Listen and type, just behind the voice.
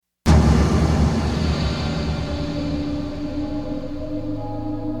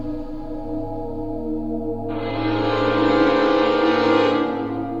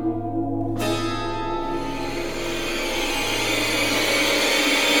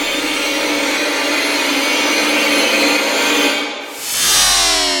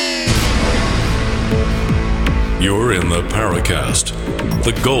You're in the Paracast,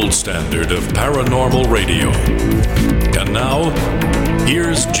 the gold standard of paranormal radio. And now,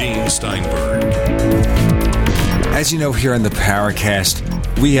 here's Gene Steinberg. As you know, here in the Paracast,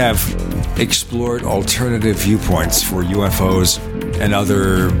 we have explored alternative viewpoints for UFOs and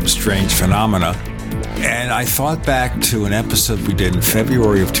other strange phenomena. And I thought back to an episode we did in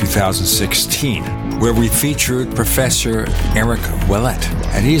February of 2016, where we featured Professor Eric Ouellet.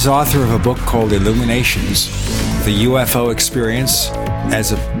 And he's author of a book called Illuminations, the UFO Experience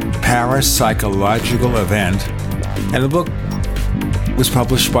as a Parapsychological Event. And the book was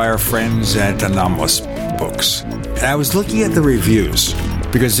published by our friends at Anomalous Books. And I was looking at the reviews,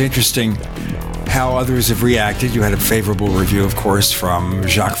 because it's interesting how others have reacted. You had a favorable review, of course, from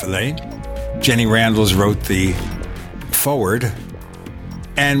Jacques Vallée. Jenny Randalls wrote the foreword.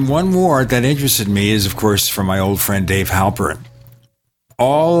 And one more that interested me is, of course, from my old friend Dave Halperin.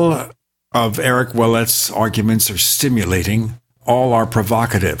 All of Eric Ouellet's arguments are stimulating. All are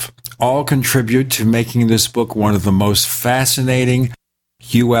provocative. All contribute to making this book one of the most fascinating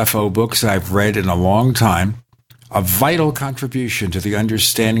UFO books I've read in a long time. A vital contribution to the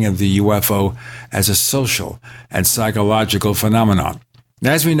understanding of the UFO as a social and psychological phenomenon.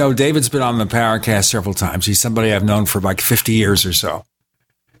 Now, as we know, David's been on the Paracast several times. He's somebody I've known for like 50 years or so,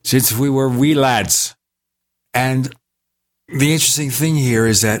 since we were wee lads. And the interesting thing here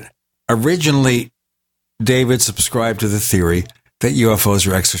is that originally David subscribed to the theory that UFOs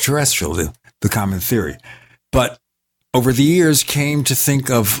are extraterrestrial, the common theory. But over the years came to think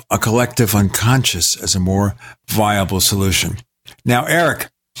of a collective unconscious as a more viable solution. Now,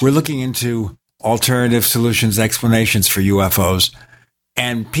 Eric, we're looking into alternative solutions, explanations for UFOs.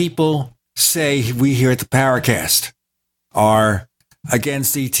 And people say we here at the Paracast are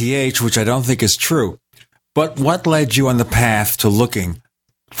against ETH, which I don't think is true. But what led you on the path to looking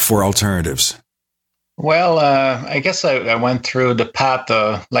for alternatives? Well, I guess I went through the path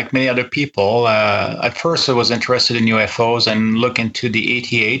like many other people. At first, I was interested in UFOs and look into the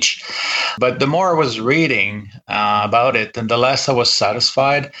ETH. But the more I was reading about it, and the less I was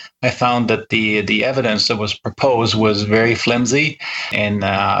satisfied, I found that the evidence that was proposed was very flimsy and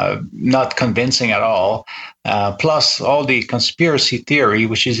not convincing at all. Plus, all the conspiracy theory,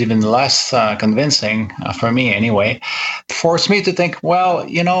 which is even less convincing for me anyway, forced me to think, well,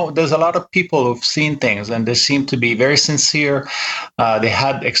 you know, there's a lot of people who've seen things and they seem to be very sincere. They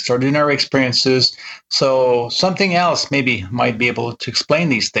had extraordinary experiences. So something else maybe might be able to explain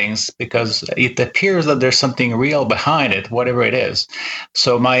these things, because it appears that there's something real behind it, whatever it is.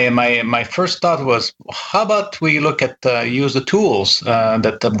 So my first thought was, how about we look at use the tools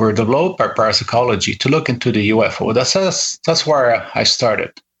that were developed by parapsychology to look into the UFO. That's where I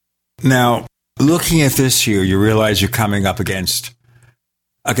started. Now, looking at this here, you realize you're coming up against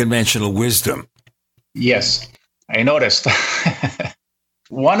a conventional wisdom. Yes, I noticed.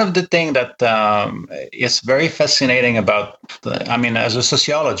 One of the things that is very fascinating about, as a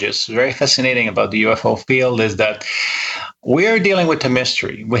sociologist, very fascinating about the UFO field is that we are dealing with a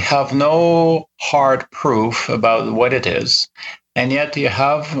mystery. We have no hard proof about what it is. And yet you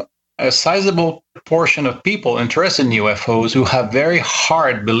have a sizable portion of people interested in UFOs who have very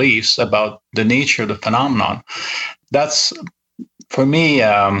hard beliefs about the nature of the phenomenon. That's, for me,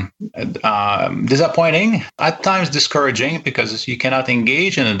 disappointing, at times discouraging, because you cannot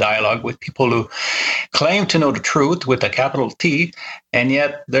engage in a dialogue with people who claim to know the truth with a capital T, and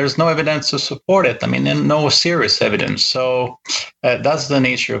yet there's no evidence to support it. No serious evidence. So that's the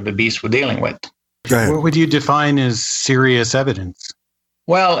nature of the beast we're dealing with. What would you define as serious evidence?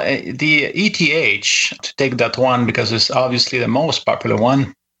 Well, the ETH, to take that one because it's obviously the most popular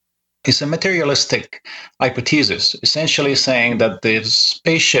one, is a materialistic hypothesis, essentially saying that there's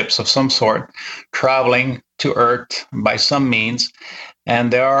spaceships of some sort traveling to Earth by some means,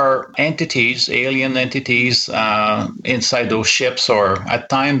 and there are entities, alien entities, inside those ships, or at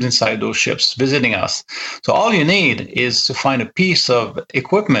times inside those ships, visiting us. So all you need is to find a piece of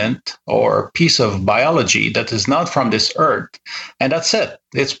equipment or a piece of biology that is not from this Earth, and that's it.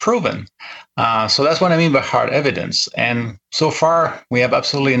 It's proven. So that's what I mean by hard evidence. And so far, we have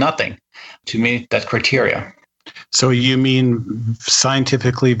absolutely nothing to meet that criteria. So you mean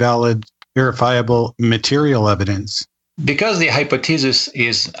scientifically valid, verifiable material evidence? Because the hypothesis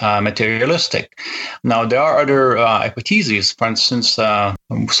is materialistic. Now, there are other hypotheses. For instance,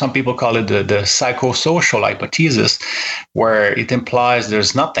 some people call it the psychosocial hypothesis, where it implies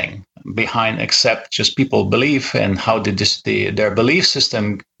there's nothing behind except just people belief and how their belief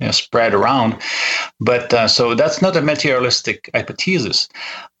system spread around. But so that's not a materialistic hypothesis.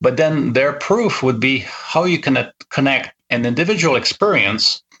 But then their proof would be how you can connect an individual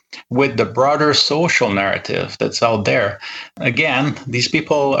experience with the broader social narrative that's out there. Again, these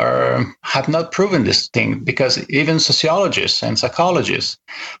people have not proven this thing, because even sociologists and psychologists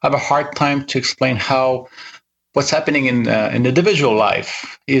have a hard time to explain how what's happening in individual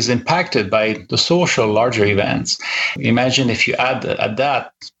life is impacted by the social larger events. Imagine if you add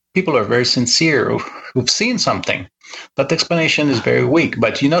that, people are very sincere who've seen something. That explanation is very weak,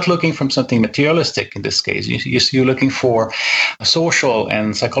 but you're not looking from something materialistic in this case. You're looking for social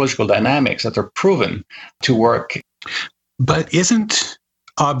and psychological dynamics that are proven to work. But isn't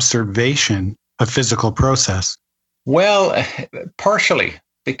observation a physical process? Well, partially,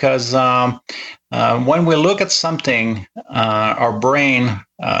 because when we look at something, our brain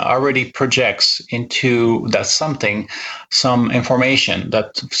already projects into that something some information,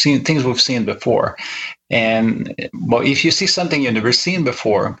 things we've seen before. And well, if you see something you've never seen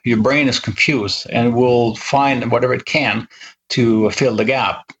before, your brain is confused and will find whatever it can to fill the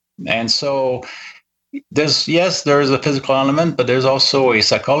gap. And so there's a physical element, but there's also a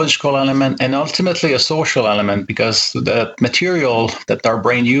psychological element and ultimately a social element, because the material that our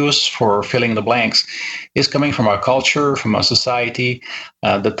brain uses for filling the blanks is coming from our culture, from our society,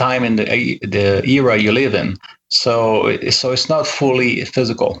 the time and the era you live in. So it's not fully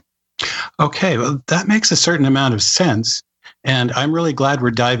physical. Okay, well, that makes a certain amount of sense. And I'm really glad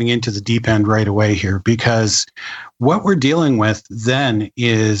we're diving into the deep end right away here, because what we're dealing with then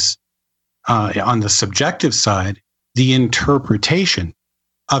is, on the subjective side, the interpretation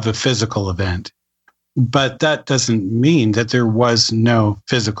of a physical event. But that doesn't mean that there was no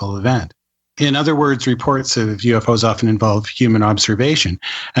physical event. In other words, reports of UFOs often involve human observation.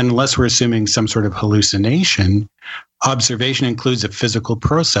 And unless we're assuming some sort of hallucination, observation includes a physical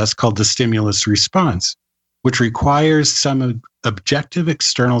process called the stimulus response, which requires some objective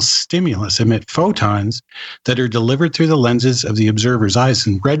external stimulus emit photons that are delivered through the lenses of the observer's eyes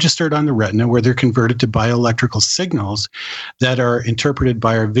and registered on the retina, where they're converted to bioelectrical signals that are interpreted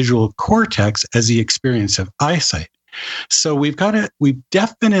by our visual cortex as the experience of eyesight. So we've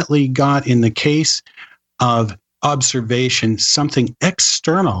definitely got, in the case of observation, something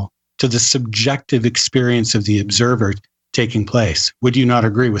external to the subjective experience of the observer taking place. Would you not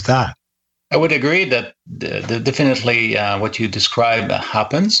agree with that? I would agree that definitely what you described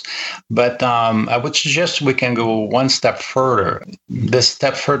happens, but I would suggest we can go one step further. This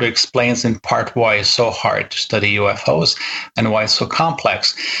step further explains in part why it's so hard to study UFOs and why it's so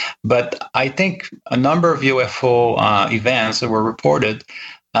complex. But I think a number of UFO events that were reported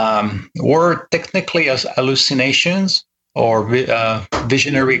were technically as hallucinations or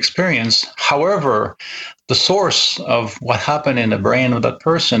visionary experience. However, the source of what happened in the brain of that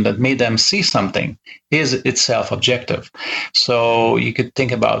person that made them see something is itself objective. So you could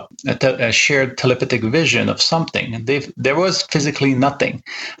think about a shared telepathic vision of something. There was physically nothing,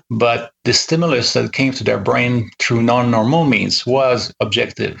 but the stimulus that came to their brain through non-normal means was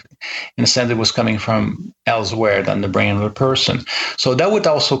objective. In a sense, it was coming from elsewhere than the brain of a person. So that would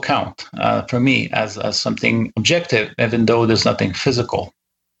also count for me as something objective, even though there's nothing physical.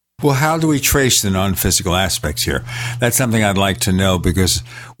 Well, how do we trace the non-physical aspects here? That's something I'd like to know, because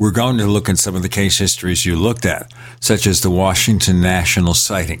we're going to look at some of the case histories you looked at, such as the Washington National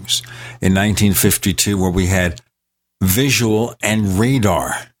sightings in 1952, where we had visual and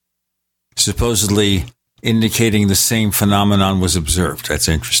radar supposedly indicating the same phenomenon was observed. That's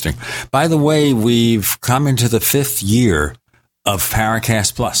interesting. By the way, we've come into the 5th year of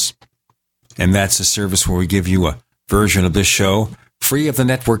Paracast Plus, and that's a service where we give you a version of this show free of the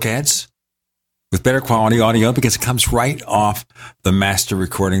network ads, with better quality audio, because it comes right off the master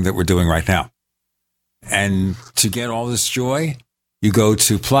recording that we're doing right now. And to get all this joy, you go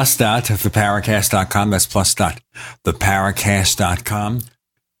to plus.theparacast.com. That's plus.theparacast.com.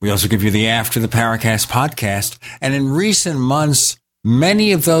 We also give you the After the Paracast podcast. And in recent months,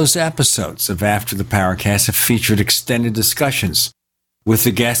 many of those episodes of After the Paracast have featured extended discussions with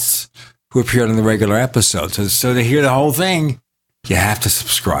the guests who appeared on the regular episodes. So to hear the whole thing, you have to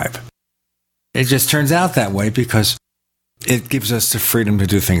subscribe. It just turns out that way because it gives us the freedom to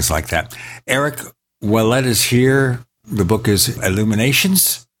do things like that. Eric Ouellet is here. The book is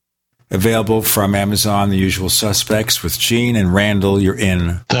Illuminations, available from Amazon, The Usual Suspects with Gene and Randall. You're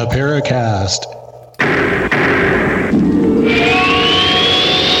in the Paracast.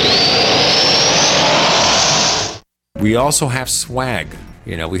 We also have swag.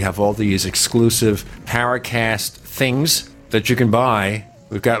 You know, we have all these exclusive Paracast things that you can buy.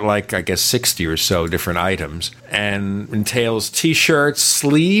 We've got 60 or so different items, and entails t-shirts,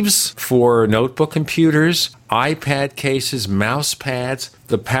 sleeves for notebook computers, iPad cases, mouse pads,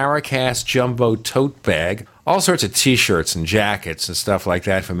 the Paracast Jumbo tote bag, all sorts of T-shirts and jackets and stuff like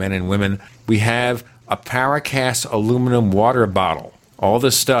that for men and women. We have a Paracast aluminum water bottle. All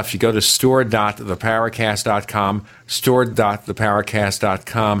this stuff, you go to store.theparacast.com,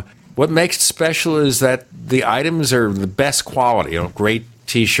 store.theparacast.com. What makes it special is that the items are the best quality, great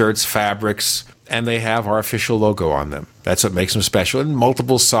T-shirts, fabrics, and they have our official logo on them. That's what makes them special, in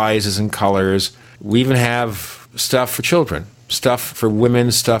multiple sizes and colors. We even have stuff for children, stuff for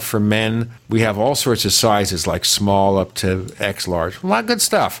women, stuff for men. We have all sorts of sizes, like small up to X large. A lot of good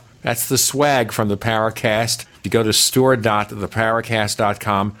stuff. That's the swag from the Paracast. You go to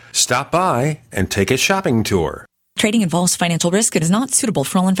store.theparacast.com, stop by, and take a shopping tour. Trading involves financial risk and is not suitable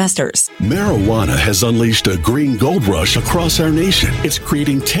for all investors. Marijuana has unleashed a green gold rush across our nation. It's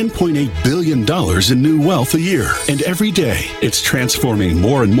creating $10.8 billion in new wealth a year. And every day, it's transforming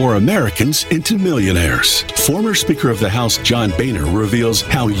more and more Americans into millionaires. Former Speaker of the House John Boehner reveals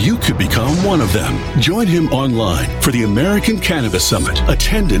how you could become one of them. Join him online for the American Cannabis Summit.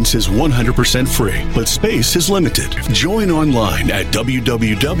 Attendance is 100% free, but space is limited. Join online at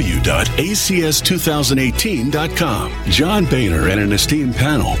www.acs2018.com. John Boehner and an esteemed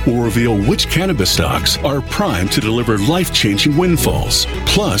panel will reveal which cannabis stocks are primed to deliver life-changing windfalls.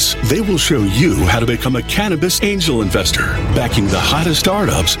 Plus, they will show you how to become a cannabis angel investor, backing the hottest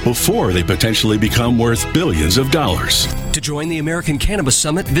startups before they potentially become worth billions of dollars. To join the American Cannabis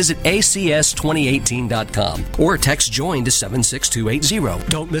Summit, visit acs2018.com or text JOIN to 76280.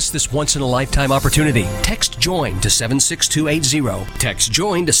 Don't miss this once-in-a-lifetime opportunity. Text JOIN to 76280. Text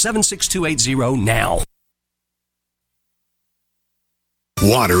JOIN to 76280 now.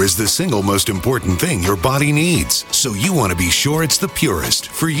 Water is the single most important thing your body needs, so you want to be sure it's the purest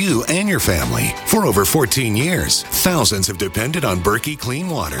for you and your family. For over 14 years, thousands have depended on Berkey Clean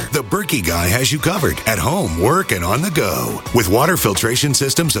Water. The Berkey guy has you covered at home, work, and on the go. With water filtration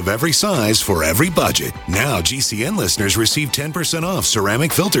systems of every size for every budget. Now GCN listeners receive 10% off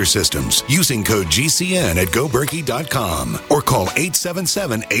ceramic filter systems using code GCN at goberkey.com or call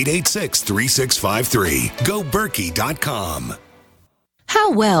 877-886-3653. Goberkey.com.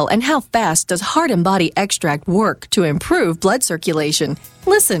 How well and how fast does heart and body extract work to improve blood circulation?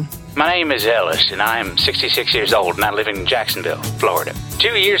 Listen. My name is Ellis, and I am 66 years old, and I live in Jacksonville, Florida.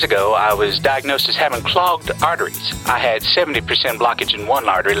 2 years ago, I was diagnosed as having clogged arteries. I had 70% blockage in one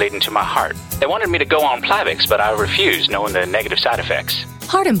artery leading to my heart. They wanted me to go on Plavix, but I refused, knowing the negative side effects.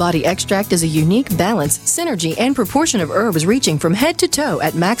 Heart and Body Extract is a unique balance, synergy, and proportion of herbs reaching from head to toe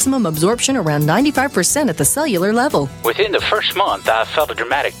at maximum absorption around 95% at the cellular level. Within the first month, I felt a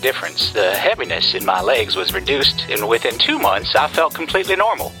dramatic difference. The heaviness in my legs was reduced, and within 2 months, I felt completely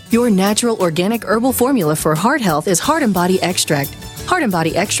normal. Your natural organic herbal formula for heart health is Heart and Body Extract. Heart and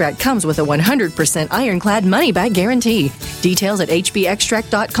Body Extract comes with a 100% ironclad money-back guarantee. Details at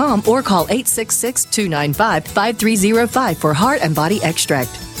hbextract.com or call 866-295-5305 for Heart and Body Extract.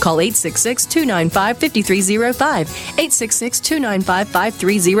 Call 866-295-5305,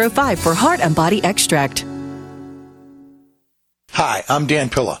 866-295-5305 for Heart and Body Extract. Hi, I'm Dan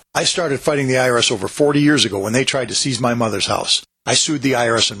Pilla. I started fighting the IRS over 40 years ago when they tried to seize my mother's house. I sued the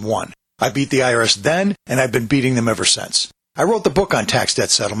IRS and won. I beat the IRS then, and I've been beating them ever since. I wrote the book on tax debt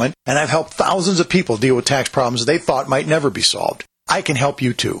settlement, and I've helped thousands of people deal with tax problems they thought might never be solved. I can help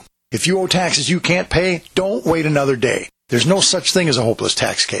you too. If you owe taxes you can't pay, don't wait another day. There's no such thing as a hopeless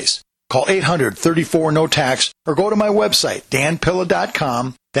tax case. Call 800-34-NO-TAX or go to my website,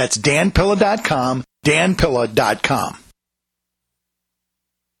 danpilla.com. That's danpilla.com, danpilla.com.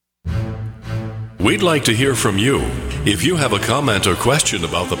 We'd like to hear from you. If you have a comment or question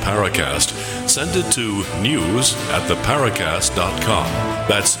about the Paracast, send it to news@theparacast.com.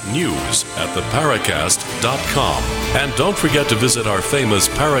 That's news@theparacast.com. And don't forget to visit our famous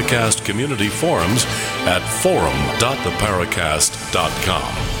Paracast community forums at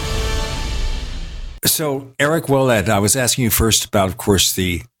forum.theparacast.com. So, Eric Ouellet, I was asking you first about, of course,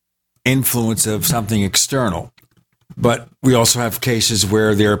 the influence of something external. But we also have cases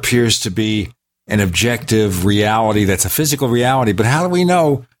where there appears to be an objective reality that's a physical reality. But how do we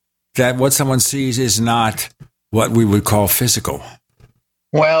know that what someone sees is not what we would call physical?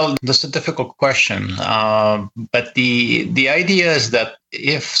 Well, that's a difficult question. But the idea is that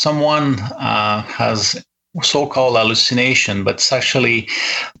if someone has so-called hallucination, but it's actually,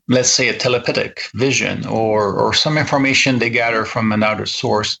 let's say, a telepathic vision or some information they gather from another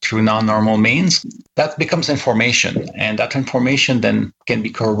source through non-normal means, that becomes information. And that information then can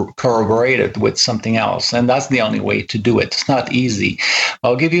be corroborated with something else. And that's the only way to do it. It's not easy.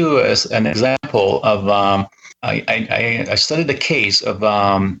 I'll give you an example of, I studied the case of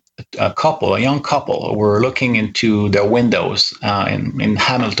a young couple, were looking into their windows in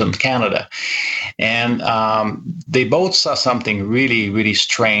Hamilton, Canada. And they both saw something really, really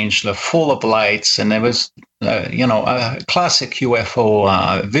strange, full of lights. And there was, a classic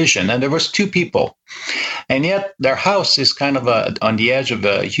UFO vision. And there was two people. And yet their house is kind of on the edge of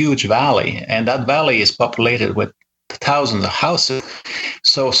a huge valley. And that valley is populated with thousands of houses.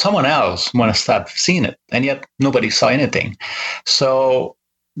 So someone else must have seen it. And yet nobody saw anything. So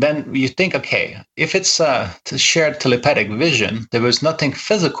then you think, okay, if it's a shared telepathic vision, there was nothing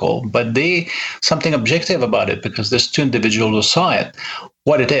physical, but something objective about it, because there's two individuals who saw it,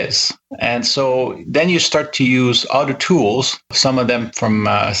 what it is. And so then you start to use other tools, some of them from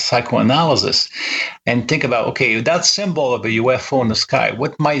psychoanalysis, and think about, okay, that symbol of a UFO in the sky,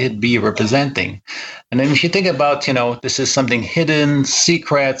 what might it be representing? And then if you think about, this is something hidden,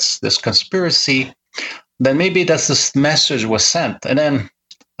 secrets, this conspiracy, then maybe that's this message was sent. And then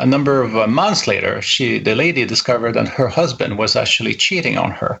a number of months later, the lady discovered that her husband was actually cheating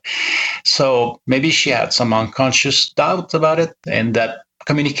on her. So maybe she had some unconscious doubts about it, and that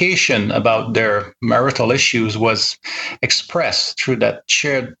communication about their marital issues was expressed through that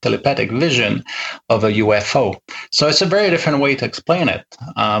shared telepathic vision of a UFO. So it's a very different way to explain it.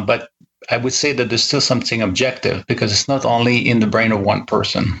 But I would say that there's still something objective, because it's not only in the brain of one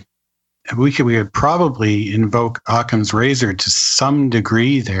person. We would probably invoke Occam's razor to some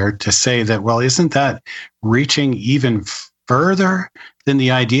degree there to say that, well, isn't that reaching even further than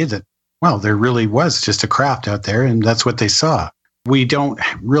the idea that, well, there really was just a craft out there and that's what they saw? We don't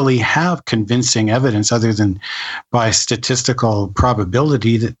really have convincing evidence other than by statistical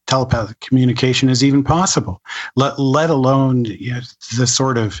probability that telepathic communication is even possible, let alone the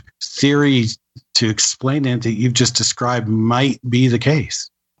sort of theory to explain it that you've just described might be the case.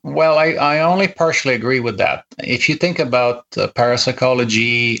 Well, I only partially agree with that. If you think about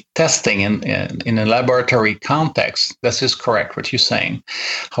parapsychology testing in a laboratory context, this is correct what you're saying.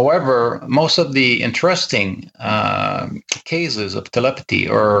 However, most of the interesting cases of telepathy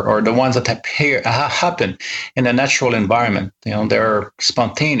are the ones that happen in a natural environment. They're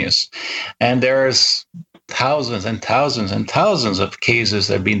spontaneous. And there's thousands and thousands and thousands of cases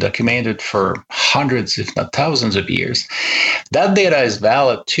that have been documented for hundreds, if not thousands of years. That data is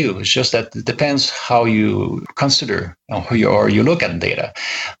valid too. It's just that it depends how you consider or you look at data.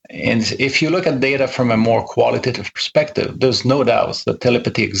 And if you look at data from a more qualitative perspective, there's no doubt that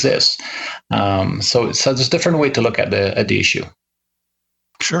telepathy exists. So there's a different way to look at the issue.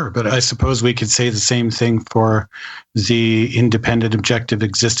 Sure, but I suppose we could say the same thing for the independent objective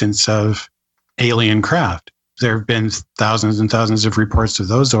existence of alien craft. There have been thousands and thousands of reports of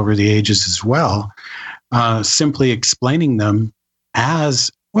those over the ages as well. Simply explaining them as,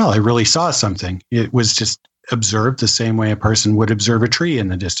 well, I really saw something. It was just observed the same way a person would observe a tree in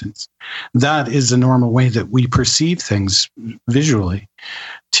the distance. That is the normal way that we perceive things visually.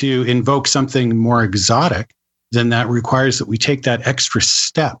 To invoke something more exotic, then that requires that we take that extra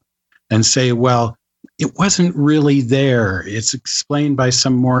step and say, well, it wasn't really there. It's explained by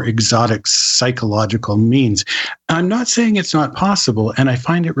some more exotic psychological means. I'm not saying it's not possible, and I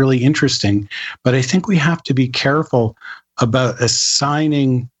find it really interesting, but I think we have to be careful about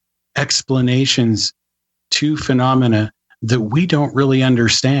assigning explanations to phenomena that we don't really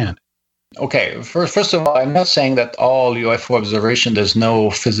understand. Okay, first of all, I'm not saying that all UFO observation, there's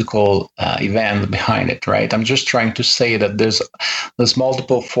no physical event behind it, right? I'm just trying to say that there's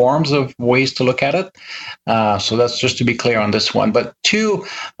multiple forms of ways to look at it. So that's just to be clear on this one. But two,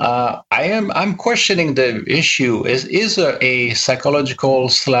 I'm questioning the issue. Is a psychological /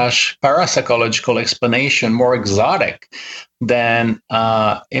 parapsychological explanation more exotic than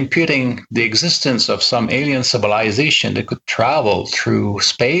imputing the existence of some alien civilization that could travel through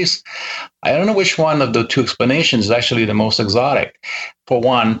space? I don't know which one of the two explanations is actually the most exotic, for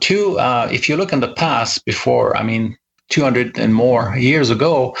one. Two, if you look in the past, before, 200 and more years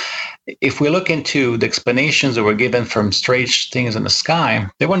ago, if we look into the explanations that were given from strange things in the sky,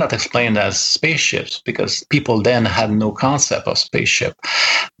 they were not explained as spaceships because people then had no concept of spaceship.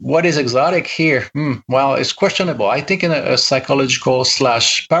 What is exotic here? Well, it's questionable. I think in a psychological /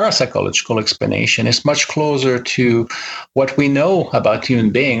 parapsychological explanation is much closer to what we know about human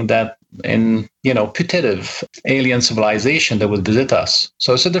being that in, putative alien civilization that would visit us.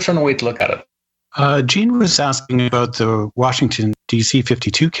 So it's a different way to look at it. Gene was asking about the Washington, D.C.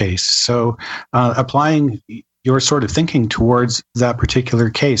 52 case. So applying your sort of thinking towards that particular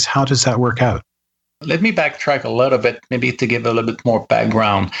case, how does that work out? Let me backtrack a little bit, maybe to give a little bit more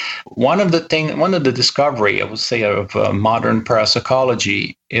background. One of the discovery, I would say, of modern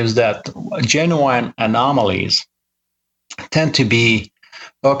parapsychology is that genuine anomalies tend to be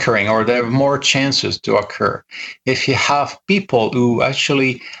occurring, or there are more chances to occur if you have people who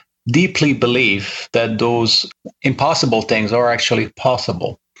actually deeply believe that those impossible things are actually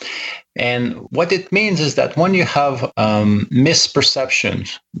possible. And what it means is that when you have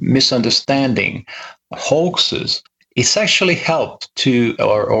misperceptions, misunderstanding, hoaxes, it's actually helped to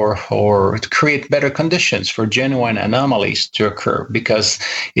or to create better conditions for genuine anomalies to occur, because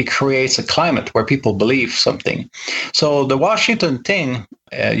it creates a climate where people believe something. So the Washington thing,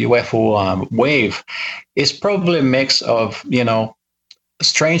 UFO wave, is probably a mix of,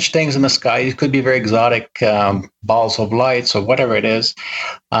 strange things in the sky. It could be very exotic balls of lights or whatever it is.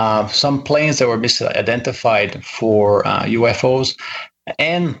 Some planes that were misidentified for UFOs,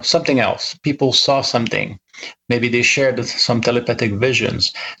 and something else. People saw something. Maybe they shared some telepathic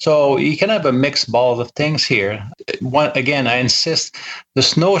visions. So you can have a mixed ball of things here. Again, I insist,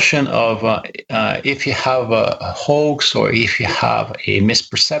 this notion of if you have a hoax or if you have a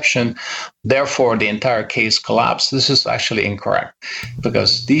misperception, therefore the entire case collapsed. This is actually incorrect,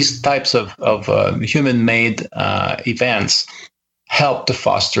 because these types of human-made events help to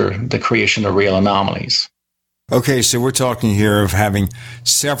foster the creation of real anomalies. Okay, so we're talking here of having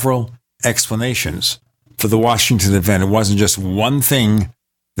several explanations for the Washington event. It wasn't just one thing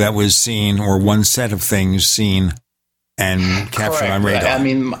that was seen, or one set of things seen and captured on radar. I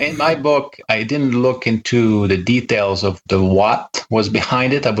mean, in my book, I didn't look into the details of the what was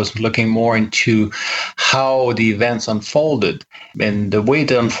behind it. I was looking more into how the events unfolded. And the way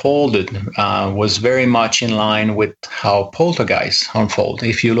they unfolded was very much in line with how poltergeists unfold,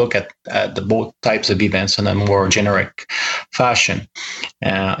 if you look at the both types of events in a more generic fashion.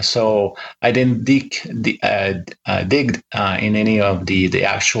 So I didn't dig in any of the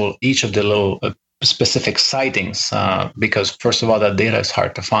actual, each of the little specific sightings, because first of all, that data is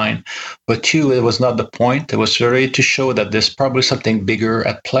hard to find, but two, it was not the point. It was really to show that there's probably something bigger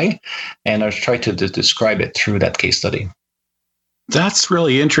at play, and I tried to describe it through that case study. That's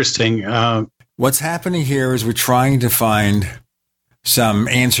really interesting. What's happening here is we're trying to find some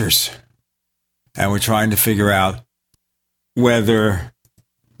answers, and we're trying to figure out whether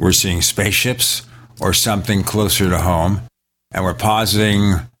we're seeing spaceships or something closer to home, and we're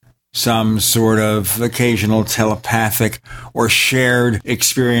positing some sort of occasional telepathic or shared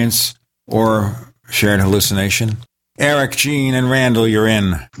experience or shared hallucination. Eric, Gene, and Randall, you're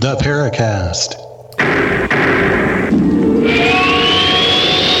in the Paracast.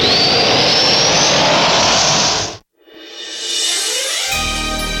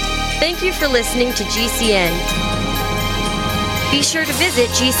 Thank you for listening to GCN. Be sure to visit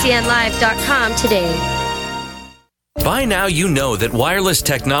GCNlive.com today. By now you know that wireless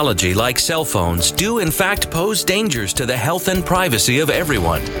technology like cell phones do in fact pose dangers to the health and privacy of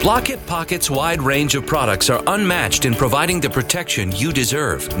everyone. Block-It Pocket's wide range of products are unmatched in providing the protection you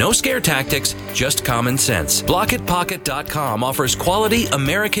deserve. No scare tactics, just common sense. BlockItPocket.com offers quality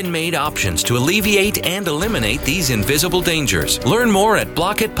American-made options to alleviate and eliminate these invisible dangers. Learn more at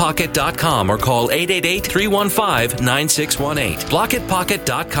BlockItPocket.com or call 888-315-9618.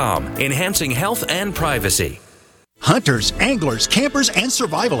 BlockItPocket.com, enhancing health and privacy. Hunters, anglers, campers, and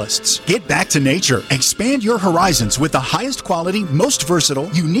survivalists. Get back to nature. Expand your horizons with the highest quality, most versatile,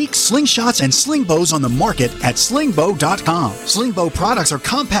 unique slingshots and sling bows on the market at slingbow.com. Sling bow products are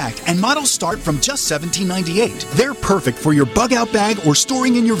compact and models start from just $17.98. They're perfect for your bug out bag or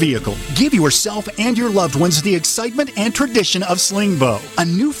storing in your vehicle. Give yourself and your loved ones the excitement and tradition of sling bow. A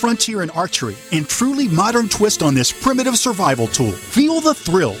new frontier in archery and truly modern twist on this primitive survival tool. Feel the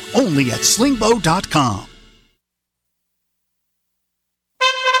thrill only at slingbow.com.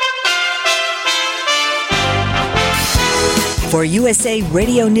 For USA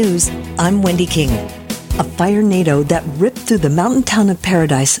Radio News, I'm Wendy King. A fire tornado that ripped through the mountain town of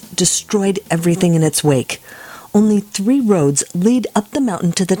Paradise destroyed everything in its wake. Only 3 roads lead up the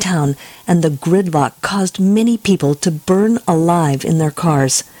mountain to the town, and the gridlock caused many people to burn alive in their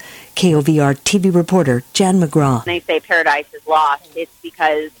cars. KOVR TV reporter Jan McGraw. When they say Paradise is lost, it's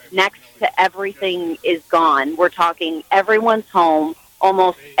because next to everything is gone. We're talking everyone's home.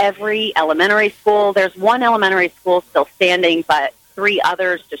 Almost every elementary school. There's one elementary school still standing, but 3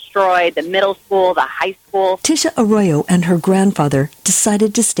 others destroyed. The middle school, the high school. Tisha Arroyo and her grandfather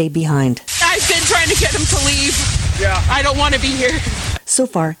decided to stay behind. I've been trying to get him to leave. Yeah. I don't want to be here. So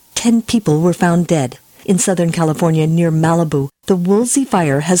far, 10 people were found dead. In Southern California near Malibu, the Woolsey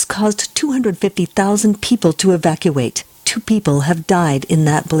fire has caused 250,000 people to evacuate. 2 people have died in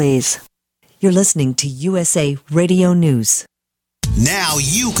that blaze. You're listening to USA Radio News. Now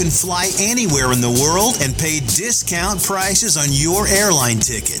you can fly anywhere in the world and pay discount prices on your airline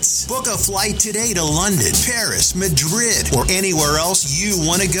tickets. Book a flight today to London, Paris, Madrid, or anywhere else you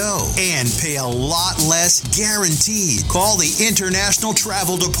want to go and pay a lot less guaranteed. Call the International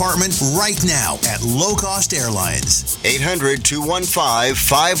Travel Department right now at Low Cost Airlines.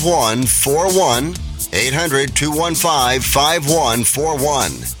 800-215-5141.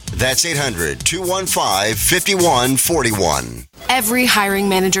 800-215-5141. That's 800-215-5141. Every hiring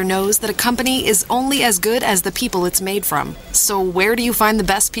manager knows that a company is only as good as the people it's made from. So where do you find the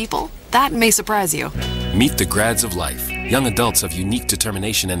best people? That may surprise you. Meet the grads of life. Young adults of unique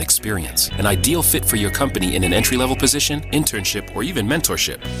determination and experience. An ideal fit for your company in an entry-level position, internship, or even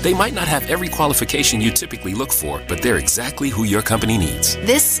mentorship. They might not have every qualification you typically look for, but they're exactly who your company needs.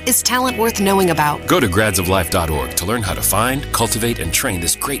 This is talent worth knowing about. Go to gradsoflife.org to learn how to find, cultivate, and train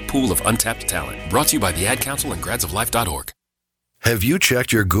this great pool of untapped talent. Brought to you by the Ad Council and gradsoflife.org. Have you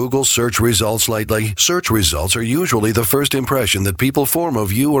checked your Google search results lately? Search results are usually the first impression that people form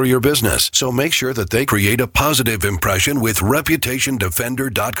of you or your business, so make sure that they create a positive impression with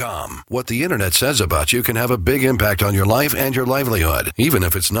ReputationDefender.com. What the internet says about you can have a big impact on your life and your livelihood, even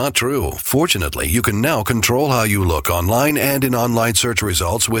if it's not true. Fortunately, you can now control how you look online and in online search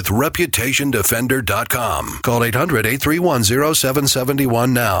results with ReputationDefender.com. Call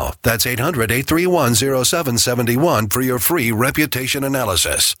 800-831-0771 now. That's 800-831-0771 for your free reputation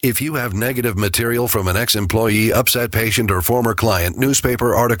analysis. If you have negative material from an ex-employee, upset patient, or former client,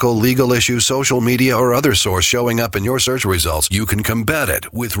 newspaper article, legal issue, social media, or other source showing up in your search results, you can combat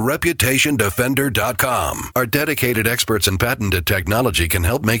it with ReputationDefender.com. Our dedicated experts in patented technology can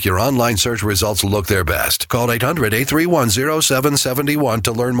help make your online search results look their best. Call 800-831-0771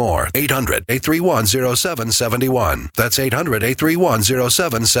 to learn more. 800-831-0771. That's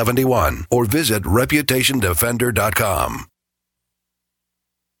 800-831-0771. Or visit ReputationDefender.com.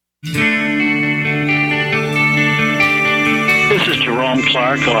 This is Jerome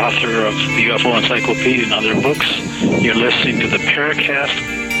Clark, author of the UFO Encyclopedia and other books. You're listening to the Paracast.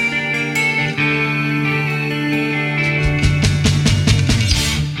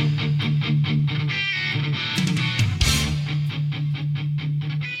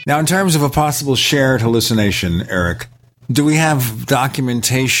 Now, in terms of a possible shared hallucination, Eric, do we have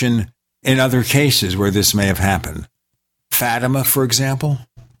documentation in other cases where this may have happened? Fatima, for example?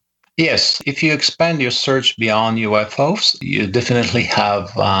 Yes, if you expand your search beyond UFOs, you definitely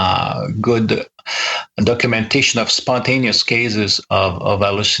have good documentation of spontaneous cases of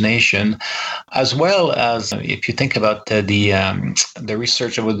hallucination, as well as if you think about the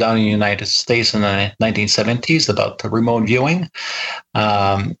research that was done in the United States in the 1970s about remote viewing.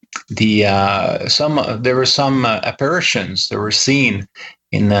 There were some apparitions that were seen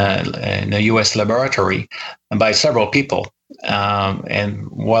in a U.S. laboratory by several people. And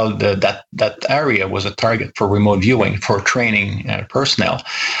while that area was a target for remote viewing for training personnel,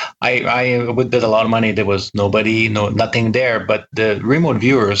 I would bet a lot of money there was nothing there. But the remote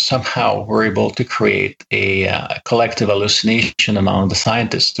viewers somehow were able to create a collective hallucination among the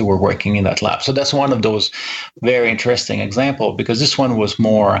scientists who were working in that lab. So that's one of those very interesting examples, because this one was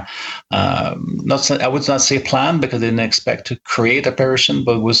more, I would not say planned, because they didn't expect to create apparition,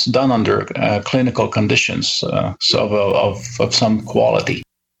 but was done under clinical conditions of some quality.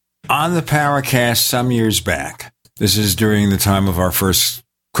 On the Paracast some years back, this is during the time of our first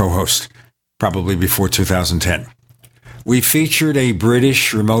co-host, probably before 2010, we featured a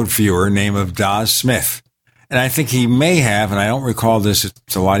British remote viewer named Daz Smith. And I think he may have, and I don't recall this,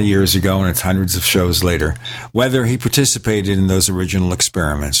 it's a lot of years ago and it's hundreds of shows later, whether he participated in those original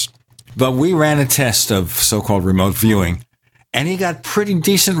experiments. But we ran a test of so-called remote viewing, and he got pretty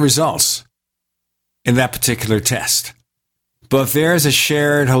decent results in that particular test. But if there's a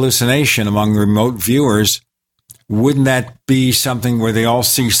shared hallucination among remote viewers, wouldn't that be something where they all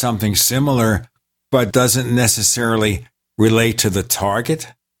see something similar, but doesn't necessarily relate to the target?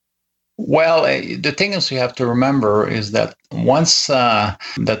 Well, the thing is, you have to remember is that once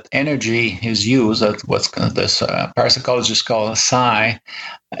that energy is used, that what's this parapsychologists call psi,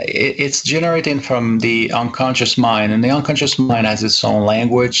 it's generating from the unconscious mind, and the unconscious mind has its own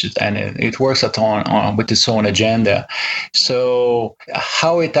language, and it works with its own agenda. So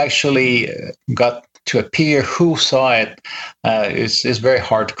how it actually got to appear, who saw it, is very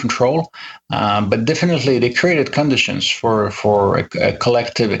hard to control. But definitely they created conditions for a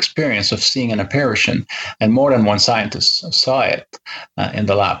collective experience of seeing an apparition, and more than one scientist saw it in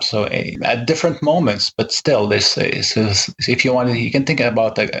the lab. So at different moments, but still, this is, if you want, you can think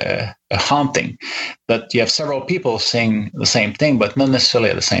about a haunting, that you have several people saying the same thing, but not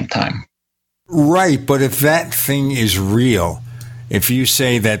necessarily at the same time. Right, but if that thing is real, if you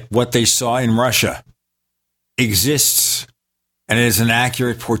say that what they saw in Russia exists and is an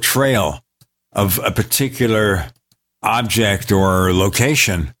accurate portrayal of a particular object or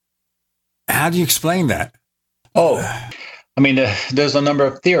location, how do you explain that? There's a number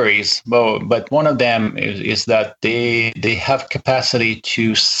of theories, but one of them is that they have capacity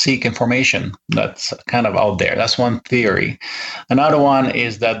to seek information that's kind of out there. That's one theory. Another one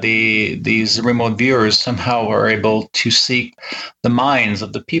is that these remote viewers somehow are able to seek the minds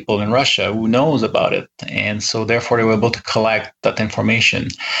of the people in Russia who knows about it, and so therefore they were able to collect that information.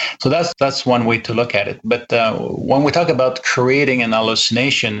 So that's one way to look at it. But when we talk about creating an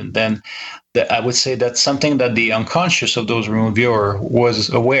hallucination, then I would say that's something that the unconscious of those remote viewer was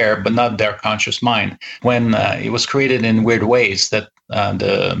aware, but not their conscious mind. When it was created in weird ways that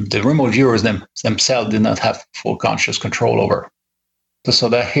the remote viewers themselves did not have full conscious control over. So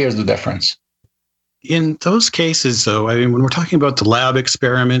here's the difference. In those cases, though, when we're talking about the lab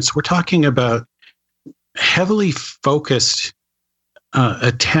experiments, we're talking about heavily focused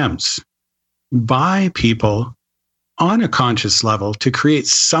attempts by people on a conscious level to create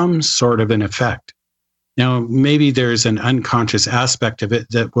some sort of an effect. Now, maybe there's an unconscious aspect of it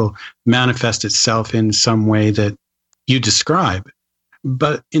that will manifest itself in some way that you describe.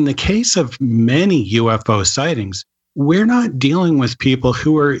 But in the case of many UFO sightings, we're not dealing with people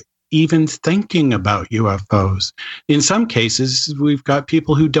who are even thinking about UFOs. In some cases, we've got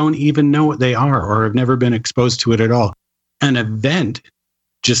people who don't even know what they are or have never been exposed to it at all. An event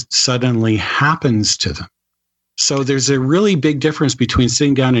just suddenly happens to them. So there's a really big difference between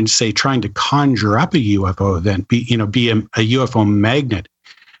sitting down and, say, trying to conjure up a UFO event, be a UFO magnet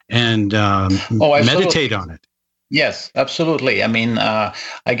and meditate on it. Yes, absolutely. I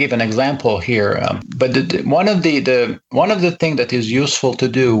give an example here, but one of the things that is useful to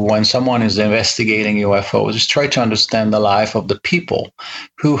do when someone is investigating UFOs is try to understand the life of the people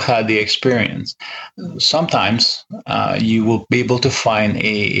who had the experience. Sometimes you will be able to find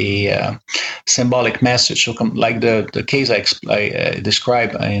a symbolic message. So, like the case I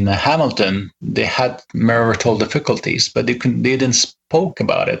described in Hamilton, they had marital difficulties, but they didn't speak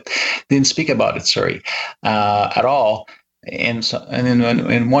about it at all. And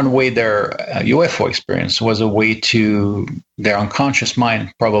in one way, their UFO experience was a way to their unconscious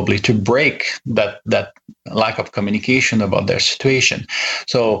mind, probably, to break that lack of communication about their situation.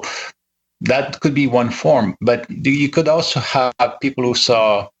 So that could be one form, but you could also have people who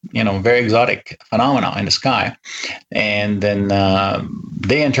saw, very exotic phenomena in the sky, and then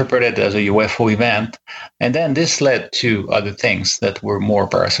they interpreted it as a UFO event, and then this led to other things that were more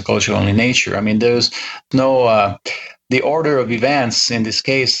parapsychological in nature. There's no the order of events in this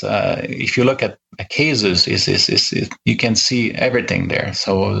case. If you look at cases, is you can see everything there.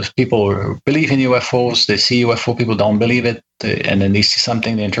 So people believe in UFOs, they see UFO, people don't believe it, and then they see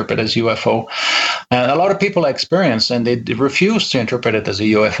something they interpret as UFO. And a lot of people experience, and they refuse to interpret it as a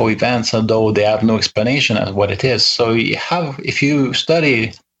UFO event, although they have no explanation as what it is. So if you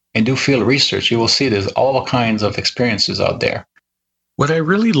study and do field research, you will see there's all kinds of experiences out there. What I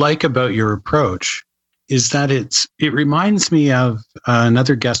really like about your approach is that it reminds me of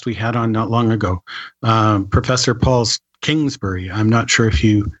another guest we had on not long ago, Professor Paul Kingsbury. I'm not sure if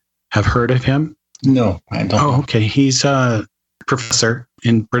you have heard of him. No, I don't. Oh, okay. He's a professor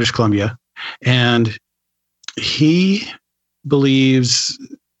in British Columbia, and he believes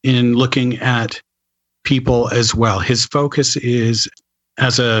in looking at people as well. His focus is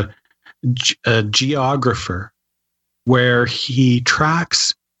as a geographer, where he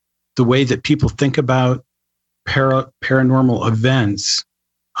tracks the way that people think about paranormal events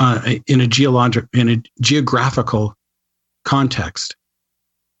in a geographical context,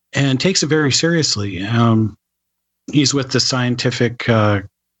 and takes it very seriously. He's with the Scientific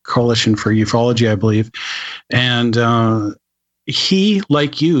Coalition for Ufology, I believe, and he,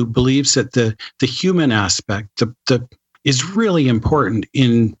 like you, believes that the human aspect is really important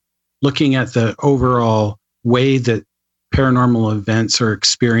in looking at the overall way that paranormal events are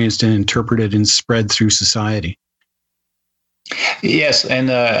experienced and interpreted and spread through society. Yes,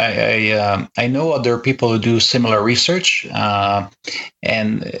 and I know other people who do similar research, and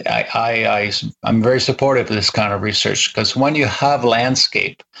I'm very supportive of this kind of research, because when you have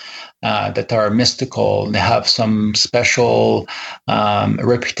landscape that are mystical, they have some special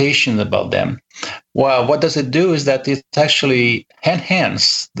reputation about them. Well, what does it do is that it actually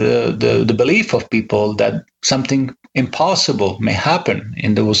enhances the belief of people that something impossible may happen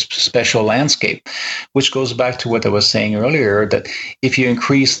in those special landscape, which goes back to what I was saying earlier, that if you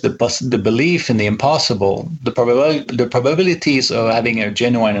increase the belief in the impossible, the probabilities of having a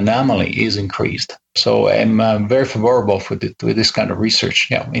genuine anomaly is increased. So I'm very favorable with this kind of research.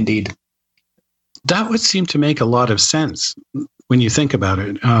 Yeah, indeed. That would seem to make a lot of sense when you think about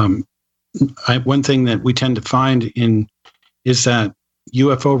it. One thing that we tend to find is that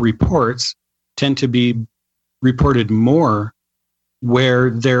UFO reports tend to be reported more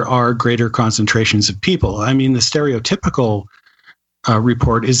where there are greater concentrations of people. I mean, the stereotypical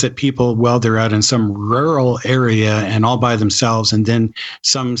report is that people, they're out in some rural area and all by themselves, and then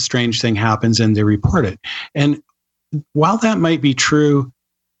some strange thing happens and they report it. And while that might be true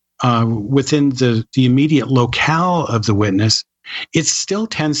within the immediate locale of the witness, it still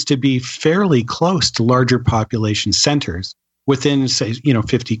tends to be fairly close to larger population centers within, say,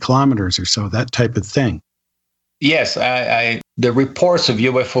 50 kilometers or so, that type of thing. Yes, the reports of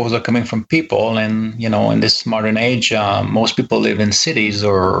UFOs are coming from people, and in this modern age, most people live in cities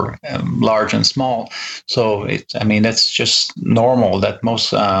or large and small. So that's just normal that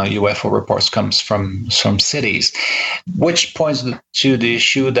most UFO reports comes from cities, which points to the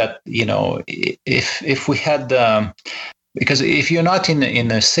issue that if we had because if you're not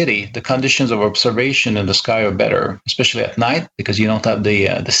in a city, the conditions of observation in the sky are better, especially at night, because you don't have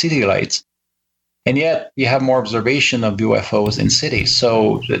the city lights. And yet you have more observation of UFOs in cities.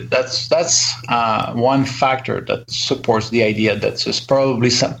 So that's one factor that supports the idea that there's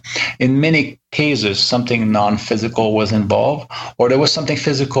probably in many cases, something non-physical was involved, or there was something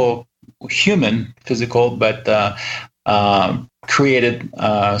physical, but created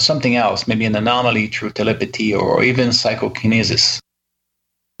something else, maybe an anomaly through telepathy or even psychokinesis.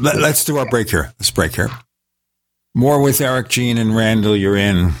 Let's do our break here. Let's break here. More with Eric, Gene, and Randall. You're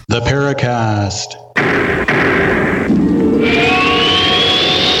in the Paracast.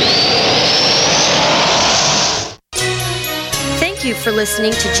 Thank you for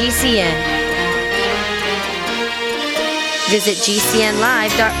listening to GCN. Visit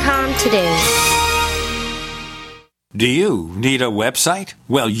GCNlive.com today. Do you need a website?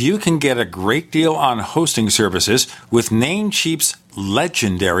 Well, you can get a great deal on hosting services with Namecheap's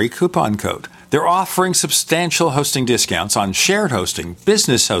legendary coupon code. They're offering substantial hosting discounts on shared hosting,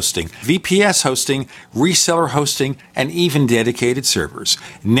 business hosting, VPS hosting, reseller hosting, and even dedicated servers.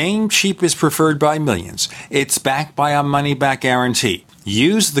 Namecheap is preferred by millions. It's backed by a money-back guarantee.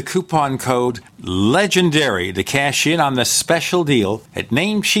 Use the coupon code LEGENDARY to cash in on the special deal at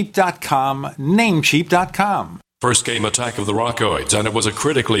Namecheap.com, Namecheap.com. First came Attack of the Rockoids, and it was a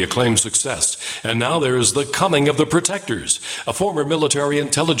critically acclaimed success. And now there's The Coming of the Protectors. A former military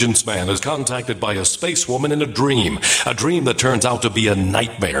intelligence man is contacted by a space woman in a dream that turns out to be a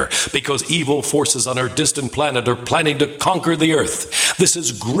nightmare because evil forces on her distant planet are planning to conquer the Earth. This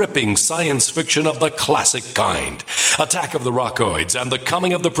is gripping science fiction of the classic kind. Attack of the Rockoids and The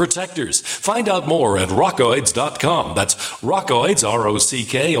Coming of the Protectors. Find out more at rockoids.com. That's Rockoids,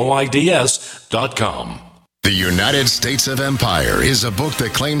 ROCKOIDS.com. The United States of Empire is a book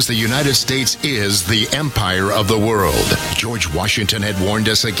that claims the United States is the empire of the world. George Washington had warned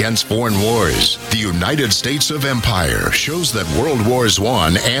us against foreign wars. The United States of Empire shows that World Wars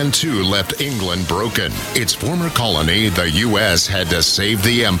I and II left England broken. Its former colony, the U.S., had to save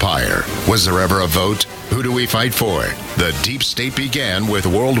the empire. Was there ever a vote? Who do we fight for? The Deep State began with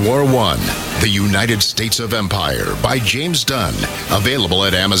World War I. The United States of Empire by James Dunn. Available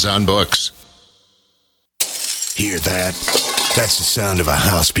at Amazon Books. Hear that? That's the sound of a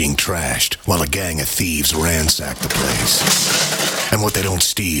house being trashed while a gang of thieves ransack the place. And what they don't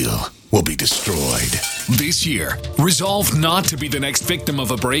steal will be destroyed. This year, resolve not to be the next victim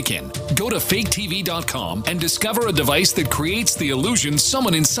of a break-in. Go to faketv.com and discover a device that creates the illusion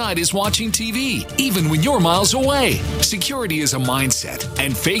someone inside is watching TV, even when you're miles away. Security is a mindset,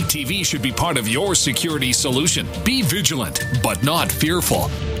 and Fake TV should be part of your security solution. Be vigilant, but not fearful.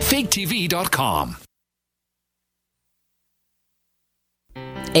 faketv.com.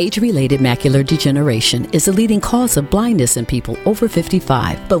 Age-related macular degeneration is the leading cause of blindness in people over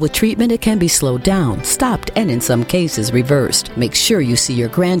 55. But with treatment, it can be slowed down, stopped, and in some cases reversed. Make sure you see your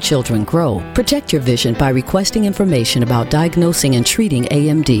grandchildren grow. Protect your vision by requesting information about diagnosing and treating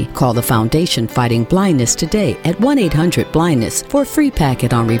AMD. Call the Foundation Fighting Blindness today at 1-800-BLINDNESS for a free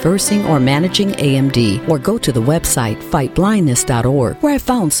packet on reversing or managing AMD. Or go to the website fightblindness.org, where I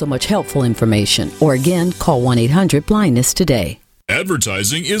found so much helpful information. Or again, call 1-800-BLINDNESS today.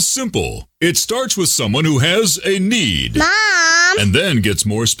 Advertising is simple. It starts with someone who has a need. Mom! And then gets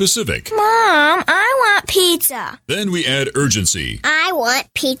more specific. Mom, I want pizza. Then we add urgency. I want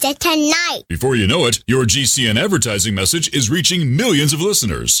pizza tonight. Before you know it, your GCN advertising message is reaching millions of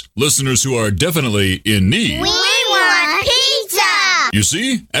listeners. Listeners who are definitely in need. We want pizza! You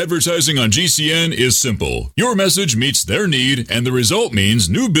see, advertising on GCN is simple. Your message meets their need, and the result means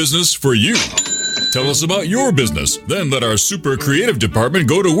new business for you. Tell us about your business. Then let our super creative department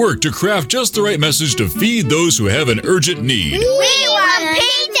go to work to craft just the right message to feed those who have an urgent need. We want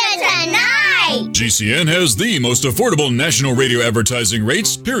pizza tonight! GCN has the most affordable national radio advertising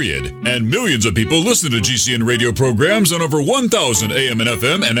rates, period. And millions of people listen to GCN radio programs on over 1,000 AM and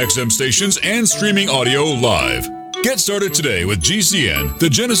FM and XM stations and streaming audio live. Get started today with GCN, the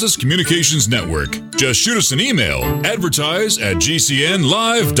Genesis Communications Network. Just shoot us an email,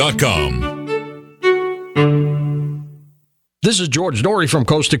 advertise@gcnlive.com. This is George Norrie from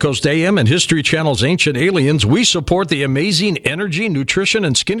Coast to Coast AM and History Channel's Ancient Aliens. We support the amazing energy, nutrition,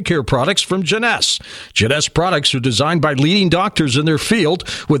 and skincare products from Jeunesse. Jeunesse products are designed by leading doctors in their field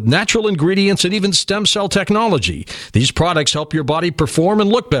with natural ingredients and even stem cell technology. These products help your body perform and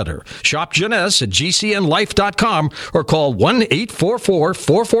look better. Shop Jeunesse at gcnlife.com or call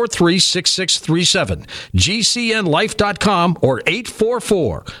 1-844-443-6637. gcnlife.com or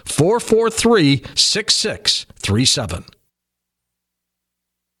 844-443-6637.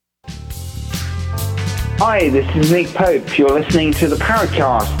 Hi, this is Nick Pope. You're listening to the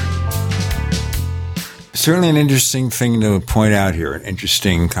Paracast. Certainly an interesting thing to point out here, an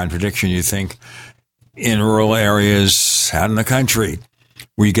interesting contradiction, you think, in rural areas out in the country,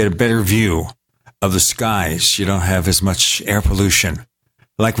 where you get a better view of the skies. You don't have as much air pollution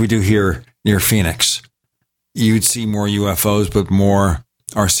like we do here near Phoenix. You'd see more UFOs, but more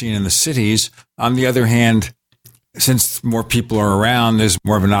are seen in the cities. On the other hand, since more people are around, there's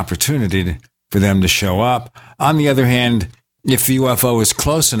more of an opportunity for them to show up. On the other hand, if the UFO is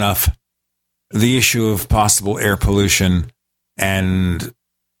close enough, the issue of possible air pollution and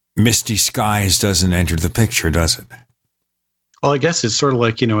misty skies doesn't enter the picture, does it? Well, I guess it's sort of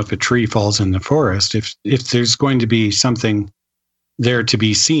like, if a tree falls in the forest, if there's going to be something there to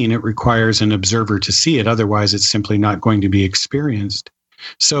be seen, it requires an observer to see it. Otherwise, it's simply not going to be experienced.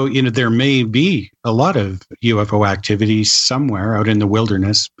 So, there may be a lot of UFO activity somewhere out in the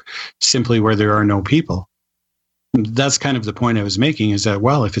wilderness, simply where there are no people. That's kind of the point I was making, is that,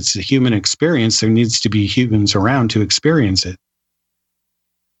 well, if it's a human experience, there needs to be humans around to experience it.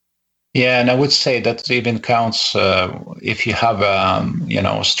 Yeah, and I would say that even counts if you have,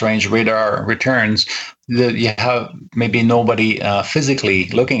 strange radar returns. You have maybe nobody physically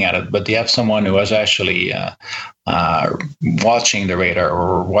looking at it, but you have someone who is actually watching the radar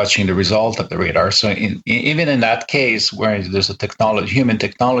or watching the result of the radar. So even in that case, where there's a human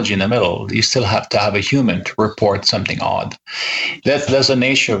technology in the middle, you still have to have a human to report something odd. That's the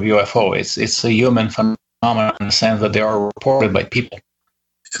nature of UFO. It's a human phenomenon in the sense that they are reported by people.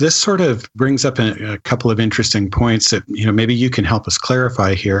 This sort of brings up a couple of interesting points that, maybe you can help us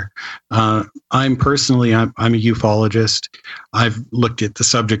clarify here. I'm a ufologist. I've looked at the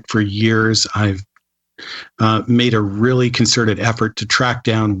subject for years. I've made a really concerted effort to track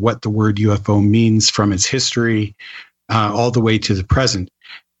down what the word UFO means from its history all the way to the present.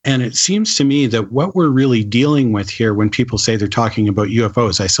 And it seems to me that what we're really dealing with here when people say they're talking about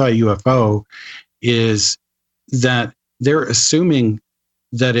UFOs, I saw a UFO, is that they're assuming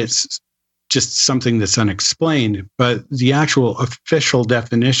that it's just something that's unexplained, but the actual official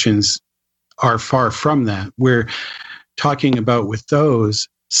definitions are far from that. We're talking about, with those,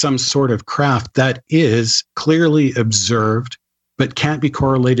 some sort of craft that is clearly observed, but can't be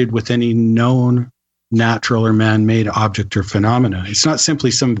correlated with any known natural or man-made object or phenomena. It's not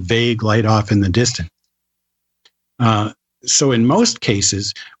simply some vague light off in the distance. So in most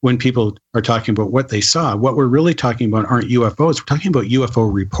cases, when people are talking about what they saw, what we're really talking about aren't UFOs. We're talking about UFO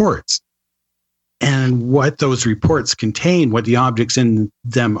reports. And what those reports contain, what the objects in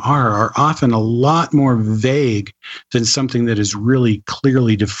them are often a lot more vague than something that is really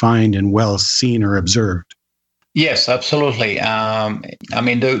clearly defined and well seen or observed. Yes, absolutely.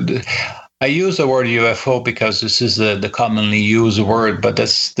 I use the word UFO because this is the commonly used word, but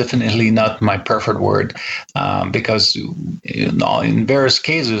that's definitely not my preferred word because in various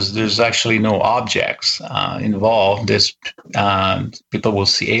cases, there's actually no objects involved. There's people will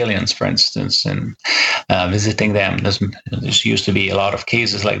see aliens, for instance, and visiting them. There's used to be a lot of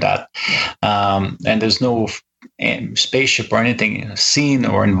cases like that. And there's no spaceship or anything seen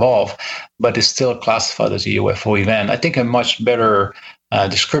or involved, but it's still classified as a UFO event. I think a much better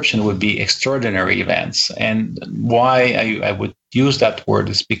description would be extraordinary events. And why I would use that word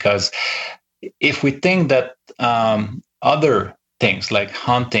is because if we think that other things like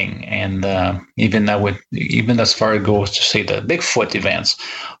hunting, and even as far as goes to say the Bigfoot events,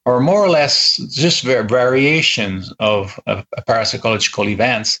 are more or less just variations of parapsychological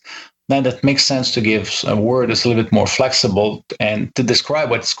events, then it makes sense to give a word that's a little bit more flexible and to describe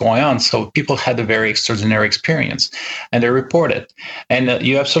what's going on. So people had a very extraordinary experience and they report it. And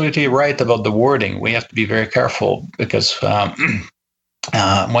you're absolutely right about the wording. We have to be very careful because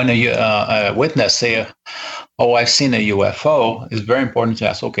when a witness say, "Oh, I've seen a UFO," it's very important to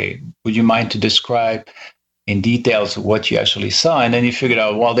ask, "Okay, would you mind to describe in details what you actually saw?" And then you figure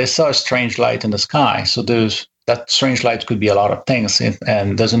out, well, they saw a strange light in the sky. So that strange light could be a lot of things,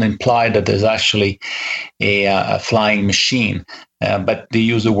 and doesn't imply that there's actually a flying machine. But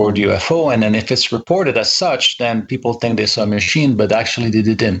they use the word UFO, and then if it's reported as such, then people think they saw a machine, but actually they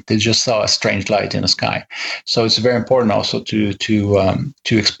didn't. They just saw a strange light in the sky. So it's very important also to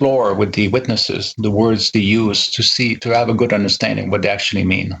explore with the witnesses the words they use to have a good understanding what they actually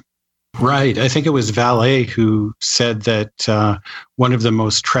mean. Right. I think it was Valet who said that one of the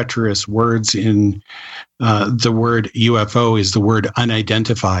most treacherous words in the word UFO is the word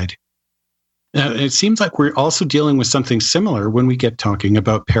unidentified. It seems like we're also dealing with something similar when we get talking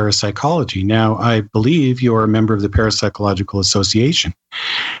about parapsychology. Now, I believe you're a member of the Parapsychological Association.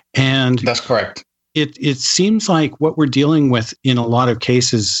 And that's correct. It seems like what we're dealing with in a lot of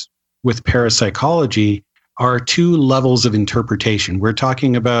cases with parapsychology are two levels of interpretation. We're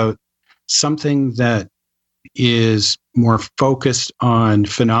talking about something that is more focused on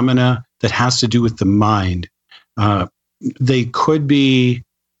phenomena that has to do with the mind. They could be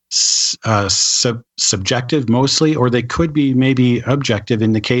subjective mostly, or they could be maybe objective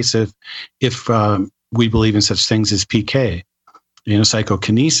in the case of if we believe in such things as PK,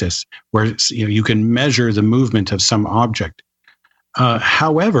 psychokinesis, where you can measure the movement of some object.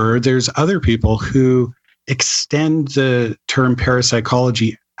 However, there's other people who extend the term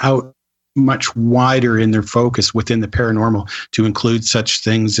parapsychology out much wider in their focus within the paranormal to include such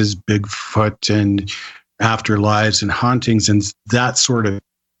things as Bigfoot and afterlives and hauntings and that sort of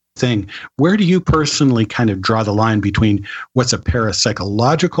thing. Where do you personally kind of draw the line between what's a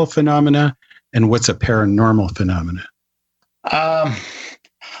parapsychological phenomena and what's a paranormal phenomena?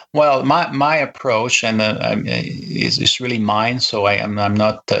 Well, my approach is really mine. So I'm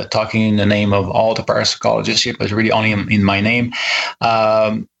not talking in the name of all the parapsychologists here, but really only in my name.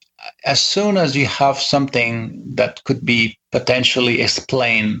 As soon as you have something that could be potentially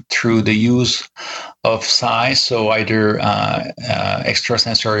explained through the use of size, so either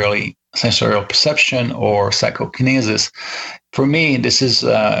extrasensorial perception or psychokinesis, for me, this is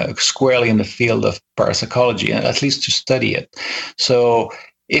squarely in the field of parapsychology, at least to study it. So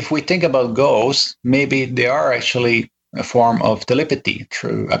if we think about ghosts, maybe they are actually a form of telepathy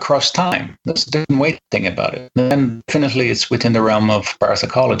across time. That's a different way to think about it. And definitely it's within the realm of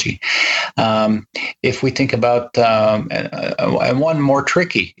parapsychology. If we think about, and one more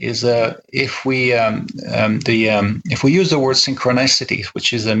tricky is if we use the word synchronicity,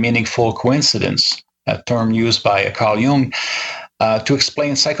 which is a meaningful coincidence, a term used by Carl Jung, to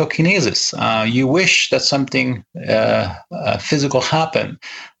explain psychokinesis. You wish that something physical happened,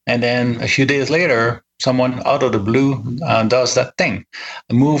 and then a few days later, someone out of the blue does that thing,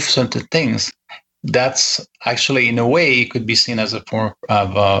 moves into things. That's actually, in a way, could be seen as a form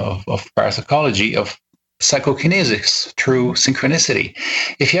of parapsychology, of psychokinesis through synchronicity.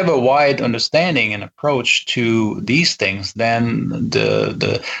 If you have a wide understanding and approach to these things, then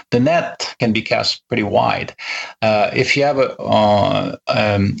the net can be cast pretty wide. If you have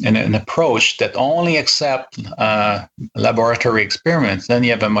an approach that only accepts laboratory experiments, then you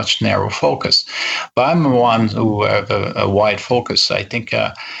have a much narrow focus. But I'm one who have a wide focus. I think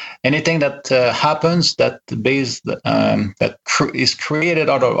anything that happens that is created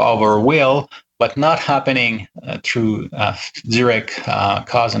out of our will, but not happening through direct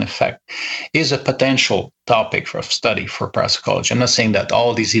cause and effect, is a potential topic for study for parapsychology. I'm not saying that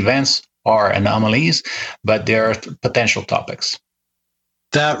all these events are anomalies, but they are potential topics.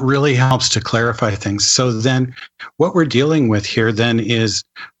 That really helps to clarify things. So then what we're dealing with here then is,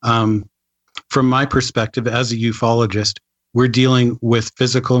 from my perspective as a ufologist, we're dealing with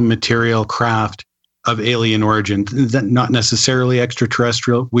physical material craft of alien origin, not necessarily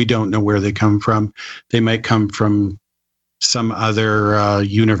extraterrestrial. We don't know where they come from. They might come from some other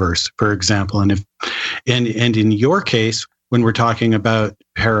universe, for example. And in your case, when we're talking about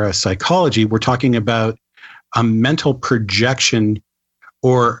parapsychology, we're talking about a mental projection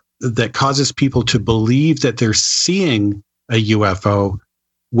or that causes people to believe that they're seeing a UFO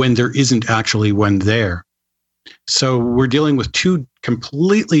when there isn't actually one there. So we're dealing with two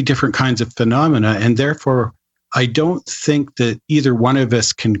completely different kinds of phenomena, and therefore I don't think that either one of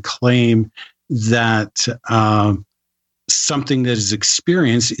us can claim that something that is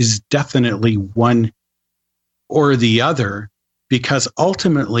experienced is definitely one or the other, because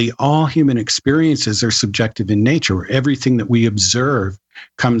ultimately all human experiences are subjective in nature. Everything that we observe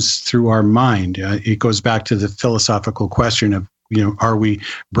comes through our mind. It goes back to the philosophical question of, are we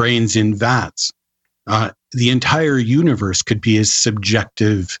brains in vats? The entire universe could be a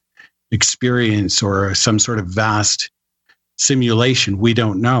subjective experience or some sort of vast simulation. We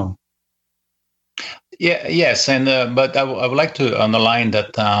don't know. Yes, and but I would like to underline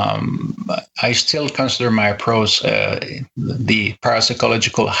that I still consider my approach the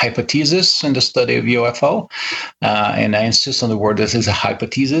parapsychological hypothesis in the study of UFO, and I insist on the word this is a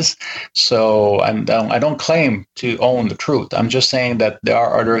hypothesis. So I don't claim to own the truth. I'm just saying that there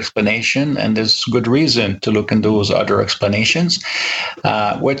are other explanations, and there's good reason to look into those other explanations,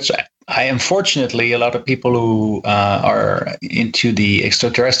 which unfortunately, a lot of people who are into the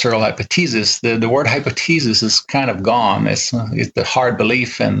extraterrestrial hypothesis, the word hypothesis is kind of gone. It's the hard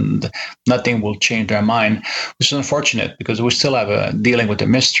belief, and nothing will change their mind, which is unfortunate because we still have dealing with a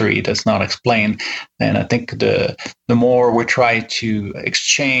mystery that's not explained. And I think the more we try to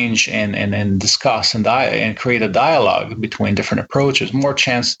exchange and discuss and create a dialogue between different approaches, more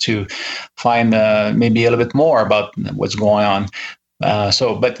chance to find maybe a little bit more about what's going on.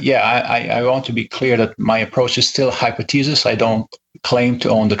 I want to be clear that my approach is still hypothesis. I don't claim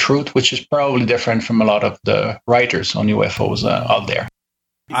to own the truth, which is probably different from a lot of the writers on UFOs out there.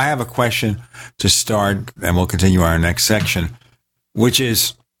 I have a question to start, and we'll continue our next section, which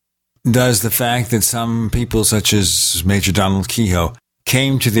is, does the fact that some people, such as Major Donald Kehoe,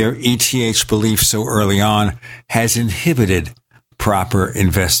 came to their ETH belief so early on has inhibited proper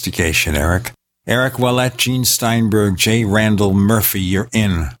investigation, Eric? Eric Ouellet, Gene Steinberg, J. Randall Murphy, you're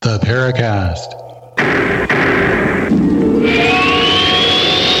in the Paracast.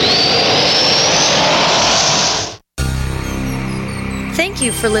 Thank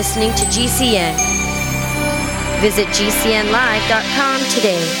you for listening to GCN. Visit GCNlive.com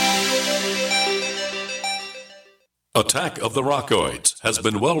today. Attack of the Rockoids has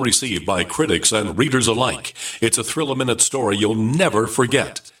been well received by critics and readers alike. It's a thrill-a-minute story you'll never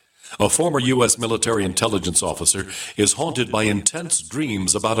forget. A former U.S. military intelligence officer is haunted by intense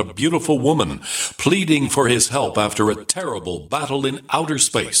dreams about a beautiful woman pleading for his help after a terrible battle in outer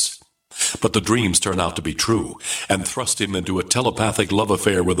space. But the dreams turn out to be true and thrust him into a telepathic love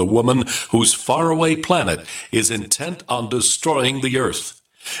affair with a woman whose faraway planet is intent on destroying the Earth.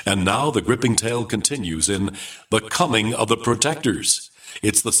 And now the gripping tale continues in The Coming of the Protectors.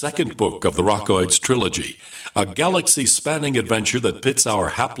 It's the second book of the Rockoids trilogy, a galaxy-spanning adventure that pits our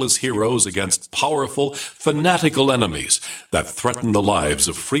hapless heroes against powerful, fanatical enemies that threaten the lives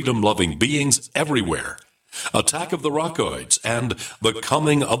of freedom-loving beings everywhere. Attack of the Rockoids and The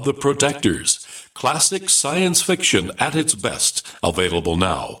Coming of the Protectors, classic science fiction at its best, available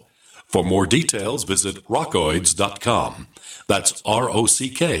now. For more details, visit rockoids.com. That's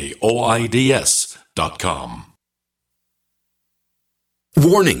ROCKOIDS.com.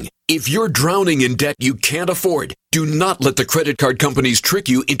 Warning! If you're drowning in debt you can't afford, do not let the credit card companies trick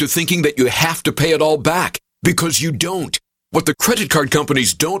you into thinking that you have to pay it all back, because you don't. What the credit card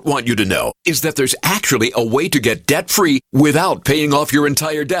companies don't want you to know is that there's actually a way to get debt-free without paying off your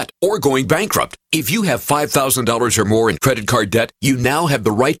entire debt or going bankrupt. If you have $5,000 or more in credit card debt, you now have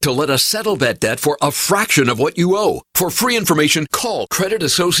the right to let us settle that debt for a fraction of what you owe. For free information, call Credit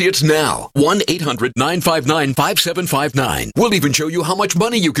Associates now. 1-800-959-5759. We'll even show you how much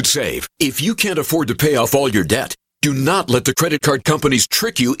money you could save. If you can't afford to pay off all your debt, do not let the credit card companies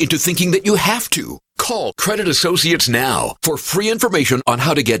trick you into thinking that you have to. Call Credit Associates now for free information on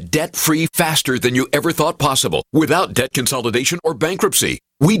how to get debt-free faster than you ever thought possible without debt consolidation or bankruptcy.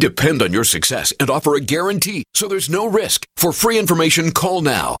 We depend on your success and offer a guarantee, so there's no risk. For free information, call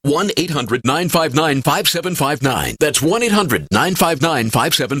now. 1-800-959-5759. That's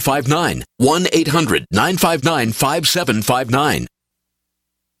 1-800-959-5759. 1-800-959-5759.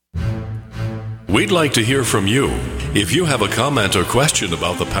 We'd like to hear from you. If you have a comment or question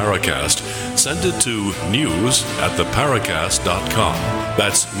about the Paracast, send it to news@theparacast.com.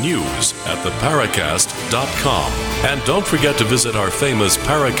 That's news@theparacast.com. And don't forget to visit our famous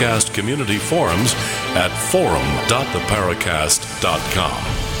Paracast community forums at forum.theparacast.com.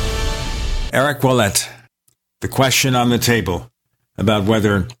 Eric Ouellet, the question on the table about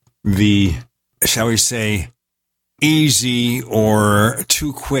whether the, shall we say, easy or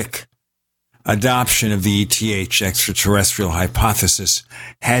too quick adoption of the ETH extraterrestrial hypothesis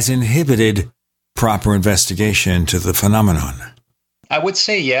has inhibited proper investigation into the phenomenon. I would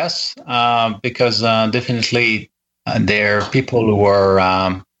say yes, because definitely there are people who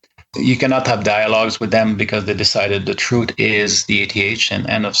are, you cannot have dialogues with them because they decided the truth is the ATH and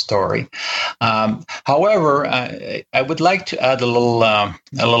end of story. However, I would like to add a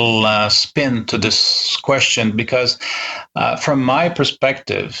little spin to this question because from my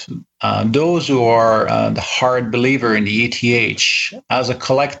perspective, those who are the hard believer in the ATH as a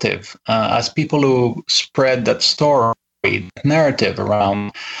collective, as people who spread that story, narrative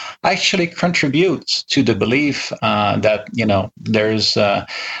around, actually contributes to the belief that there's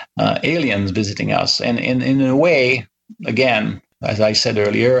aliens visiting us, and in a way, again, as I said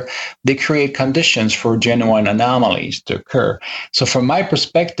earlier, they create conditions for genuine anomalies to occur. So from my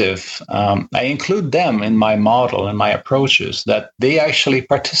perspective, I include them in my model and my approaches that they actually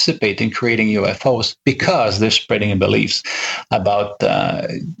participate in creating UFOs because they're spreading beliefs about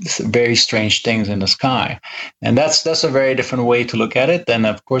very strange things in the sky. And that's a very different way to look at it. And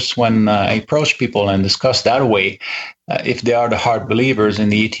of course, when I approach people and discuss that way, if they are the hard believers in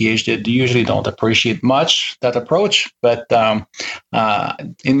the ETH, they usually don't appreciate much that approach. But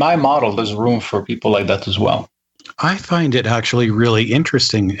in my model, there's room for people like that as well. I find it actually really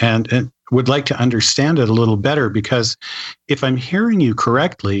interesting and would like to understand it a little better, because if I'm hearing you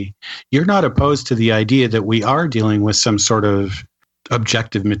correctly, you're not opposed to the idea that we are dealing with some sort of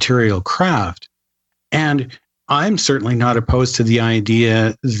objective material craft. And I'm certainly not opposed to the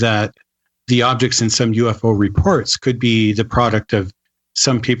idea that the objects in some UFO reports could be the product of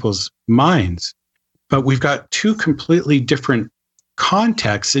some people's minds. But we've got two completely different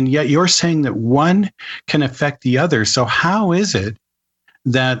contexts, and yet you're saying that one can affect the other. So how is it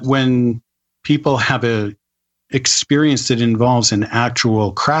that when people have a experience that involves an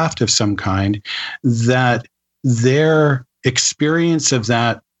actual craft of some kind, that their experience of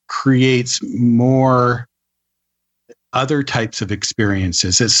that creates more other types of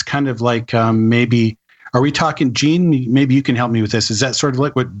experiences? It's kind of like maybe, are we talking, Gene, maybe you can help me with this. Is that sort of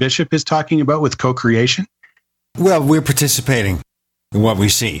like what Bishop is talking about with co-creation? Well, we're participating in what we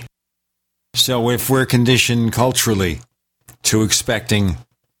see. So if we're conditioned culturally to expecting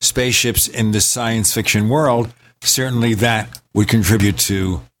spaceships in the science fiction world, certainly that would contribute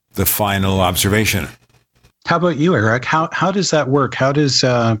to the final observation. How about you, Eric? How does that work? How does,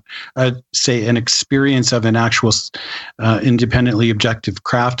 say, an experience of an actual independently objective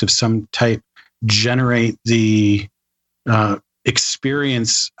craft of some type generate the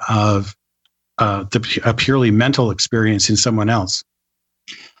experience of a purely mental experience in someone else?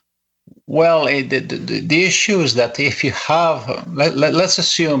 Well, the issue is that if you have, let's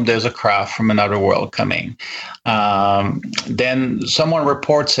assume there's a craft from another world coming, then someone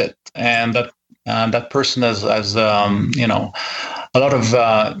reports it, and that person has a lot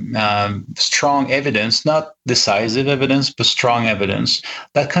of strong evidence, not decisive evidence, but strong evidence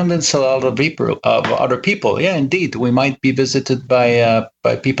that convinces a lot of people, other people. Yeah, indeed, we might be visited by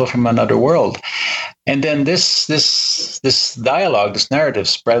people from another world. And then this dialogue, this narrative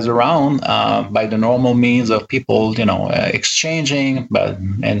spreads around by the normal means of people, exchanging,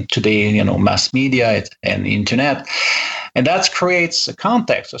 and today, mass media and the internet. And that creates a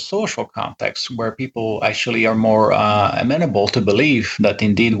context, a social context, where people actually are more amenable to believe that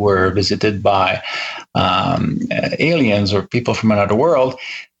indeed we're visited by aliens or people from another world.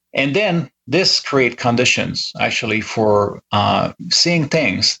 And then this creates conditions actually for seeing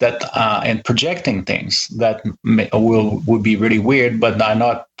things that and projecting things that would be really weird, but are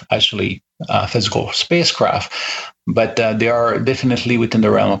not actually physical spacecraft. But they are definitely within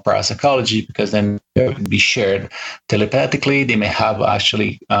the realm of parapsychology, because then they would be shared telepathically. They may have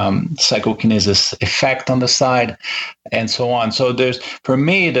actually psychokinesis effect on the side, and so on. So there's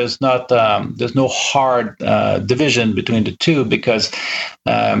no hard division between the two, because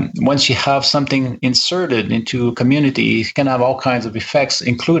once you have something inserted into a community, it can have all kinds of effects,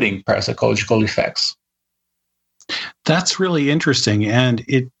 including parapsychological effects. That's really interesting, and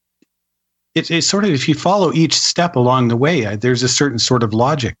it's sort of, if you follow each step along the way, there's a certain sort of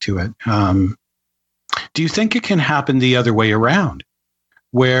logic to it. Do you think it can happen the other way around,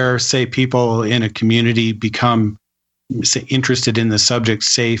 where, say, people in a community become, say, interested in the subject,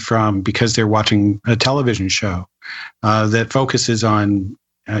 say, because they're watching a television show that focuses on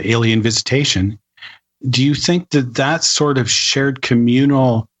alien visitation? Do you think that sort of shared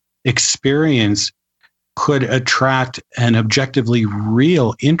communal experience could attract an objectively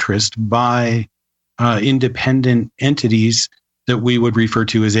real interest by independent entities that we would refer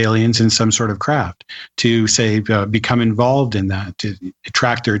to as aliens in some sort of craft, to, say, become involved in that, to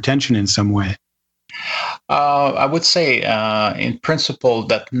attract their attention in some way? I would say, in principle,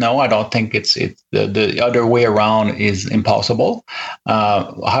 that no, I don't think it's the other way around is impossible.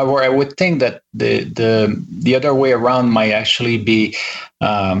 However, I would think that the other way around might actually be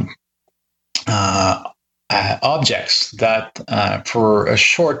objects that for a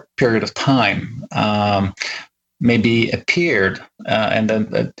short period of time maybe appeared, and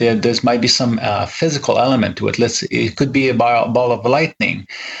then there might be some physical element to it. It could be a ball of lightning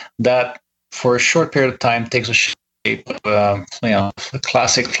that for a short period of time takes a shape of a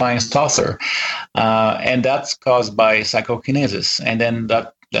classic flying saucer, and that's caused by psychokinesis, and then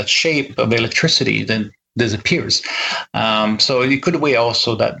that shape of electricity then disappears. So it could be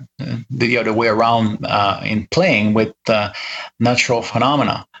also that the other way around in playing with natural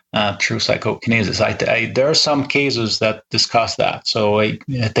phenomena through psychokinesis. There are some cases that discuss that. So I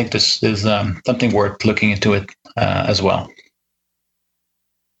think this is something worth looking into it as well.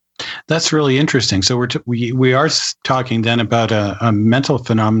 That's really interesting. So we are talking then about a mental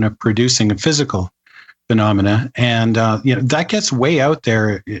phenomena producing a physical phenomena, and that gets way out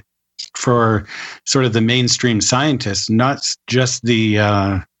there for sort of the mainstream scientists, not just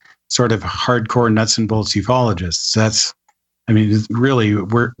the sort of hardcore nuts and bolts ufologists. Really,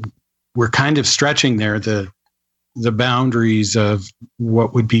 we're kind of stretching there the boundaries of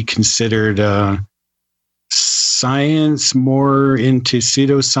what would be considered science, more into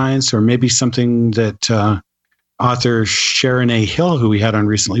pseudoscience, or maybe something that author Sharon A. Hill, who we had on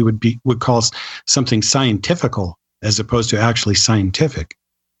recently, would call something scientifical as opposed to actually scientific.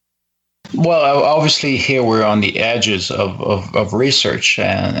 Well, obviously here we're on the edges of research,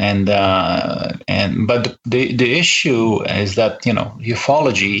 but the issue is that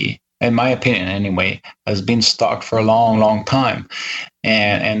ufology, in my opinion anyway, has been stuck for a long time.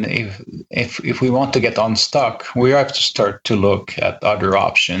 And if we want to get unstuck, we have to start to look at other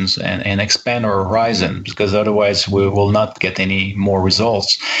options and expand our horizon, because otherwise we will not get any more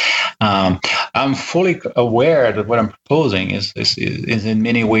results. I'm fully aware that what I'm proposing is in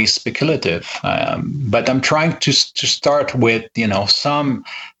many ways speculative, but I'm trying to start with some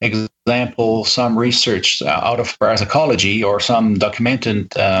example, some research out of parapsychology, or some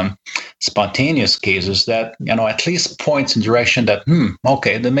documented spontaneous cases that at least points in direction that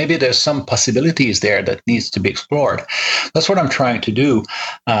okay, then maybe there's some possibilities there that needs to be explored. That's what I'm trying to do.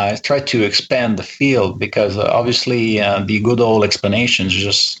 Try to expand the field, because obviously the good old explanations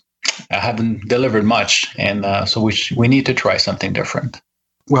just haven't delivered much, and so we need to try something different.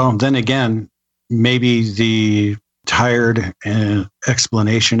 Well, then again, maybe the tired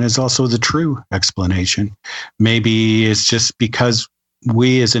explanation is also the true explanation. Maybe it's just because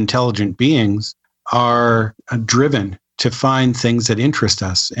we as intelligent beings are driven to find things that interest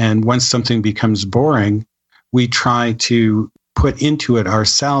us. And once something becomes boring, we try to put into it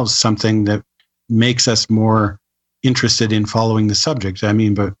ourselves something that makes us more interested in following the subject.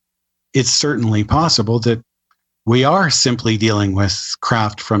 But it's certainly possible that we are simply dealing with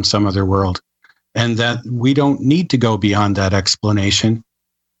craft from some other world, and that we don't need to go beyond that explanation,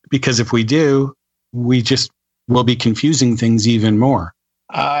 because if we do, we just will be confusing things even more.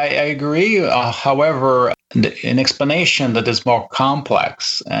 I agree. However, an explanation that is more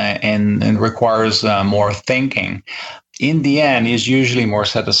complex and requires more thinking, in the end, is usually more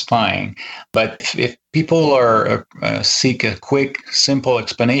satisfying. But if people seek a quick, simple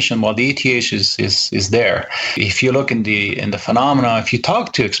explanation, well, the ETH is there. If you look in the phenomena, if you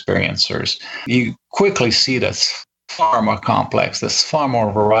talk to experiencers, you quickly see that's far more complex. There's far more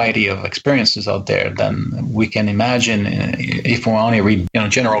variety of experiences out there than we can imagine if we only read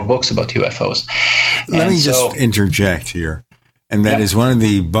general books about UFOs. Let me just interject here, and that is one of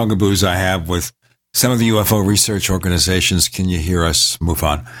the bugaboos I have with some of the UFO research organizations. Can you hear us? Move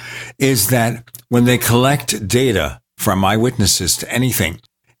on. Is that when they collect data from eyewitnesses to anything,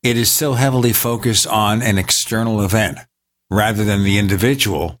 it is still heavily focused on an external event rather than the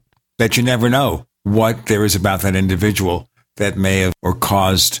individual, that you never know what there is about that individual that may have or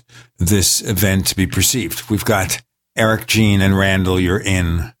caused this event to be perceived. We've got Eric, Gene, and Randall. You're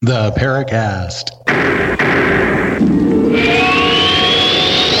in the Paracast.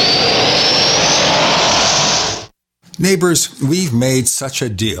 Neighbors, we've made such a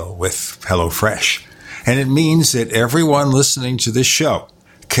deal with HelloFresh, and it means that everyone listening to this show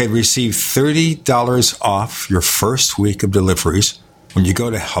can receive $30 off your first week of deliveries when you go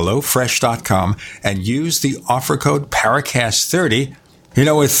to HelloFresh.com and use the offer code Paracast30.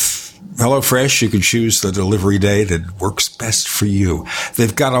 With HelloFresh, you can choose the delivery day that works best for you.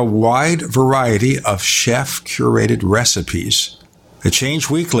 They've got a wide variety of chef-curated recipes that change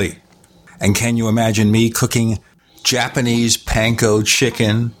weekly. And can you imagine me cooking Japanese panko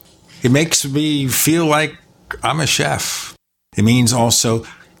chicken It makes me feel like I'm a chef. It means also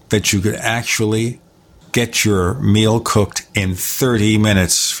that you could actually get your meal cooked in 30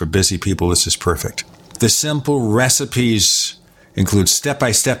 minutes. For busy people, this is perfect. The simple recipes include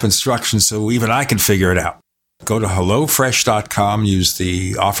step-by-step instructions so even I can figure it out. Go to HelloFresh.com, use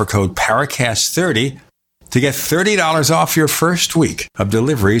the offer code Paracast30 to get $30 off your first week of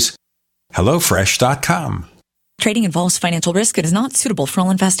deliveries. HelloFresh.com. Trading involves financial risk and is not suitable for all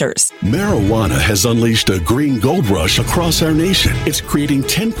investors. Marijuana has unleashed a green gold rush across our nation. It's creating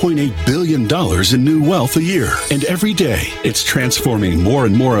 $10.8 billion in new wealth a year. And every day, it's transforming more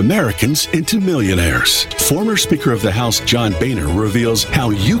and more Americans into millionaires. Former Speaker of the House John Boehner reveals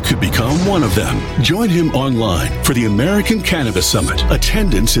how you could become one of them. Join him online for the American Cannabis Summit.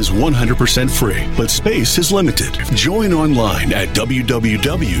 Attendance is 100% free, but space is limited. Join online at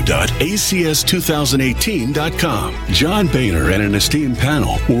www.acs2018.com. John Boehner and an esteemed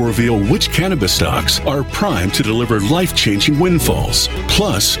panel will reveal which cannabis stocks are primed to deliver life-changing windfalls.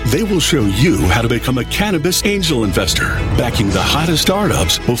 Plus, they will show you how to become a cannabis angel investor, backing the hottest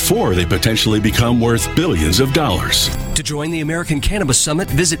startups before they potentially become worth billions of dollars. To join the American Cannabis Summit,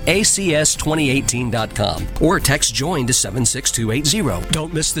 visit acs2018.com or text JOIN to 76280.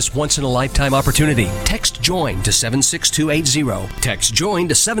 Don't miss this once-in-a-lifetime opportunity. Text JOIN to 76280. Text JOIN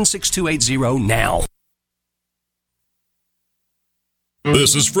to 76280 now.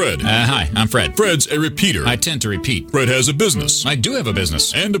 This is Fred. Hi, I'm Fred. Fred's a repeater. I tend to repeat. Fred has a business. I do have a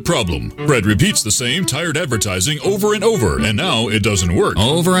business. And a problem. Fred repeats the same tired advertising over and over, and now it doesn't work.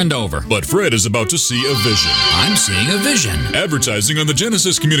 Over and over. But Fred is about to see a vision. I'm seeing a vision. Advertising on the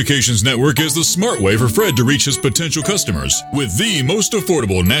Genesis Communications Network is the smart way for Fred to reach his potential customers with the most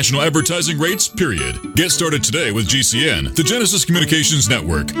affordable national advertising rates, period. Get started today with GCN, the Genesis Communications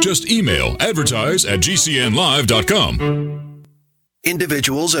Network. Just email advertise@gcnlive.com.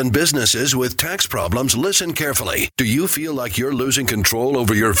 Individuals and businesses with tax problems, listen carefully. Do you feel like you're losing control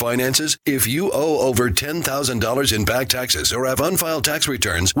over your finances? If you owe over $10,000 in back taxes or have unfiled tax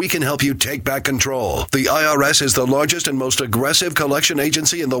returns, we can help you take back control. The IRS is the largest and most aggressive collection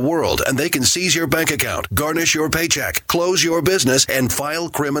agency in the world, and they can seize your bank account, garnish your paycheck, close your business, and file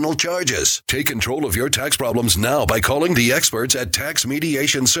criminal charges. Take control of your tax problems now by calling the experts at Tax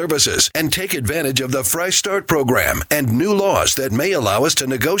Mediation Services and take advantage of the Fresh Start program and new laws that may allow us to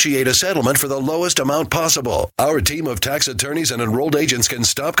negotiate a settlement for the lowest amount possible. Our team of tax attorneys and enrolled agents can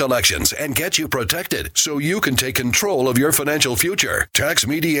stop collections and get you protected so you can take control of your financial future. Tax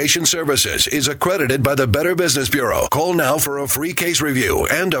Mediation Services is accredited by the Better Business Bureau. Call now for a free case review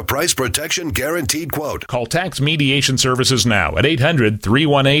and a price protection guaranteed quote. Call Tax Mediation Services now at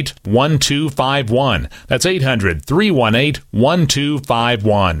 800-318-1251. That's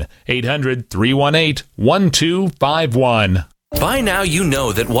 800-318-1251. 800-318-1251. By now you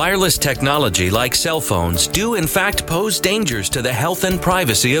know that wireless technology like cell phones do in fact pose dangers to the health and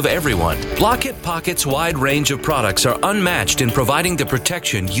privacy of everyone. Block-It Pocket's wide range of products are unmatched in providing the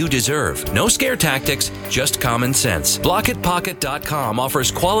protection you deserve. No scare tactics, just common sense. BlockItPocket.com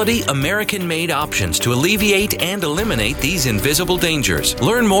offers quality American-made options to alleviate and eliminate these invisible dangers.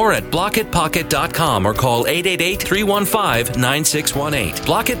 Learn more at BlockItPocket.com or call 888-315-9618.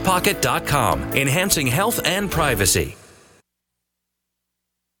 BlockItPocket.com, enhancing health and privacy.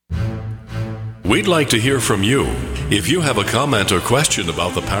 We'd like to hear from you. If you have a comment or question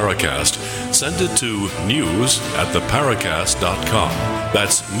about the Paracast, send it to news@theparacast.com.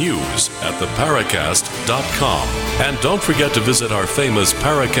 That's news@theparacast.com. And don't forget to visit our famous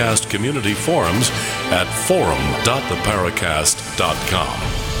Paracast community forums at forum.theparacast.com.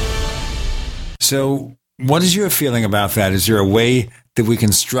 So, what is your feeling about that? Is there a way that we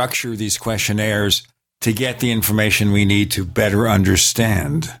can structure these questionnaires to get the information we need to better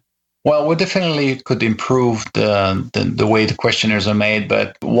understand? Well, we definitely could improve the way the questionnaires are made,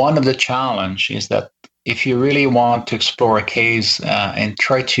 but one of the challenge is that if you really want to explore a case and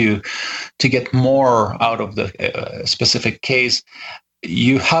try to get more out of the specific case,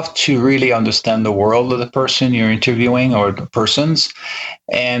 you have to really understand the world of the person you're interviewing or the persons.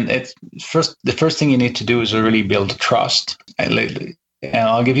 And the first thing you need to do is really build trust. And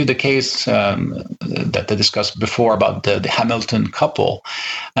I'll give you the case that I discussed before about the Hamilton couple.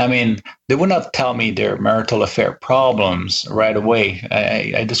 I mean, they would not tell me their marital affair problems right away.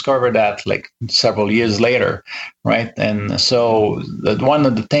 I discovered that like several years later, right? And so one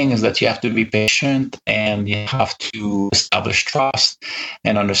of the things is that you have to be patient and you have to establish trust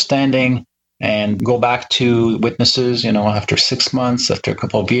and understanding and go back to witnesses, after 6 months, after a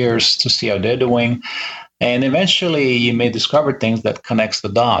couple of years to see how they're doing. And eventually you may discover things that connects the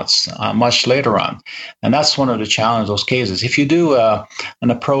dots much later on. And that's one of the challenges of those cases. If you do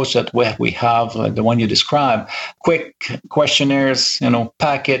an approach that we have, like the one you described, quick questionnaires,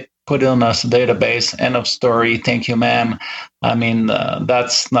 pack it, put it on a database, end of story, thank you, ma'am. I mean,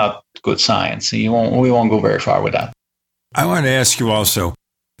 that's not good science. We won't go very far with that. I want to ask you also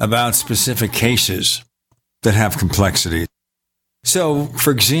about specific cases that have complexity. So, for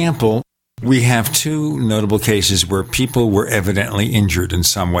example, we have two notable cases where people were evidently injured in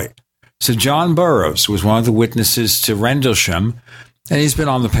some way. So John Burroughs was one of the witnesses to Rendlesham, and he's been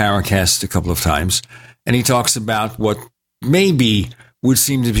on the Paracast a couple of times, and he talks about what maybe would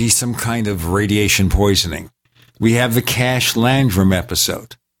seem to be some kind of radiation poisoning. We have the Cash Landrum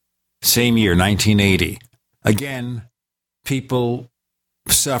episode, same year, 1980. Again, people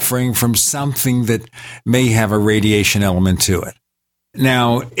suffering from something that may have a radiation element to it.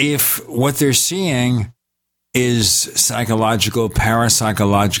 Now, if what they're seeing is psychological,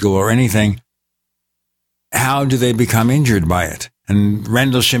 parapsychological, or anything, how do they become injured by it? And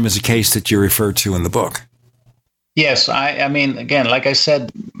Rendlesham is a case that you refer to in the book. Yes, I mean, again, like I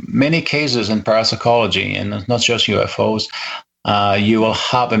said, many cases in parapsychology, and not just UFOs, you will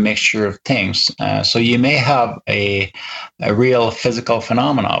have a mixture of things. So you may have a real physical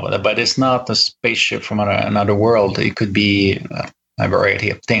phenomenon, but it's not a spaceship from another world. It could be a variety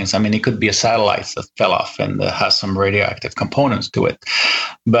of things. I mean, it could be a satellite that fell off and has some radioactive components to it.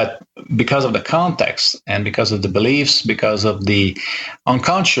 But because of the context and because of the beliefs, because of the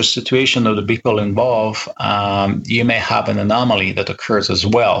unconscious situation of the people involved, you may have an anomaly that occurs as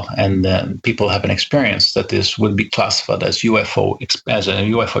well. And people have an experience that this would be classified as UFO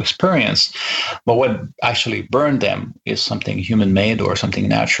experience. But what actually burned them is something human-made or something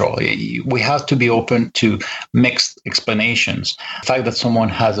natural. We have to be open to mixed explanations. The fact that someone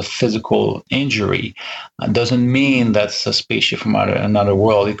has a physical injury doesn't mean that's a spaceship from another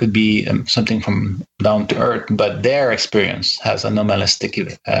world. It could be something from down to earth, but their experience has anomalistic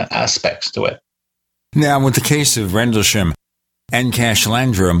aspects to it. Now, with the case of Rendlesham and Cash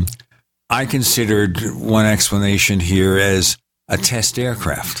Landrum, I considered one explanation here as a test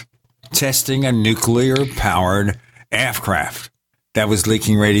aircraft, testing a nuclear-powered aircraft that was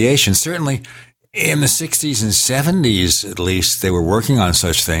leaking radiation. Certainly, in the 60s and 70s, at least, they were working on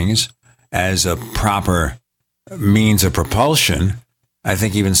such things as a proper means of propulsion. I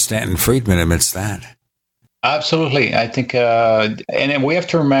think even Stanton Friedman admits that. Absolutely. I think, and we have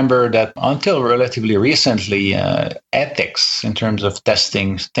to remember that until relatively recently, ethics in terms of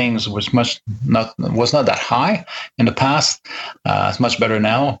testing things was not that high in the past. It's much better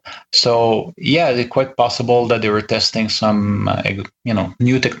now. So yeah, it's quite possible that they were testing some,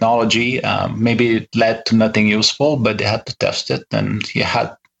 new technology. Maybe it led to nothing useful, but they had to test it, and you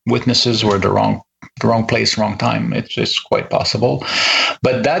had witnesses were the wrong place, wrong time. It's quite possible.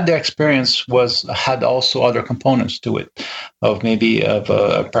 But that their experience had also other components to it, of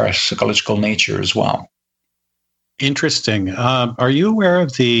a parapsychological nature as well. Interesting. Are you aware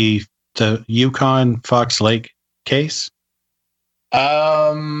of the Yukon Fox Lake case?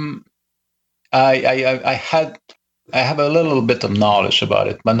 I have a little bit of knowledge about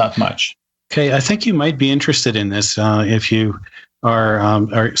it, but not much. Okay, I think you might be interested in this if you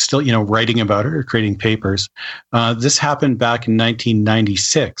are still, writing about it or creating papers. This happened back in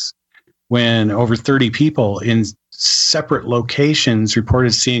 1996 when over 30 people in separate locations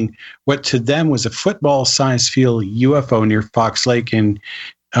reported seeing what to them was a football-sized field UFO near Fox Lake in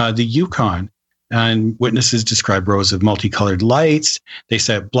the Yukon. And witnesses described rows of multicolored lights. They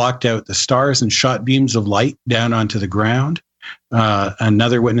said it blocked out the stars and shot beams of light down onto the ground.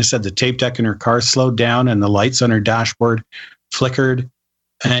 Another witness said the tape deck in her car slowed down and the lights on her dashboard flickered.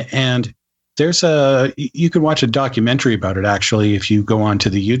 And you can watch a documentary about it, actually, if you go onto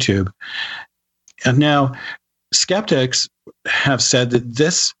the YouTube. And now skeptics have said that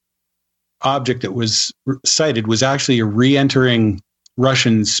this object that was sighted was actually a re-entering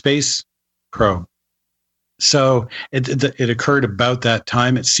Russian space probe. So it occurred about that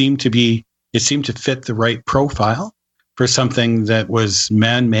time. It seemed to fit the right profile for something that was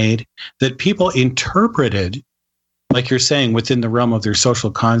man-made, that people interpreted, like you're saying, within the realm of their social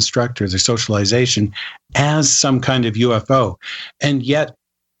construct or their socialization as some kind of UFO. And yet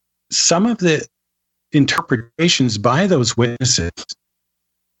some of the interpretations by those witnesses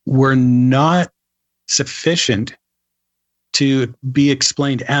were not sufficient to be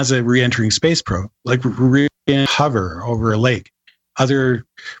explained as a re-entering space probe, like hover over a lake. Other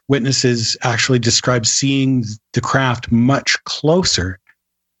witnesses actually described seeing the craft much closer.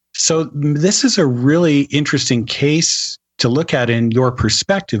 So this is a really interesting case to look at in your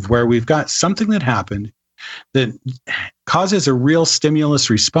perspective, where we've got something that happened that causes a real stimulus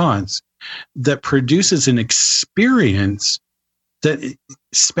response that produces an experience that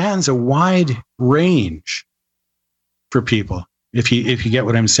spans a wide range for people. If you get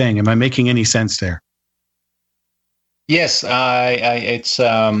what I'm saying, am I making any sense there? Yes, it's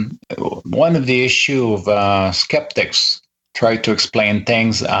one of the issue of skeptics try to explain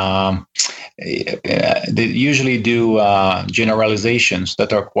things. They usually do generalizations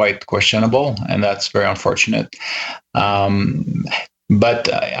that are quite questionable, and that's very unfortunate. But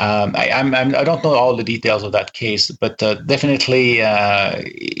I don't know all the details of that case, but definitely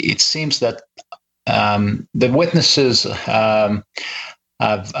it seems that the witnesses have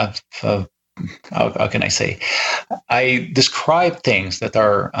how can I say? I describe things that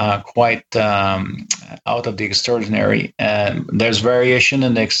are quite out of the extraordinary, and there's variation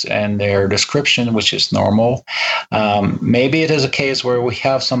in their description, which is normal. Maybe it is a case where we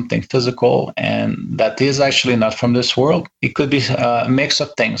have something physical, and that is actually not from this world. It could be a mix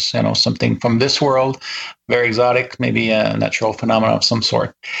of things, something from this world, very exotic, maybe a natural phenomenon of some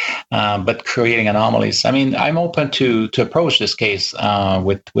sort, but creating anomalies. I mean, I'm open to approach this case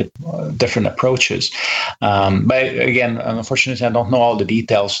with different approaches, but again, unfortunately, I don't know all the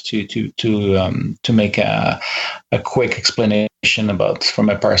details to make a quick explanation about from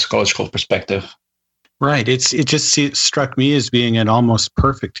a parapsychological perspective. Right. It just struck me as being an almost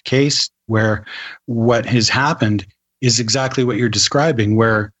perfect case where what has happened is exactly what you're describing,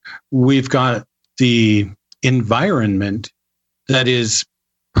 where we've got the environment that is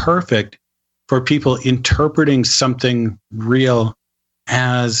perfect for people interpreting something real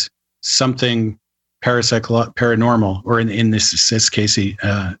as something paranormal, or in this case,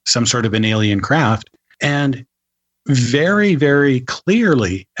 some sort of an alien craft, and very, very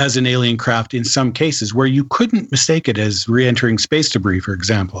clearly as an alien craft in some cases where you couldn't mistake it as re-entering space debris, for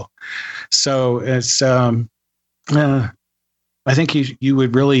example. So it's, I think you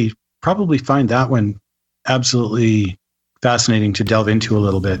would really probably find that one absolutely fascinating to delve into a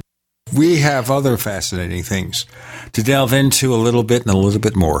little bit. We have other fascinating things to delve into a little bit and a little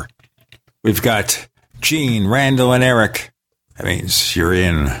bit more. We've got Gene, Randall, and Eric. That means you're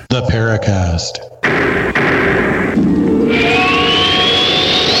in the Paracast.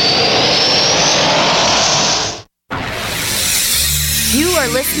 You are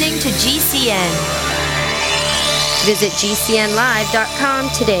listening to GCN. Visit GCNlive.com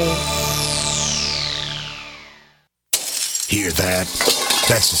today. Hear that?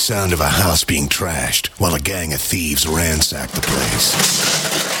 That's the sound of a house being trashed while a gang of thieves ransack the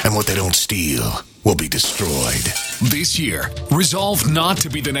place. And what they don't steal will be destroyed. This year, resolve not to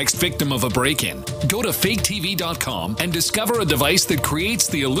be the next victim of a break-in. Go to faketv.com and discover a device that creates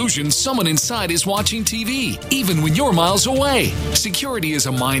the illusion someone inside is watching TV, even when you're miles away. Security is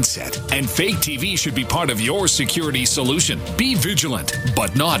a mindset, and Fake TV should be part of your security solution. Be vigilant,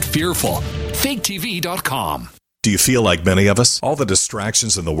 but not fearful. faketv.com. Do you feel like many of us? All the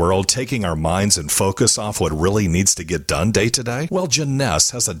distractions in the world taking our minds and focus off what really needs to get done day to day? Well,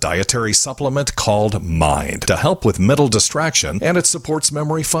 Jeunesse has a dietary supplement called Mind to help with mental distraction, and it supports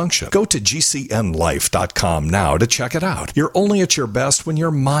memory function. Go to gcnlife.com now to check it out. You're only at your best when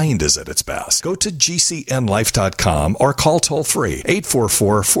your mind is at its best. Go to gcnlife.com or call toll-free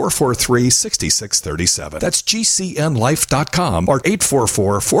 844-443-6637. That's gcnlife.com or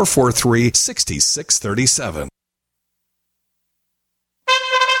 844-443-6637.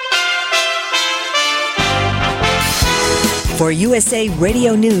 For USA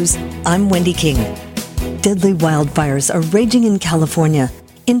Radio News, I'm Wendy King. Deadly wildfires are raging in California.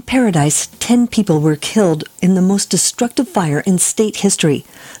 In Paradise, 10 people were killed in the most destructive fire in state history.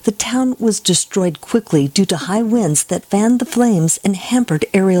 The town was destroyed quickly due to high winds that fanned the flames and hampered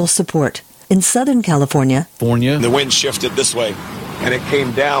aerial support. In Southern California, the wind shifted this way, and it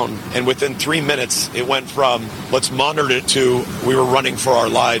came down, and within 3 minutes, it went from, let's monitor it, to we were running for our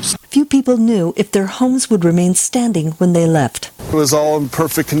lives. few people knew if their homes would remain standing when they left. It was all in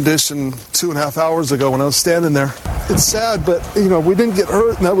perfect condition 2.5 hours ago when I was standing there. It's sad, but, we didn't get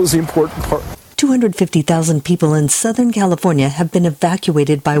hurt, and that was the important part. 250,000 people in Southern California have been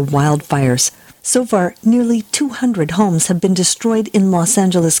evacuated by wildfires. So far, nearly 200 homes have been destroyed in Los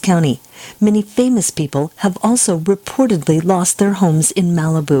Angeles County. Many famous people have also reportedly lost their homes in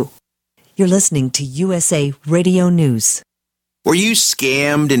Malibu. You're listening to USA Radio News. Were you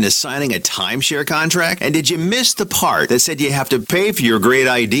scammed into signing a timeshare contract? And did you miss the part that said you have to pay for your great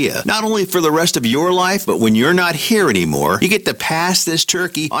idea? Not only for the rest of your life, but when you're not here anymore, you get to pass this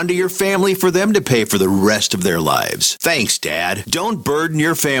turkey onto your family for them to pay for the rest of their lives. Thanks, Dad. Don't burden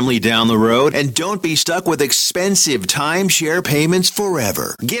your family down the road, and don't be stuck with expensive timeshare payments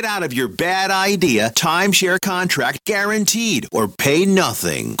forever. Get out of your bad idea timeshare contract guaranteed, or pay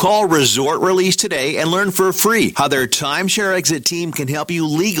nothing. Call Resort Release today and learn for free how their timeshare exit team can help you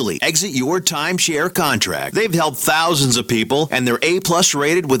legally exit your timeshare contract. They've helped thousands of people, and they're A+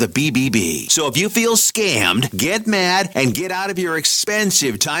 rated with a BBB. So if you feel scammed, get mad and get out of your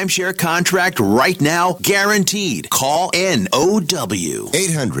expensive timeshare contract right now, guaranteed. Call NOW.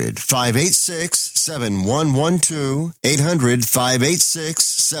 800-586-7112.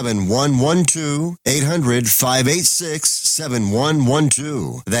 800-586-7112.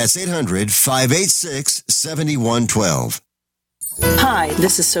 800-586-7112. That's 800-586-7112. Hi,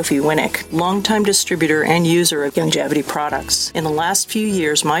 this is Sophie Winnick, longtime distributor and user of Youngevity products. In the last few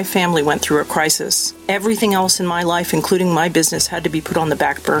years, my family went through a crisis. Everything else in my life, including my business, had to be put on the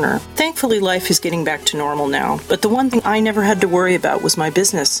back burner. Thankfully, life is getting back to normal now. But the one thing I never had to worry about was my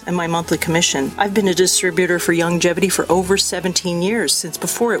business and my monthly commission. I've been a distributor for Youngevity for over 17 years, since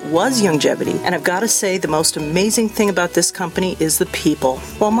before it was Youngevity. And I've got to say, the most amazing thing about this company is the people.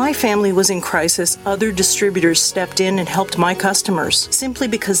 While my family was in crisis, other distributors stepped in and helped my customers, simply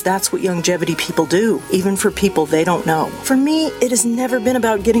because that's what Youngevity people do, even for people they don't know. For me, it has never been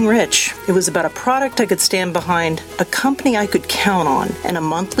about getting rich. It was about a product I could stand behind, a company I could count on, and a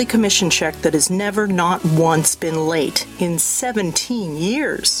monthly commission check that has never, not once, been late in 17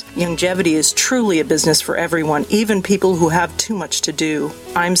 years. Youngevity is truly a business for everyone, even people who have too much to do.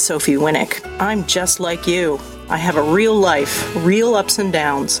 I'm Sophie Winnick. I'm just like you. I have a real life, real ups and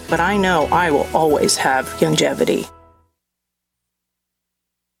downs, but I know I will always have Youngevity.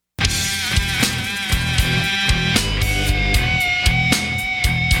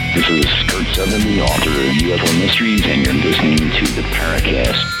 This is Kurt Sutherland, the author of UFO Mysteries, and you're listening to the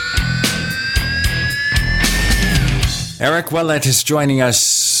Paracast. Eric Ouellet is joining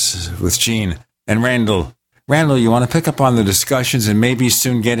us with Gene and Randall. Randall, you want to pick up on the discussions and maybe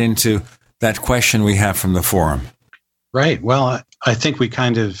soon get into that question we have from the forum? Right. Well, I think we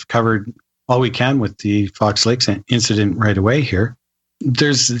kind of covered all we can with the Fox Lakes incident right away here.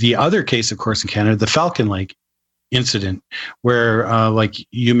 There's the other case, of course, in Canada, the Falcon Lake incident, where, like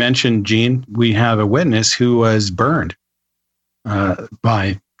you mentioned, Gene, we have a witness who was burned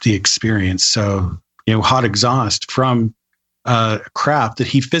by the experience. So, hot exhaust from craft that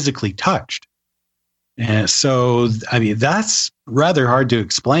he physically touched. And so, I mean, that's rather hard to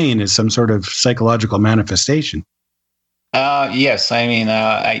explain as some sort of psychological manifestation. Yes, I mean,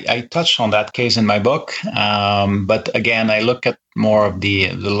 I touched on that case in my book, but again, I look at more of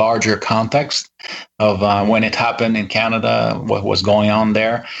the larger context of when it happened in Canada, what was going on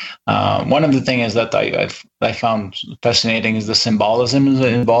there. One of the things that I found fascinating is the symbolism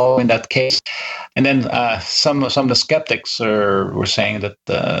involved in that case. And then some of the skeptics were saying that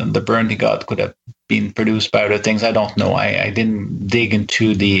the burn he got could have been produced by other things. I don't know. I didn't dig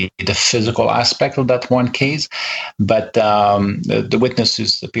into the physical aspect of that one case, but the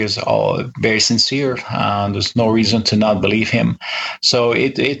witnesses appears all very sincere. There's no reason to not believe him. So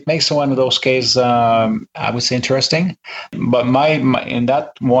it makes one of those cases, I would say, interesting. But my in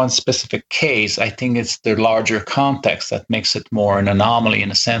that one specific case, I think it's the larger context that makes it more an anomaly, in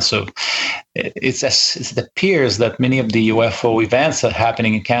a sense of it appears that many of the UFO events that are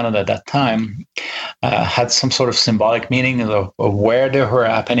happening in Canada at that time had some sort of symbolic meaning of where they were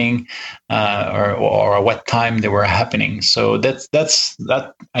happening or what time they were happening. So that's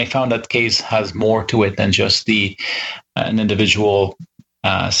I found that case has more to it than just an individual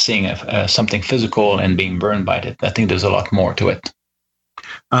seeing something physical and being burned by it. I think there's a lot more to it.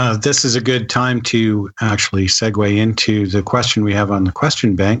 This is a good time to actually segue into the question we have on the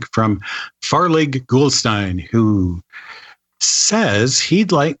question bank from Farlig Goulstein, who says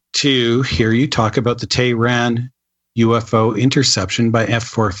he'd like to hear you talk about the Tehran UFO interception by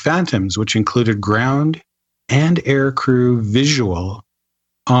F-4 Phantoms, which included ground and air crew visual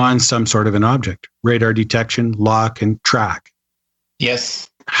on some sort of an object, radar detection, lock, and track. Yes.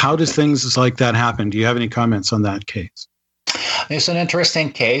 How does things like that happen? Do you have any comments on that case? It's an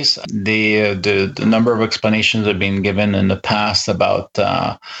interesting case. The number of explanations have been given in the past about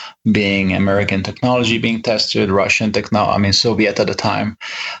being American technology being tested, Russian technology, Soviet at the time.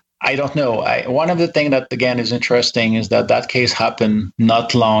 I don't know. One of the things that, again, is interesting is that case happened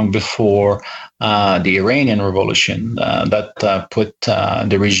not long before the Iranian Revolution that put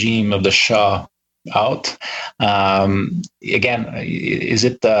the regime of the Shah out. Again, is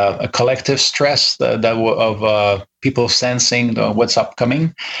it a collective stress of people sensing what's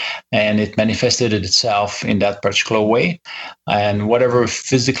upcoming, and it manifested itself in that particular way, and whatever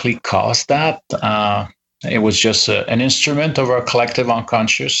physically caused that, it was just an instrument of our collective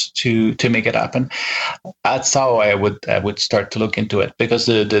unconscious to make it happen. That's how I would start to look into it, because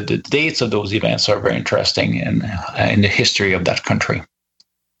the dates of those events are very interesting in the history of that country.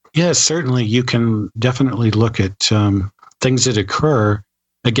 Yes, certainly. You can definitely look at things that occur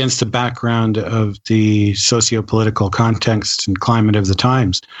against the background of the socio-political context and climate of the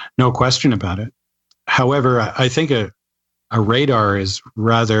times. No question about it. However, I think a radar is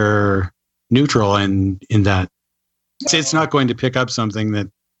rather neutral in that it's not going to pick up something that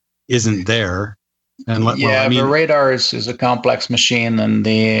isn't there. And the radar is a complex machine, and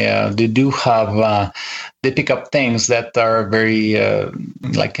they do have they pick up things that are very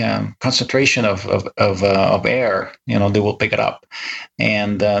like concentration of air. They will pick it up,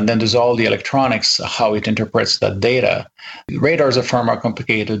 and then there's all the electronics, how it interprets that data. Radars are far more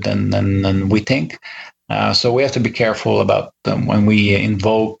complicated than we think. So we have to be careful about when we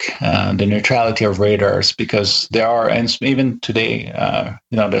invoke the neutrality of radars, because there are, and even today,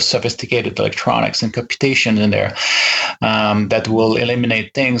 there's sophisticated electronics and computation in there that will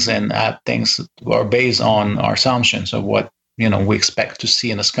eliminate things and add things that are based on our assumptions of what we expect to see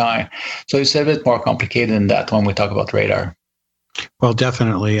in the sky. So it's a bit more complicated than that when we talk about radar. Well,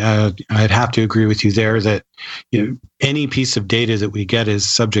 definitely. I'd have to agree with you there that any piece of data that we get is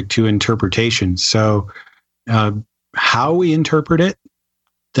subject to interpretation. So how we interpret it,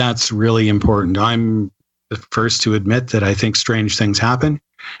 that's really important. I'm the first to admit that I think strange things happen,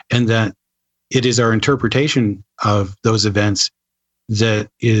 and that it is our interpretation of those events that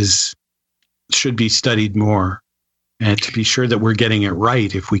should be studied more, and to be sure that we're getting it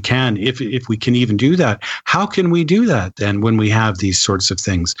right if we can, if we can even do that. How can we do that then when we have these sorts of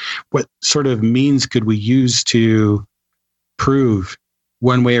things? What sort of means could we use to prove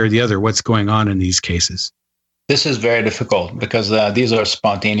one way or the other what's going on in these cases? This is very difficult because these are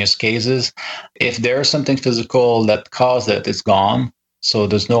spontaneous cases. If there's something physical that caused it, it's gone. So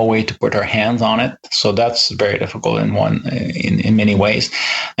there's no way to put our hands on it. So that's very difficult in many ways.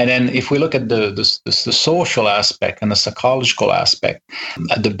 And then if we look at the social aspect and the psychological aspect,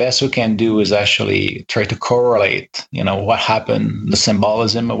 the best we can do is actually try to correlate, what happened, the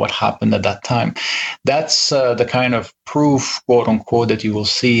symbolism of what happened at that time. That's the kind of proof, quote unquote, that you will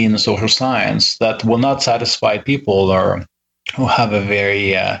see in the social science that will not satisfy people or who have a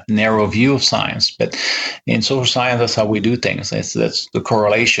very narrow view of science. But in social science, that's how we do things. That's the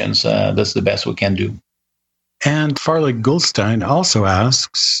correlations. That's the best we can do. And Farley Goldstein also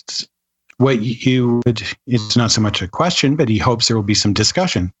asks it's not so much a question, but he hopes there will be some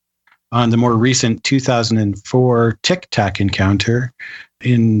discussion on the more recent 2004 Tic Tac encounter,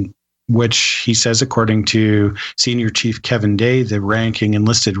 in which he says, according to Senior Chief Kevin Day, the ranking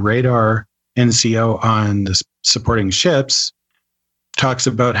enlisted radar NCO on the supporting ships, talks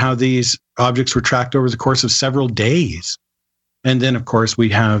about how these objects were tracked over the course of several days. And then, of course, we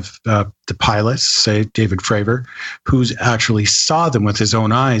have the pilots, say David Fravor, who actually saw them with his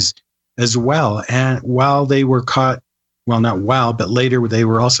own eyes as well. And while they were caught, but later they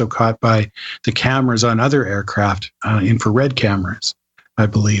were also caught by the cameras on other aircraft, infrared cameras, I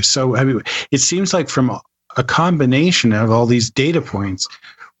believe. So it seems like from a combination of all these data points,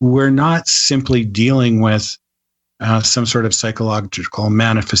 we're not simply dealing with some sort of psychological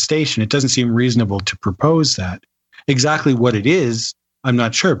manifestation. It doesn't seem reasonable to propose that. Exactly what it is, I'm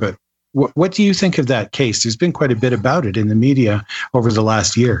not sure. But what do you think of that case? There's been quite a bit about it in the media over the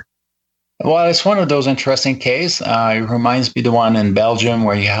last year. Well, it's one of those interesting cases. It reminds me of the one in Belgium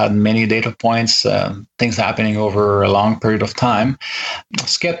where you had many data points, things happening over a long period of time.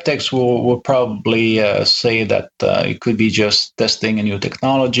 Skeptics will probably say that it could be just testing a new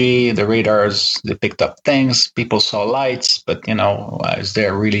technology. The radars, they picked up things. People saw lights, but, is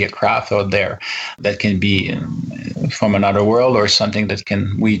there really a craft out there that can be from another world, or something that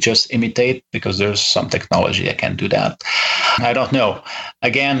we just imitate because there's some technology that can do that? I don't know.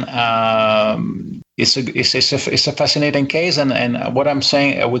 Again, it's a fascinating case, and what I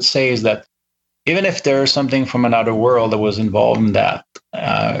would say is that even if there's something from another world that was involved in that,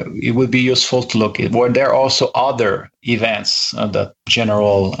 it would be useful to look at were there also other events of the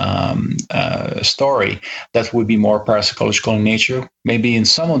general story that would be more parapsychological in nature. Maybe in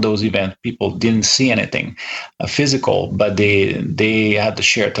some of those events, people didn't see anything physical, but they had to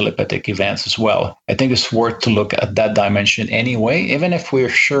share telepathic events as well. I think it's worth to look at that dimension anyway, even if we're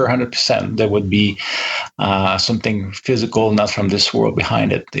sure 100% there would be something physical, not from this world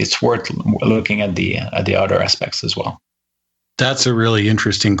behind it. It's worth looking at the other aspects as well. That's a really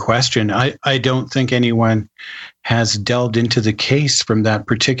interesting question. I don't think anyone has delved into the case from that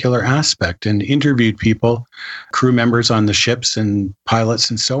particular aspect and interviewed people, crew members on the ships and pilots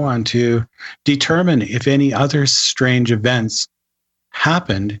and so on, to determine if any other strange events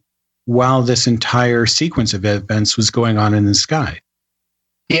happened while this entire sequence of events was going on in the sky.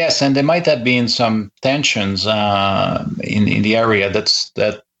 Yes, and there might have been some tensions in the area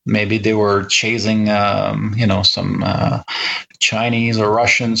that maybe they were chasing, some Chinese or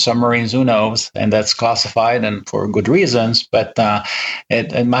Russian submarines, who knows? And that's classified and for good reasons. But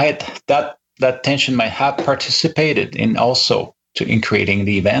it might that tension might have participated in creating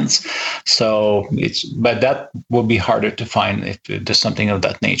the events. So but that will be harder to find if there's something of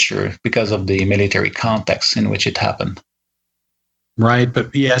that nature because of the military context in which it happened. Right,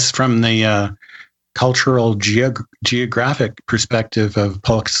 but yes, from the cultural geographic perspective of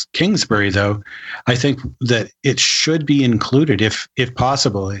Paul Kingsbury, though, I think that it should be included if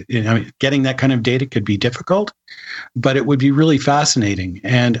possible. Getting that kind of data could be difficult, but it would be really fascinating.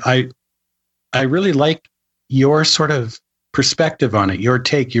 And I really like your sort of perspective on it, your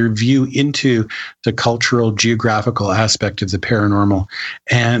take, your view into the cultural geographical aspect of the paranormal.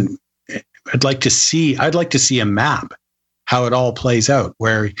 And I'd like to see a map, how it all plays out,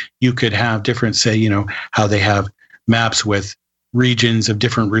 where you could have different, say, how they have maps with regions of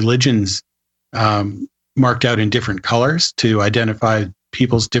different religions marked out in different colors to identify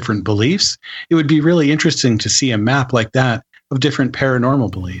people's different beliefs. It would be really interesting to see a map like that of different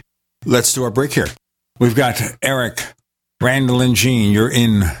paranormal beliefs. Let's do our break here. We've got Eric, Randall, and Jean. You're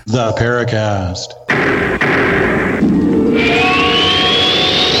in the Paracast.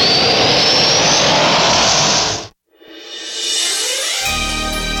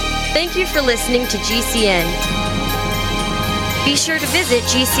 Thank you for listening to GCN. Be sure to visit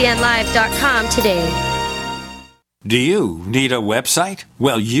GCNlive.com today. Do you need a website?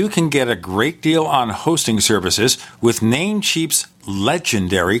 Well, you can get a great deal on hosting services with Namecheap's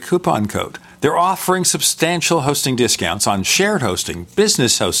legendary coupon code. They're offering substantial hosting discounts on shared hosting,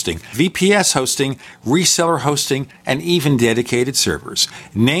 business hosting, VPS hosting, reseller hosting, and even dedicated servers.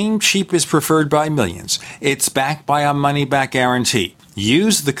 Namecheap is preferred by millions. It's backed by a money-back guarantee.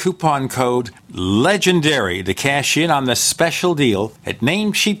 Use the coupon code LEGENDARY to cash in on the special deal at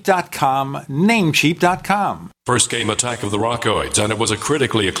Namecheap.com, Namecheap.com. First came Attack of the Rockoids, and it was a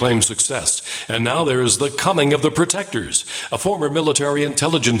critically acclaimed success. And now there's The Coming of the Protectors. A former military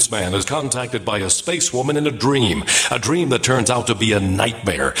intelligence man is contacted by a space woman in a dream that turns out to be a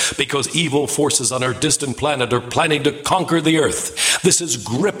nightmare because evil forces on our distant planet are planning to conquer the Earth. This is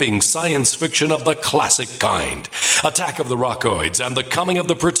gripping science fiction of the classic kind. Attack of the Rockoids and The Coming of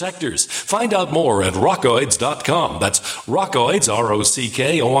the Protectors. Find out more at rockoids.com. That's Rockoids,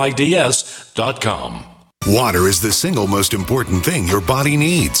 ROCKOIDS.com. Water is the single most important thing your body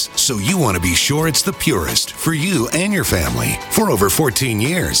needs, so you want to be sure it's the purest for you and your family. For over 14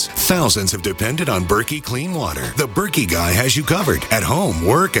 years, thousands have depended on Berkey Clean Water. The Berkey guy has you covered at home,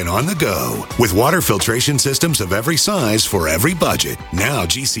 work, and on the go. With water filtration systems of every size for every budget. Now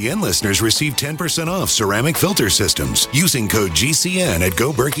GCN listeners receive 10% off ceramic filter systems using code GCN at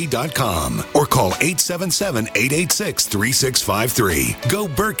GoBerkey.com or call 877-886-3653.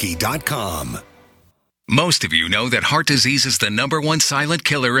 GoBerkey.com. Most of you know that heart disease is the #1 silent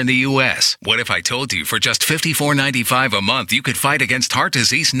killer in the U.S. What if I told you for just $54.95 a month you could fight against heart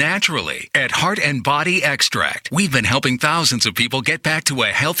disease naturally? At Heart and Body Extract, we've been helping thousands of people get back to a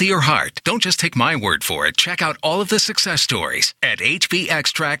healthier heart. Don't just take my word for it. Check out all of the success stories at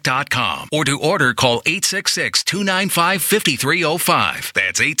hbextract.com or to order, call 866-295-5305.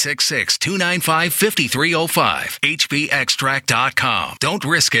 That's 866-295-5305. hbextract.com. Don't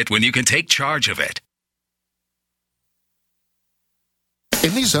risk it when you can take charge of it.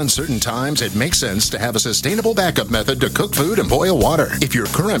 In these uncertain times, it makes sense to have a sustainable backup method to cook food and boil water. If your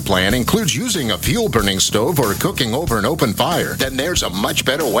current plan includes using a fuel-burning stove or cooking over an open fire, then there's a much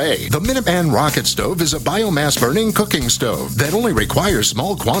better way. The Minuteman Rocket Stove is a biomass-burning cooking stove that only requires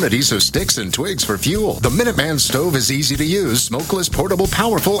small quantities of sticks and twigs for fuel. The Minuteman stove is easy to use, smokeless, portable,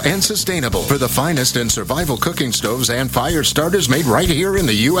 powerful, and sustainable. For the finest in survival cooking stoves and fire starters made right here in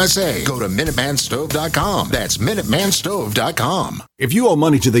the USA, go to MinutemanStove.com. That's MinutemanStove.com. If you owe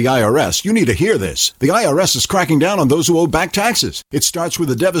money to the IRS, you need to hear this. The IRS is cracking down on those who owe back taxes. It starts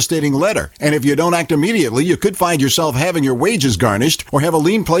with a devastating letter, and if you don't act immediately, you could find yourself having your wages garnished or have a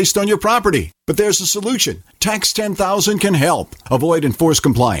lien placed on your property. But there's a solution. Tax 10,000 can help. Avoid enforced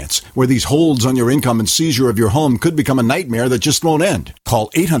compliance, where these holds on your income and seizure of your home could become a nightmare that just won't end. Call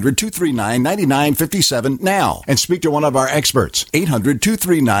 800-239-9957 now and speak to one of our experts.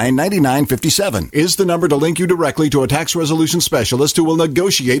 800-239-9957 is the number to link you directly to a tax resolution specialist who will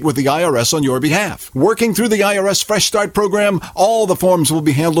negotiate with the IRS on your behalf. Working through the IRS Fresh Start program, all the forms will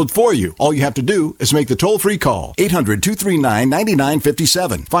be handled for you. All you have to do is make the toll-free call.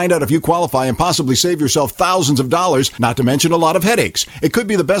 800-239-9957. Find out if you qualify and possibly save yourself thousands of dollars, not to mention a lot of headaches. It could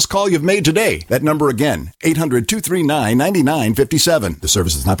be the best call you've made today. That number again, 800-239-9957. The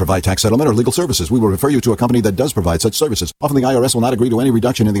service does not provide tax settlement or legal services. We will refer you to a company that does provide such services. Often the IRS will not agree to any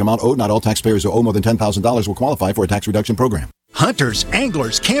reduction in the amount owed. Not all taxpayers who owe more than $10,000 will qualify for a tax reduction program. Hunters,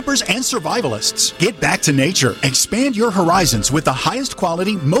 anglers, campers, and survivalists. Get back to nature. Expand your horizons with the highest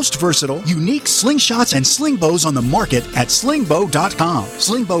quality, most versatile, unique slingshots and sling bows on the market at slingbow.com.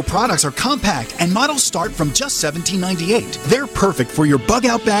 Slingbow products are compact and models start from just $17.98. They're perfect for your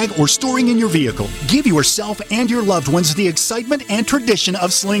bug-out bag or storing in your vehicle. Give yourself and your loved ones the excitement and tradition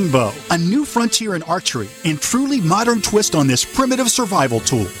of Slingbow, a new frontier in archery and truly modern twist on this primitive survival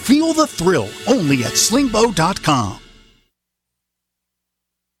tool. Feel the thrill only at slingbow.com.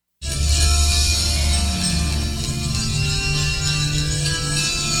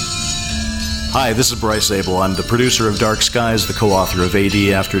 Hi, this is Bryce Abel. I'm the producer of Dark Skies, the co-author of AD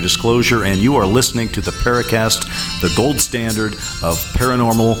After Disclosure, and you are listening to the Paracast, the gold standard of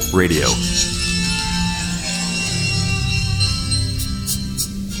paranormal radio.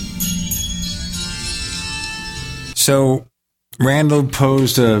 So, Randall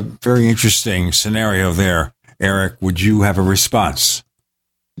posed a very interesting scenario there. Eric, would you have a response?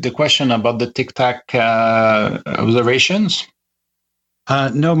 The question about the Tic Tac observations?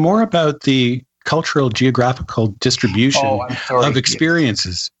 No, more about the cultural geographical distribution of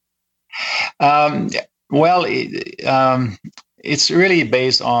experiences. It's really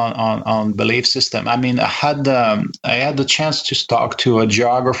based on belief system. I mean, I had the chance to talk to a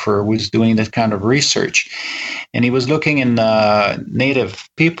geographer who was doing that kind of research, and he was looking in native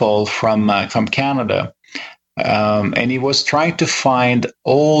people from Canada. And he was trying to find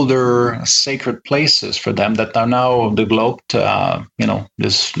older sacred places for them that are now developed,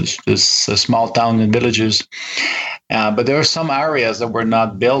 this small town and villages. But there are some areas that were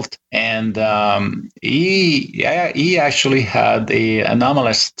not built, and he actually had an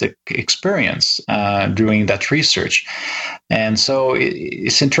anomalistic experience during that research. And so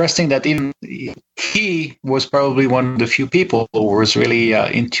it's interesting that even he was probably one of the few people who was really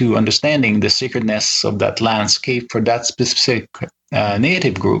into understanding the sacredness of that landscape for that specific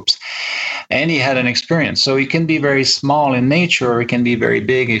native groups. And he had an experience. So it can be very small in nature, or it can be very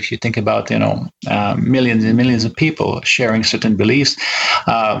big if you think about, millions and millions of people sharing certain beliefs.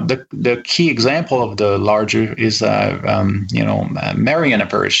 The key example of the larger is, Marian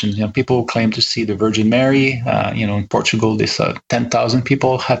apparitions. People claim to see the Virgin Mary. In Portugal, they saw 10,000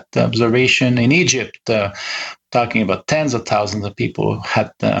 people had the observation. In Egypt, talking about tens of thousands of people had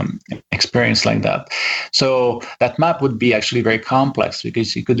experience like that. So that map would be actually very complex,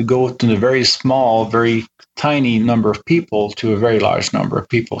 because you could go to a very small, very tiny number of people to a very large number of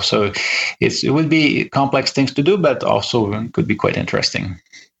people. So it would be complex things to do, but also could be quite interesting.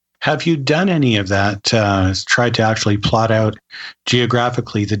 Have you done any of that, tried to actually plot out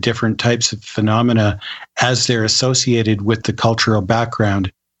geographically the different types of phenomena as they're associated with the cultural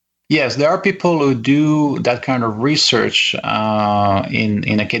background? Yes, there are people who do that kind of research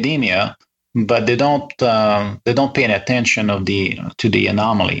in academia, but they don't pay any attention to the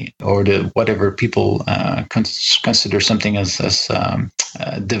anomaly or the whatever people consider something as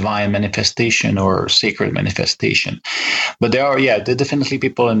divine manifestation or sacred manifestation. But there are definitely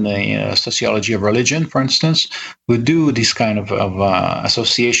people in the sociology of religion, for instance, who do this kind of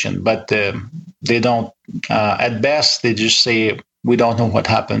association, but they don't. At best, they just say, we don't know what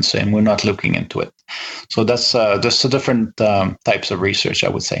happens, and we're not looking into it. So that's different types of research, I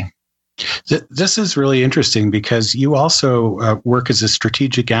would say. This is really interesting because you also work as a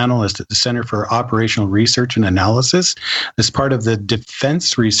strategic analyst at the Center for Operational Research and Analysis as part of the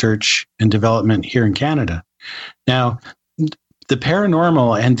Defense Research and Development here in Canada. Now, the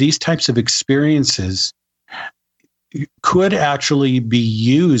paranormal and these types of experiences could actually be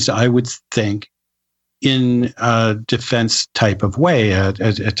used, I would think, in a defense type of way, a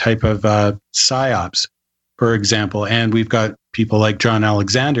type of psyops, for example. And we've got people like John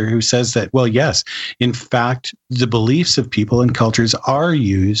Alexander who says that, well, yes, in fact, the beliefs of people and cultures are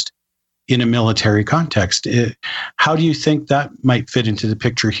used in a military context. How do you think that might fit into the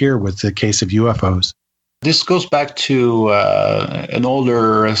picture here with the case of UFOs? This goes back to an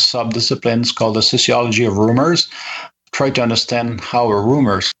older subdiscipline called the sociology of rumors. Try to understand how a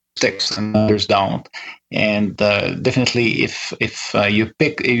rumor sticks and others don't. And definitely, if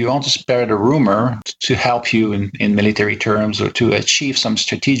you want to spread a rumor to help you in military terms or to achieve some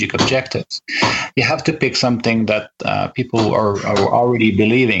strategic objectives, you have to pick something that people are already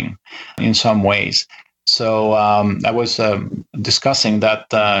believing in some ways. So I was discussing that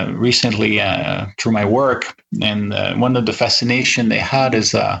recently through my work, and one of the fascination they had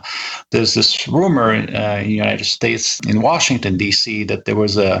is there's this rumor in the United States, in Washington, D.C., that there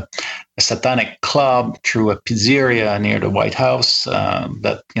was a satanic club through a pizzeria near the White House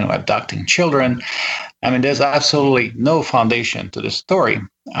that, abducting children. I mean, there's absolutely no foundation to this story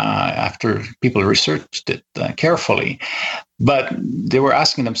after people researched it carefully. But they were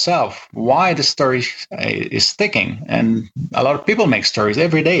asking themselves why the story is sticking. And a lot of people make stories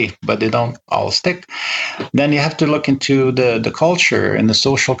every day, but they don't all stick. Then you have to look into the culture and the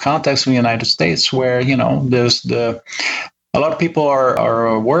social context of the United States where, there's a lot of people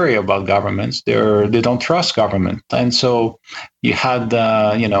are worried about governments. They don't trust government. And so you had,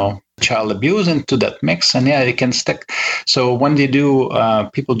 child abuse into that mix, and it can stick. So when they do,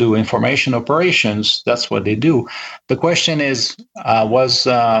 people do information operations, that's what they do. The question is, was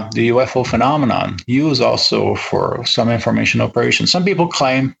the UFO phenomenon used also for some information operations? Some people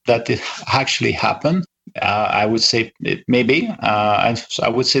claim that it actually happened. I would say it maybe. I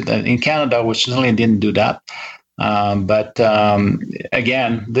would say that in Canada, we certainly didn't do that. But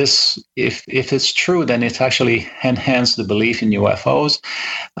again, this if it's true, then it actually enhanced the belief in UFOs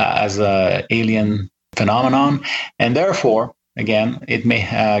as an alien phenomenon, and therefore, again, it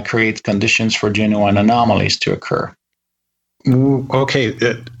may create conditions for genuine anomalies to occur. Okay,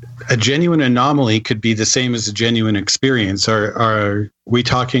 a genuine anomaly could be the same as a genuine experience. Are we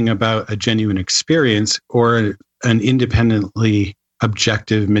talking about a genuine experience or an independently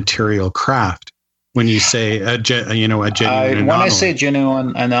objective material craft? When you say a genuine anomaly. When I say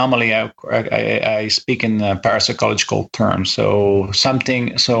genuine anomaly, I speak in parapsychological terms. So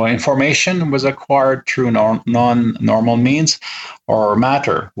information was acquired through non-normal means, or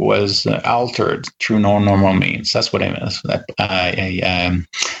matter was altered through non-normal means. That's what I mean.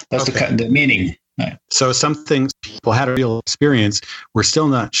 That's okay. The meaning. So some things people had a real experience. We're still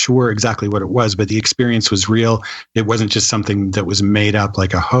not sure exactly what it was, but the experience was real. It wasn't just something that was made up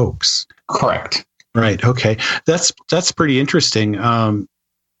like a hoax. Correct. Right. Okay. That's pretty interesting.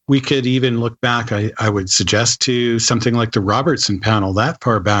 We could even look back, I would suggest, to something like the Robertson panel that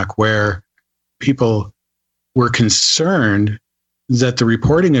far back, where people were concerned that the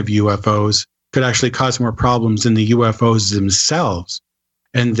reporting of UFOs could actually cause more problems than the UFOs themselves.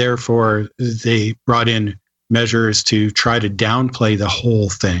 And therefore, they brought in measures to try to downplay the whole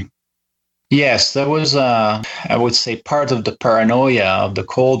thing. Yes, that was, I would say, part of the paranoia of the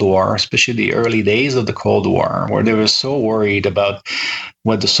Cold War, especially the early days of the Cold War, where they were so worried about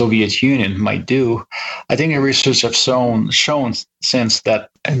what the Soviet Union might do. I think the research have shown since that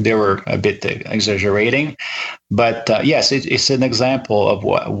they were a bit exaggerating. But yes, it's an example of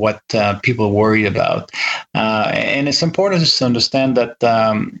what people worried about. And it's important to understand that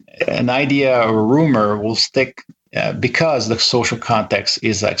an idea or a rumor will stick because the social context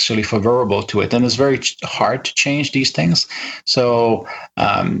is actually favorable to it, and it's very hard to change these things. So,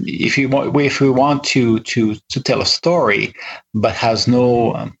 if we want to tell a story, but has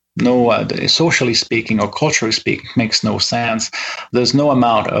no socially speaking or culturally speaking, makes no sense. There's no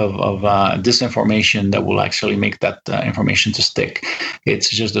amount of disinformation that will actually make that information to stick. It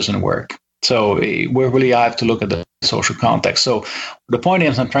just doesn't work. So we really have to look at the social context. So the point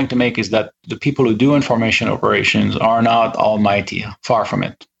I'm trying to make is that the people who do information operations are not almighty, far from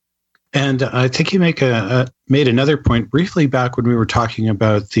it. And I think you made another point briefly back when we were talking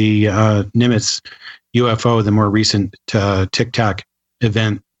about the Nimitz UFO, the more recent Tic Tac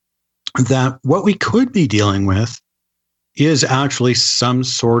event, that what we could be dealing with is actually some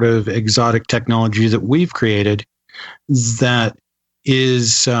sort of exotic technology that we've created that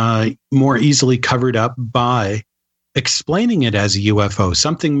is more easily covered up by explaining it as a UFO,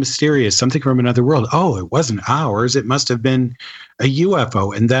 something mysterious, something from another world. Oh, it wasn't ours. It must have been a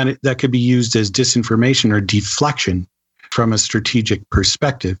UFO. And then that could be used as disinformation or deflection from a strategic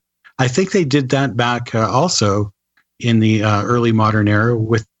perspective. I think they did that back also in the early modern era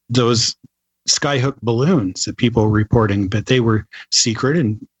with those skyhook balloons that people were reporting, but they were secret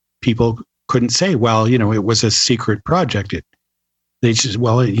and people couldn't say, well, it was a secret project. They just,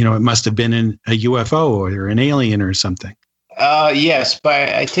 it must have been a UFO or an alien or something. Yes, but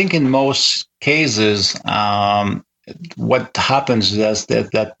I think in most cases, what happens is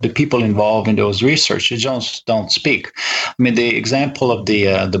that the people involved in those research just don't speak. I mean, the example of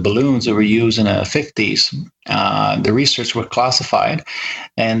the balloons that were used in the 50s, the research were classified,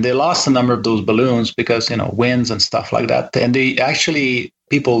 and they lost a number of those balloons because winds and stuff like that. And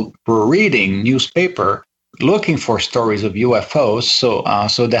people were reading newspaper looking for stories of UFOs,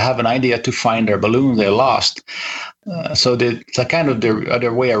 so they have an idea to find their balloon they lost. So it's a kind of the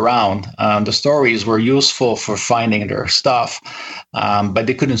other way around. The stories were useful for finding their stuff, but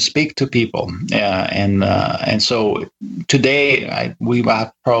they couldn't speak to people. And so today we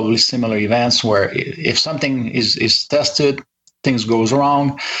have probably similar events where if something is tested, things goes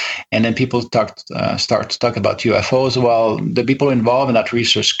wrong, and then people start to talk about UFOs. Well, the people involved in that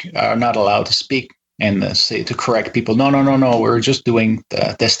research are not allowed to speak and say to correct people, no, we're just doing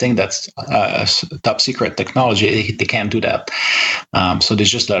testing. That's top secret technology. They can't do that. So they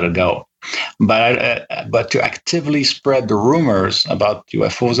just let it go. But to actively spread the rumors about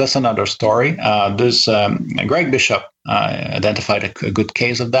UFOs, that's another story. There's Greg Bishop identified a good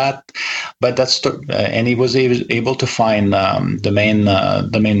case of that, but and he was able to find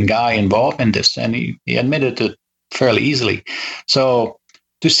the main guy involved in this, and he admitted it fairly easily. So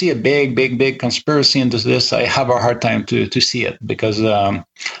to see a big conspiracy into this, I have a hard time to see it, because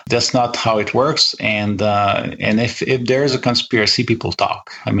that's not how it works. And if there is a conspiracy, people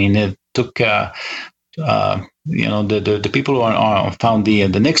talk. I mean, it took the people who found the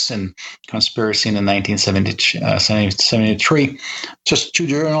Nixon conspiracy in the 1973, just two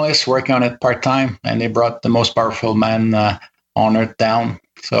journalists working on it part-time, and they brought the most powerful man on earth down.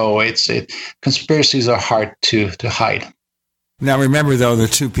 So conspiracies are hard to hide. Now, remember, though, the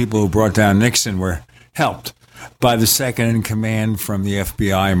two people who brought down Nixon were helped by the second-in-command from the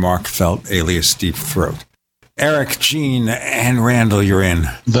FBI, Mark Felt, alias Deep Throat. Eric, Gene, and Randall, you're in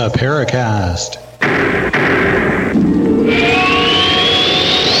the Paracast.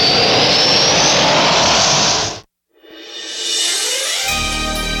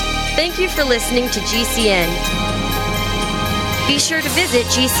 Thank you for listening to GCN. Be sure to visit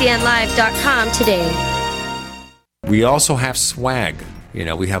GCNlive.com today. We also have swag.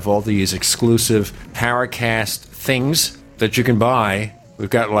 We have all these exclusive Paracast things that you can buy. We've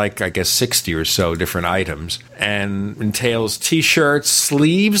got 60 or so different items, and entails t-shirts,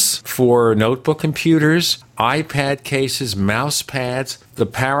 sleeves for notebook computers, iPad cases, mouse pads, the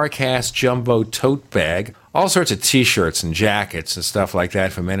Paracast Jumbo tote bag, all sorts of t-shirts and jackets and stuff like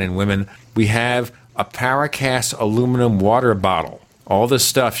that for men and women. We have a Paracast aluminum water bottle. All this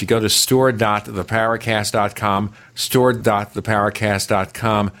stuff, you go to store.theparacast.com,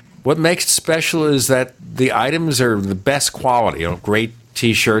 store.theparacast.com. What makes it special is that the items are the best quality, great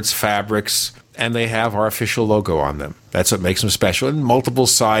t-shirts, fabrics, and they have our official logo on them. That's what makes them special, in multiple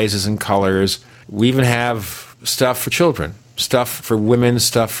sizes and colors. We even have stuff for children, stuff for women,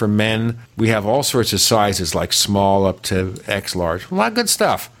 stuff for men. We have all sorts of sizes, like small up to X large. A lot of good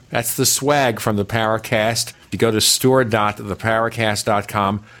stuff. That's the swag from the Paracast. You go to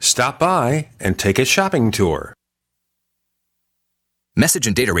store.theparacast.com, stop by, and take a shopping tour. Message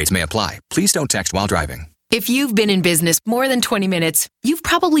and data rates may apply. Please don't text while driving. If you've been in business more than 20 minutes, you've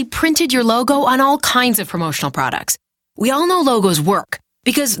probably printed your logo on all kinds of promotional products. We all know logos work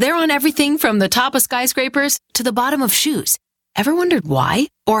because they're on everything from the top of skyscrapers to the bottom of shoes. Ever wondered why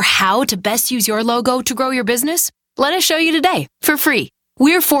or how to best use your logo to grow your business? Let us show you today for free.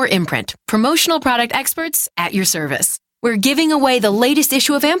 We're 4imprint, promotional product experts at your service. We're giving away the latest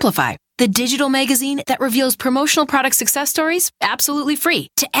issue of Amplify, the digital magazine that reveals promotional product success stories absolutely free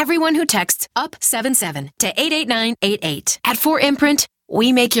to everyone who texts UP77 to 88988. At 4imprint,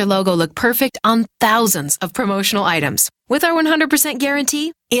 we make your logo look perfect on thousands of promotional items. With our 100%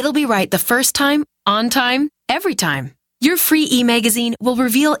 guarantee, it'll be right the first time, on time, every time. Your free e-magazine will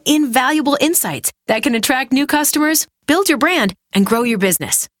reveal invaluable insights that can attract new customers, build your brand, and grow your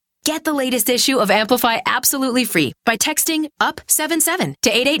business. Get the latest issue of Amplify absolutely free by texting UP77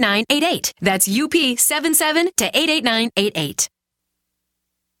 to 88988. That's UP77 to 88988.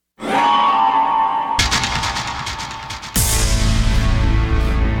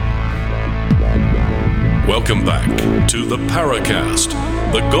 Welcome back to the Paracast,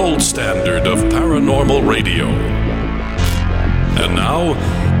 the gold standard of paranormal radio. And now,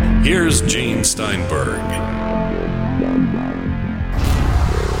 here's Gene Steinberg.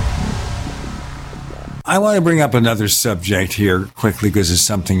 I want to bring up another subject here quickly because it's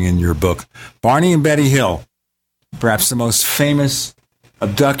something in your book. Barney and Betty Hill, perhaps the most famous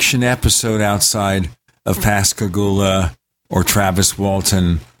abduction episode outside of Pascagoula or Travis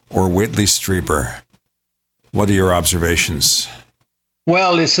Walton or Whitley Strieber. What are your observations?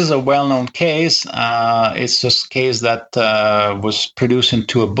 Well, this is a well-known case. It's just a case that was produced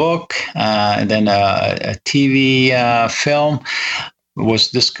into a book and then a TV film. Was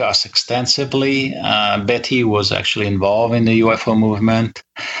discussed extensively. Betty was actually involved in the UFO movement,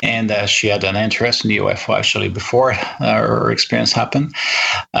 and she had an interest in the UFO actually before her experience happened.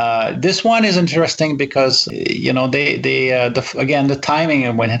 This one is interesting because again the timing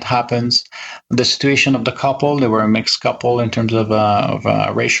and when it happens, the situation of the couple. They were a mixed couple in terms of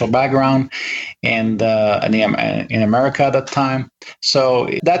racial background, and in America at that time. So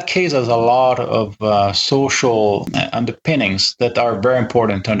that case has a lot of social underpinnings that are very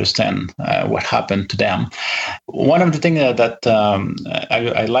important to understand what happened to them. One of the things that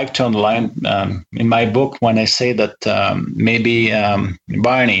I like to underline in my book when I say that maybe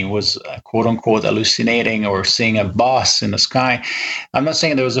Barney was quote unquote hallucinating or seeing a boss in the sky. I'm not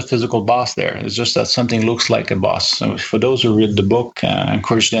saying there was a physical boss there. It's just that something looks like a boss. So for those who read the book, I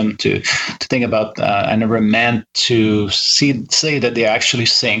encourage them to think about. I never meant to say that they're actually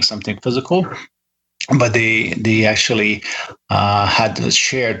saying something physical, but they actually had a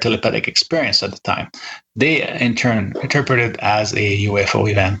shared telepathic experience at the time. They, in turn, interpreted as a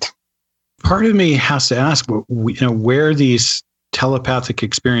UFO event. Part of me has to ask, where these telepathic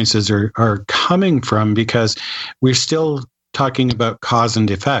experiences are coming from, because we're still talking about cause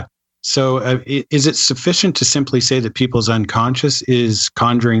and effect. So is it sufficient to simply say that people's unconscious is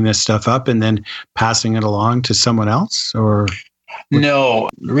conjuring this stuff up and then passing it along to someone else? Or no,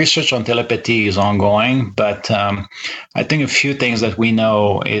 research on telepathy is ongoing, but I think a few things that we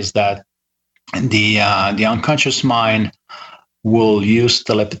know is that the unconscious mind will use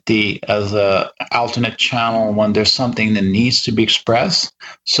telepathy as an alternate channel when there's something that needs to be expressed.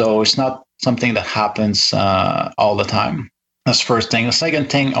 So it's not something that happens all the time. That's the first thing. The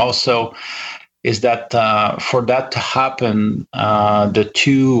second thing also is that for that to happen, the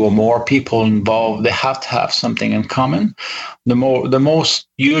two or more people involved, they have to have something in common. The most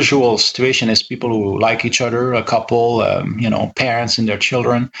usual situation is people who like each other, a couple, parents and their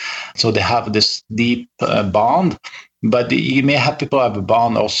children. So they have this deep bond. But you may have people have a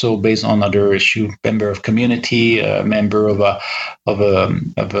bond also based on other issue, member of community, member of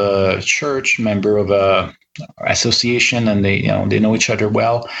a church, member of a association, and they know each other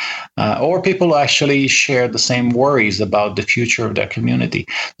well, or people who actually share the same worries about the future of their community.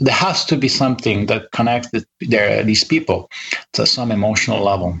 There has to be something that connects these people to some emotional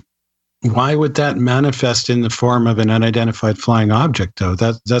level. Why would that manifest in the form of an unidentified flying object, though?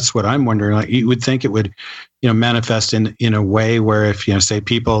 That's what I'm wondering. Like, you would think it would, manifest in a way where if,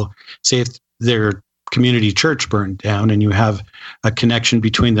 if their community church burned down and you have a connection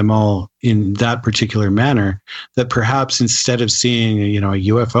between them all in that particular manner, that perhaps instead of seeing, a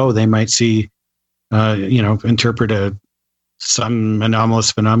UFO, they might see, interpret some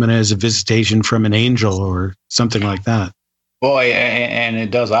anomalous phenomena as a visitation from an angel or something like that. Boy, and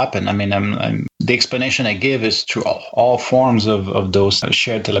it does happen. I mean, the explanation I give is through all forms of those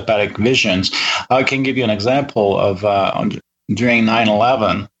shared telepathic visions. I can give you an example of during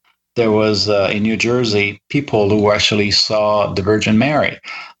 9/11, there was in New Jersey people who actually saw the Virgin Mary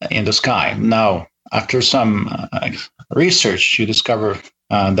in the sky. Now, after some research, you discover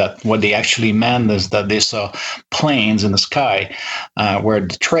that what they actually meant is that they saw planes in the sky where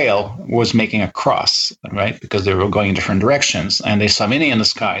the trail was making a cross, right? Because they were going in different directions, and they saw many in the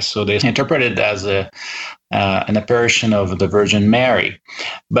sky. So they interpreted it as an apparition of the Virgin Mary.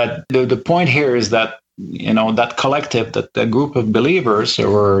 But the point here is that, that collective, that group of believers, they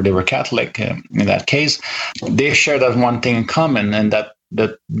were Catholic in that case, they shared that one thing in common, and that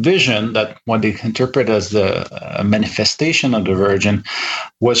vision, that what they interpret as the manifestation of the Virgin,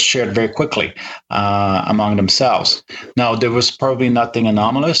 was shared very quickly among themselves. Now, there was probably nothing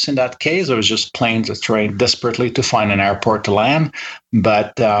anomalous in that case. There was just planes trying desperately to find an airport to land.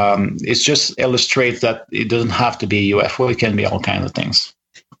 But it just illustrates that it doesn't have to be a UFO. It can be all kinds of things.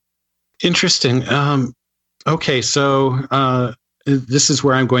 Interesting. Okay, so this is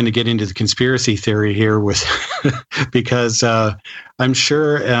where I'm going to get into the conspiracy theory here with, because I'm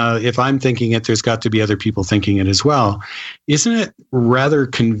sure if I'm thinking it, there's got to be other people thinking it as well. Isn't it rather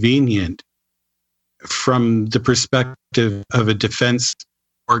convenient from the perspective of a defense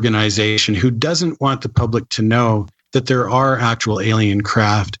organization who doesn't want the public to know that there are actual alien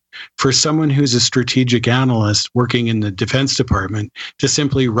craft, for someone who's a strategic analyst working in the Defense Department to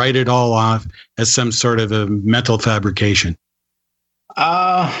simply write it all off as some sort of a mental fabrication?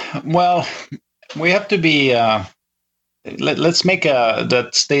 Well, we have to be. Let's make that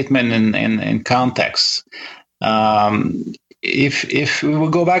statement in context. If we will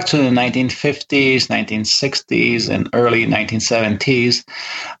go back to the 1950s, 1960s, and early 1970s,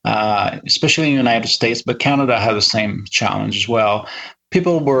 especially in the United States, but Canada had the same challenge as well.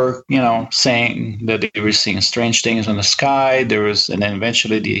 People were, saying that they were seeing strange things in the sky. And then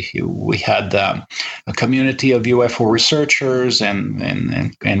eventually we had a community of UFO researchers and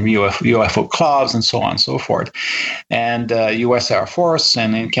UFO clubs and so on and so forth. And U.S. Air Force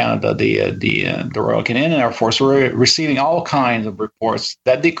and in Canada, the Royal Canadian Air Force were receiving all kinds of reports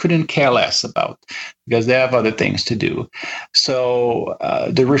that they couldn't care less about because they have other things to do. So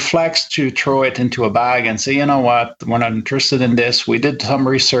the reflex to throw it into a bag and say, you know what, we're not interested in this. We did some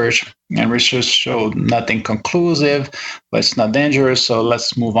research, and research showed nothing conclusive, but it's not dangerous, so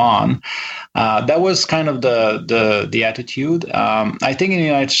let's move on. That was kind of the attitude. I think in the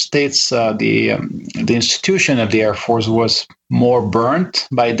United States, the institution of the Air Force was more burnt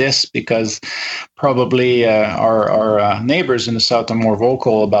by this because probably our neighbors in the South are more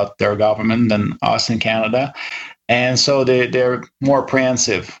vocal about their government than us in Canada. And so they're more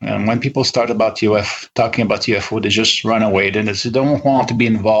apprehensive. And when people start talking about UFO, they just run away. They don't want to be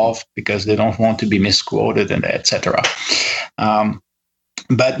involved because they don't want to be misquoted, and etc.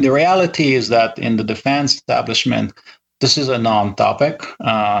 But the reality is that in the defense establishment, this is a non-topic.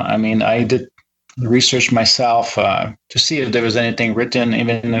 I did research myself to see if there was anything written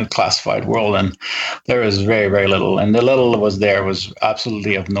even in the classified world, and there was very, very little. And the little was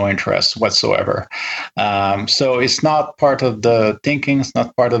absolutely of no interest whatsoever. So it's not part of the thinking. It's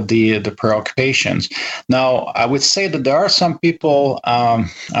not part of the preoccupations. Now, I would say that there are some people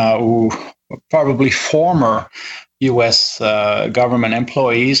who probably former U.S. government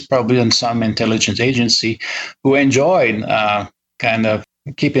employees, probably in some intelligence agency, who enjoyed kind of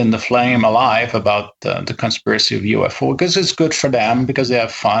keeping the flame alive about the conspiracy of UFO because it's good for them, because they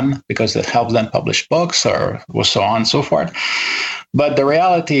have fun, because it helps them publish books or so on and so forth. But the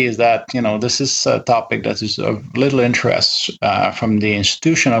reality is that, this is a topic that is of little interest from the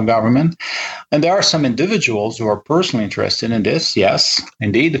institution of government. And there are some individuals who are personally interested in this, yes,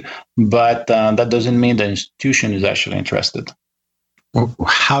 indeed. But that doesn't mean the institution is actually interested. Well,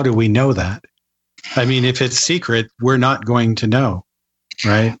 how do we know that? I mean, if it's secret, we're not going to know.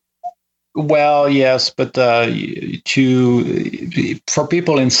 Right. Well, yes, but for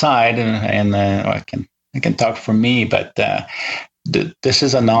people inside, and I can talk for me, but this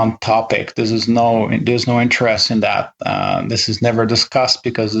is a non-topic. There's no interest in that. This is never discussed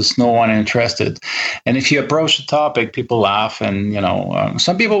because there's no one interested. And if you approach the topic, people laugh, and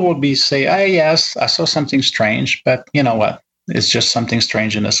some people will say, "Oh, yes, I saw something strange," but you know what? It's just something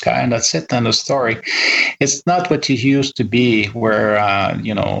strange in the sky, and that's it. End of story. It's not what it used to be, where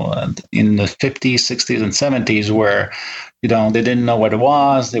in the 50s, 60s, and 70s, where they didn't know what it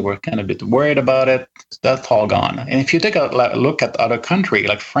was. They were kind of a bit worried about it. That's all gone. And if you take a look at other countries,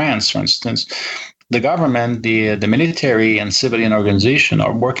 like France, for instance, the government, the military, and civilian organization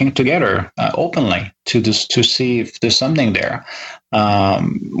are working together openly to see if there's something there,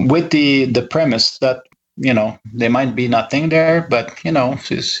 with the premise that there might be nothing there, but,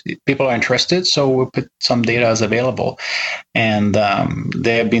 people are interested, so we'll put some data as available. And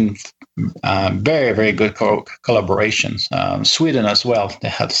they have been very, very good collaborations. Sweden as well, they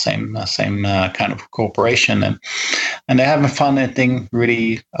had the same kind of cooperation, and they haven't found anything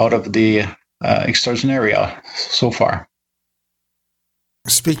really out of the extraordinary so far.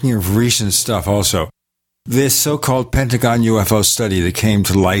 Speaking of recent stuff also, this so-called Pentagon UFO study that came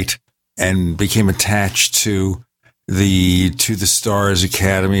to light and became attached to the Stars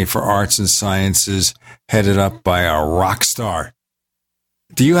Academy for Arts and Sciences, headed up by a rock star.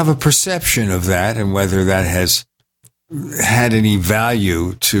 Do you have a perception of that, and whether that has had any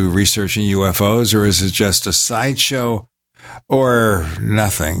value to researching UFOs, or is it just a sideshow or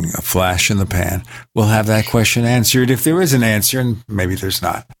nothing, a flash in the pan? We'll have that question answered if there is an answer, and maybe there's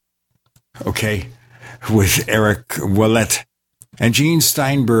not. Okay, with Eric Ouellet and Gene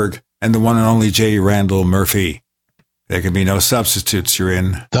Steinberg and the one and only J. Randall Murphy. There can be no substitutes. You're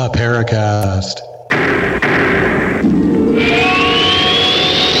in the Paracast.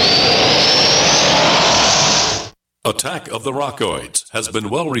 Attack of the Rockoids has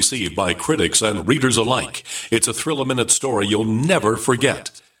been well received by critics and readers alike. It's a thrill-a-minute story you'll never forget.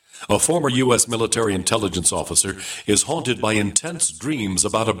 A former U.S. military intelligence officer is haunted by intense dreams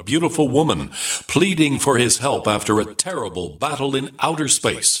about a beautiful woman pleading for his help after a terrible battle in outer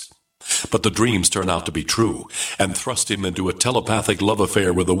space. But the dreams turn out to be true and thrust him into a telepathic love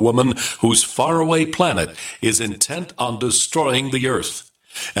affair with a woman whose faraway planet is intent on destroying the Earth.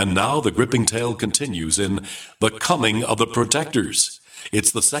 And now the gripping tale continues in The Coming of the Protectors.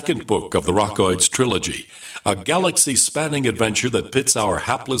 It's the second book of the Rockoids trilogy, a galaxy-spanning adventure that pits our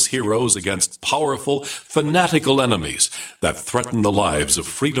hapless heroes against powerful, fanatical enemies that threaten the lives of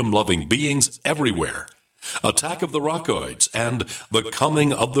freedom-loving beings everywhere. Attack of the Rockoids and The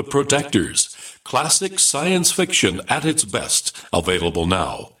Coming of the Protectors. Classic science fiction at its best, available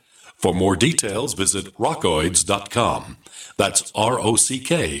now. For more details, visit rockoids.com. That's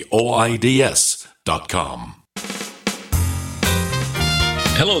ROCKOIDS.com.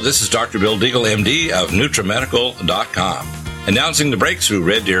 Hello, this is Dr. Bill Deagle, MD of NutriMedical.com, announcing the breakthrough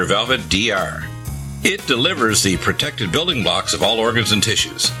Red Deer Velvet DR. It delivers the protected building blocks of all organs and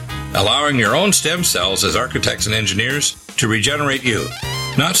tissues, allowing your own stem cells as architects and engineers to regenerate you.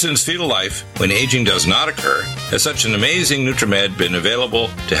 Not since fetal life, when aging does not occur, has such an amazing NutriMed been available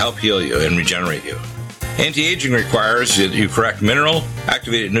to help heal you and regenerate you. Anti-aging requires that you correct mineral,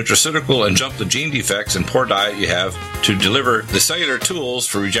 activated nutraceutical, and jump the gene defects and poor diet you have to deliver the cellular tools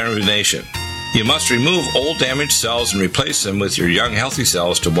for regeneration. You must remove old damaged cells and replace them with your young healthy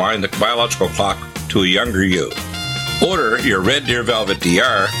cells to wind the biological clock to a younger you. Order your Red Deer Velvet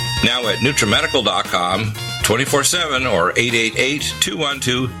DR now at NutriMedical.com 24/7 or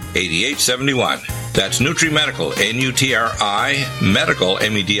 888-212-8871. That's NutriMedical, N-U-T-R-I, Medical,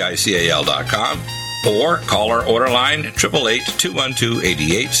 MEDICAL.com, or call our order line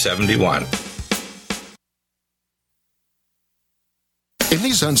 888-212-8871. In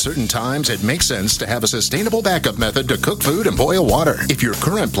these uncertain times, it makes sense to have a sustainable backup method to cook food and boil water. If your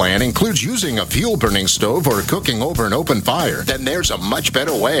current plan includes using a fuel-burning stove or cooking over an open fire, then there's a much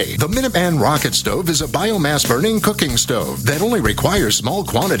better way. The Minuteman Rocket Stove is a biomass-burning cooking stove that only requires small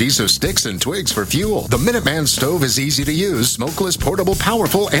quantities of sticks and twigs for fuel. The Minuteman Stove is easy to use, smokeless, portable,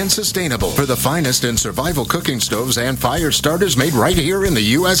 powerful, and sustainable. For the finest in survival cooking stoves and fire starters made right here in the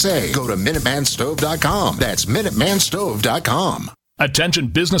USA, go to MinutemanStove.com. That's MinutemanStove.com. Attention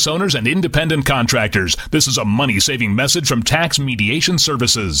business owners and independent contractors. This is a money-saving message from Tax Mediation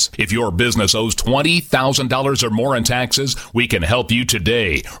Services. If your business owes $20,000 or more in taxes, we can help you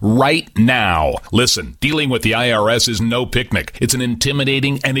today, right now. Listen, dealing with the IRS is no picnic. It's an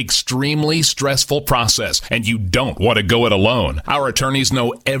intimidating and extremely stressful process, and you don't want to go it alone. Our attorneys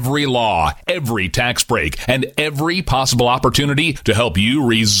know every law, every tax break, and every possible opportunity to help you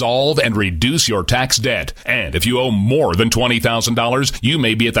resolve and reduce your tax debt. And if you owe more than $20,000, you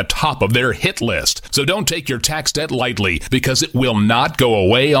may be at the top of their hit list. So don't take your tax debt lightly, because it will not go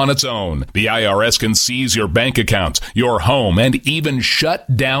away on its own. The IRS can seize your bank accounts, your home, and even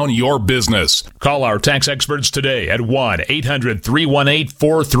shut down your business. Call our tax experts today at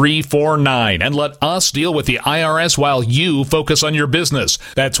 1-800-318-4349 and let us deal with the IRS while you focus on your business.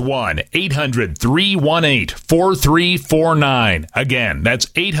 That's 1-800-318-4349. Again, that's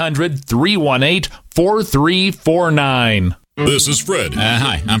 800-318-4349. This is Fred.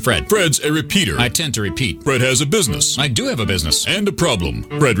 Hi, I'm Fred. Fred's a repeater. I tend to repeat. Fred has a business. I do have a business. And a problem.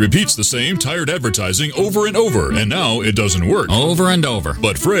 Fred repeats the same tired advertising over and over, and now it doesn't work. Over and over.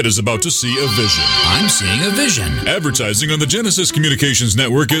 But Fred is about to see a vision. I'm seeing a vision. Advertising on the Genesis Communications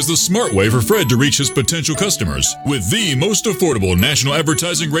Network is the smart way for Fred to reach his potential customers with the most affordable national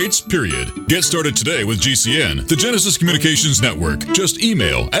advertising rates, period. Get started today with GCN, the Genesis Communications Network. Just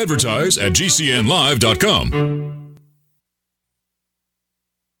email advertise@gcnlive.com.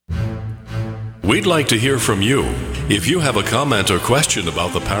 We'd like to hear from you. If you have a comment or question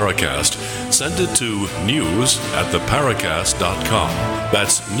about the Paracast, send it to news@theparacast.com.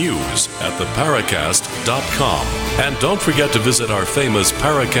 That's news@theparacast.com. And don't forget to visit our famous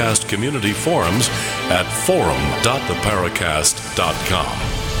Paracast community forums at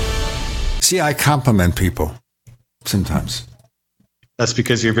forum.theparacast.com. See, I compliment people sometimes. That's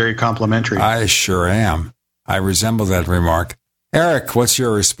because you're very complimentary. I sure am. I resemble that remark. Eric, what's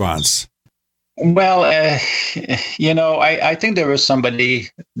your response? Well, I think there was somebody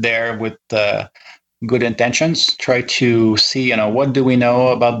there with good intentions, try to see, what do we know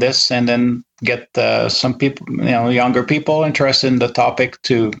about this, and then get some people, younger people interested in the topic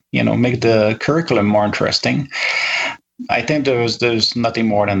to, make the curriculum more interesting. I think there's nothing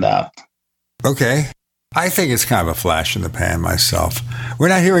more than that. Okay. I think it's kind of a flash in the pan myself. We're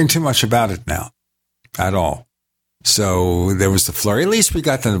not hearing too much about it now at all. So there was the flurry. At least we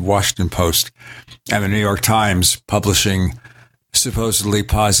got the Washington Post and the New York Times publishing supposedly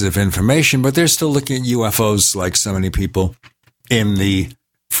positive information, but they're still looking at UFOs, like so many people, in the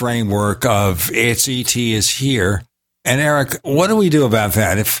framework of it's ET is here. And Eric, what do we do about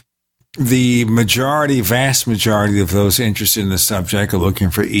that? If the vast majority of those interested in the subject are looking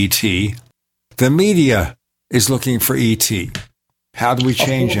for ET, the media is looking for ET. How do we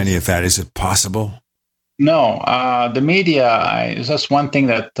change any of that? Is it possible? No, the media is just one thing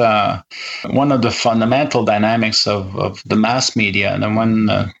that one of the fundamental dynamics of the mass media, and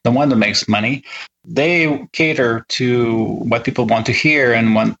the one that makes money, they cater to what people want to hear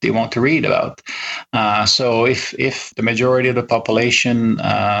and what they want to read about. So if the majority of the population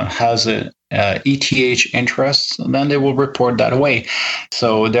has a ETH interest, then they will report that way.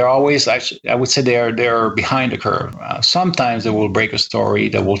 So they're always, I would say they're behind the curve. Sometimes they will break a story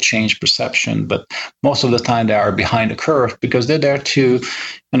that will change perception, but most of the time they are behind the curve because they're there to,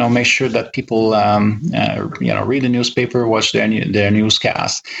 make sure that people, read the newspaper, watch their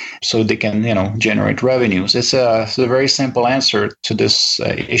newscast, so they can, generate revenues. It's a very simple answer to this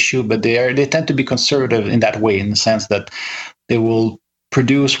issue, but they tend to be conservative in that way, in the sense that they will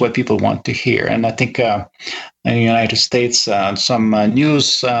produce what people want to hear. And I think in the United States, some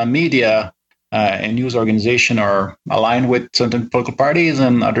news media and news organization are aligned with certain political parties,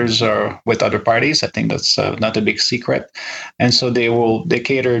 and others are with other parties. I think that's not a big secret. And so they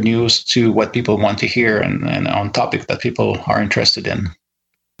cater news to what people want to hear and on topics that people are interested in.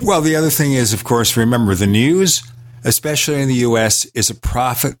 Well, the other thing is, of course, remember, the news, especially in the U.S., is a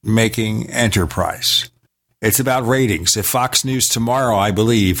profit-making enterprise. It's about ratings. If Fox News tomorrow, I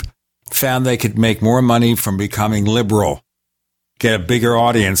believe, found they could make more money from becoming liberal, get a bigger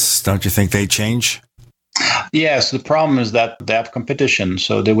audience, don't you think they'd change? Yes, the problem is that they have competition,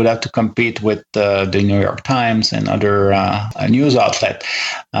 so they would have to compete with the New York Times and other news outlets.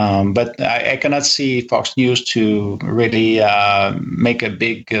 But I cannot see Fox News to really make a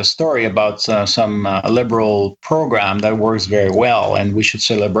big story about some liberal program that works very well, and we should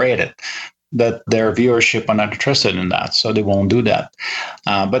celebrate it. That their viewership are not interested in that, so they won't do that.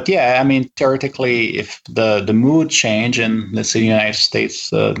 But yeah, I mean, theoretically, if the mood change and let's say the United States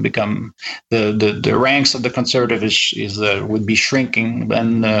become the ranks of the conservatives would be shrinking,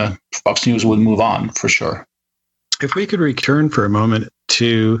 then Fox News would move on for sure. If we could return for a moment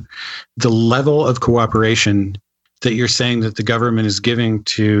to the level of cooperation that you're saying that the government is giving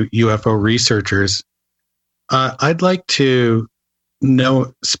to UFO researchers, I'd like to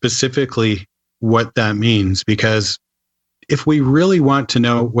know specifically what that means, because if we really want to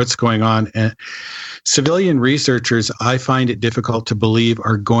know what's going on, civilian researchers, I find it difficult to believe,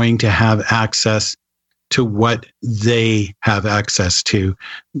 are going to have access to what they have access to.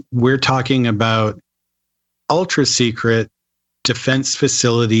 We're talking about ultra secret defense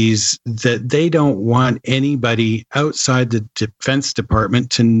facilities that they don't want anybody outside the Defense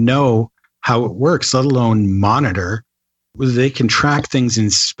Department to know how it works, let alone monitor. They can track things in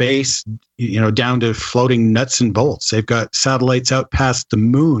space, down to floating nuts and bolts. They've got satellites out past the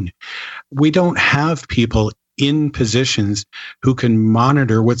moon. We don't have people in positions who can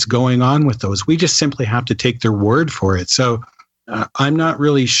monitor what's going on with those. We just simply have to take their word for it. So I'm not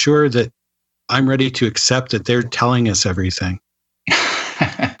really sure that I'm ready to accept that they're telling us everything.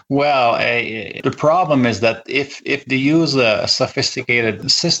 Well, the problem is that if they use a sophisticated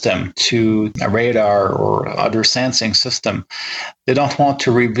system to a radar or other sensing system, they don't want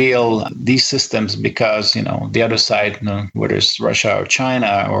to reveal these systems because, the other side, whether it's Russia or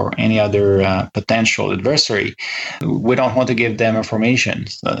China or any other potential adversary, we don't want to give them information.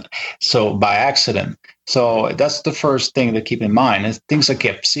 So by accident. So that's the first thing to keep in mind. Is things are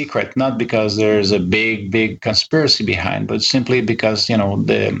kept secret, not because there's a big conspiracy behind, but simply because,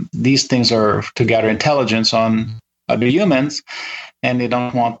 these things are to gather intelligence on other humans, and they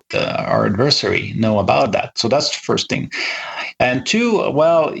don't want our adversary know about that. So that's the first thing. And two,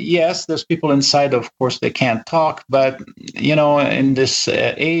 well, yes, there's people inside, of course, they can't talk, but, in this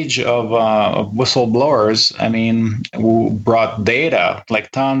age of whistleblowers, I mean, who brought data, like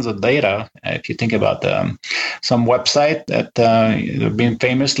tons of data. If you think about some website that have been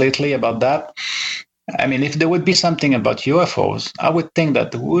famous lately about that. I mean, if there would be something about UFOs, I would think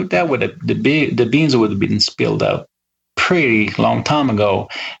that the beans would have been spilled out pretty long time ago,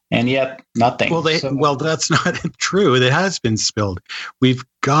 and yet nothing. Well, that's not true. It has been spilled. We've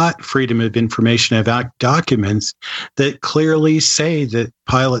got Freedom of Information Act documents that clearly say that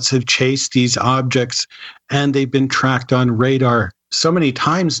pilots have chased these objects and they've been tracked on radar so many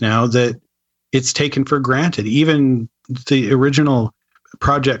times now that it's taken for granted. Even the original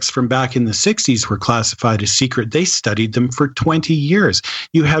projects from back in the 60s were classified as secret. They studied them for 20 years.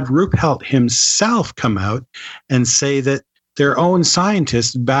 You had Ruppelt himself come out and say that their own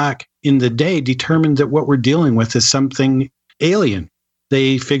scientists back in the day determined that what we're dealing with is something alien.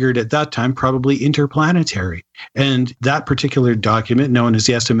 They figured at that time probably interplanetary. And that particular document, known as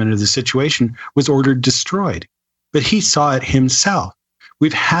the Estimate of the Situation, was ordered destroyed. But he saw it himself.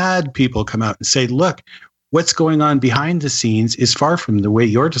 We've had people come out and say, look, what's going on behind the scenes is far from the way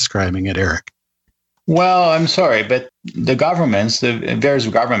you're describing it, Eric. Well, I'm sorry, but the governments, the various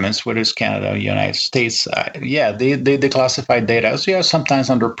governments, whether it's Canada or United States, they declassify data. So, sometimes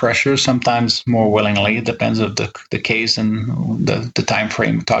under pressure, sometimes more willingly. It depends on the case and the time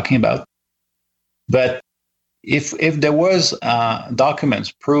frame we're talking about. But if there was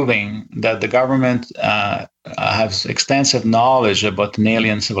documents proving that the government has extensive knowledge about an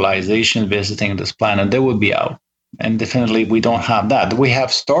alien civilization visiting this planet, they would be out. And definitely we don't have that. We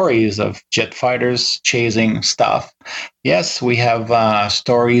have stories of jet fighters chasing stuff. Yes, we have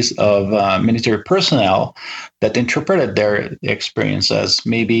stories of military personnel that interpreted their experience as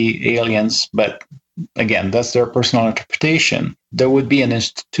maybe aliens, but again, that's their personal interpretation. There would be an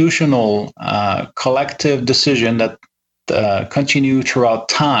institutional collective decision that continue throughout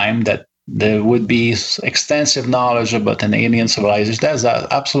time that there would be extensive knowledge about an alien civilization. There's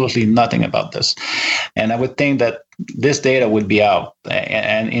absolutely nothing about this. And I would think that this data would be out,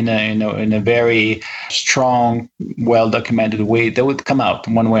 and in a very strong, well-documented way, they would come out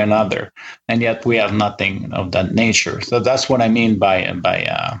one way or another. And yet we have nothing of that nature. So that's what I mean by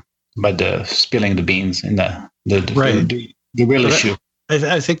the spilling the beans in the real issue.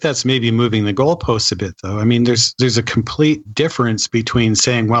 I think that's maybe moving the goalposts a bit, though. I mean, there's a complete difference between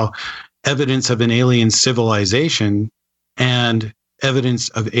saying, well, evidence of an alien civilization and evidence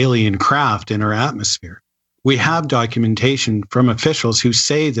of alien craft in our atmosphere. We have documentation from officials who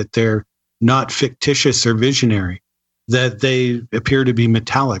say that they're not fictitious or visionary, that they appear to be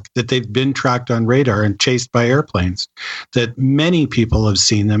metallic, that they've been tracked on radar and chased by airplanes, that many people have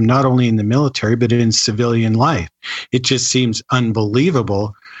seen them, not only in the military, but in civilian life. It just seems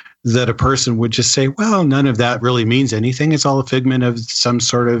unbelievable that a person would just say, well, none of that really means anything. It's all a figment of some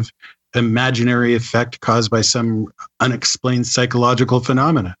sort of imaginary effect caused by some unexplained psychological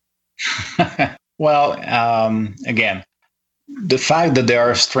phenomena. Well, again, the fact that there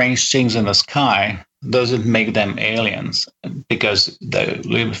are strange things in the sky doesn't make them aliens, because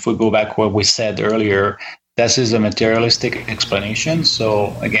if we go back to what we said earlier, this is a materialistic explanation.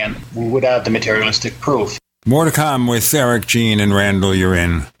 So again, we would have the materialistic proof. More to come with Eric, Gene, and Randall. You're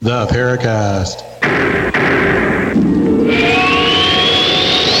in the Paracast.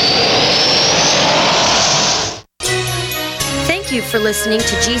 Thank you for listening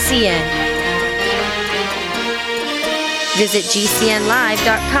to GCN. Visit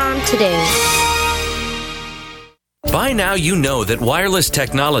GCNlive.com today. By now you know that wireless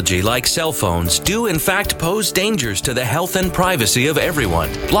technology like cell phones do in fact pose dangers to the health and privacy of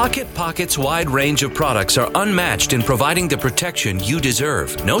everyone. Block-It Pocket's wide range of products are unmatched in providing the protection you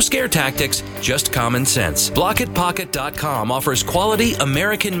deserve. No scare tactics, just common sense. BlockItPocket.com offers quality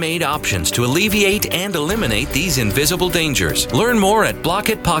American-made options to alleviate and eliminate these invisible dangers. Learn more at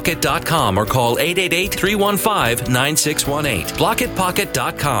BlockItPocket.com or call 888-315-9618.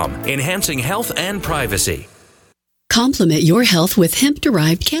 BlockItPocket.com, enhancing health and privacy. Complement your health with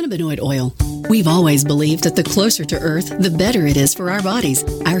hemp-derived cannabinoid oil. We've always believed that the closer to Earth, the better it is for our bodies.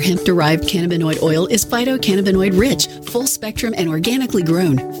 Our hemp-derived cannabinoid oil is phytocannabinoid rich, full spectrum, and organically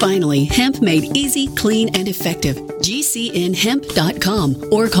grown. Finally, hemp made easy, clean, and effective. GCNhemp.com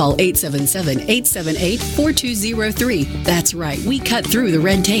or call 877-878-4203. That's right, we cut through the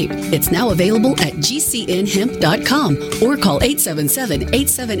red tape. It's now available at GCNhemp.com or call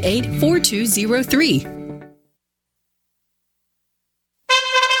 877-878-4203.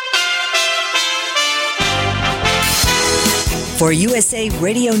 For USA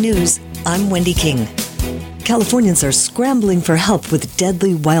Radio News, I'm Wendy King. Californians are scrambling for help with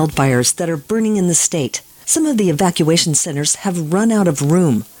deadly wildfires that are burning in the state. Some of the evacuation centers have run out of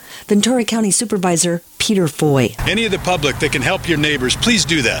room. Ventura County Supervisor Peter Foy. Any of the public that can help your neighbors, please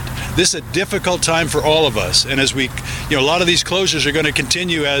do that. This is a difficult time for all of us. And as a lot of these closures are going to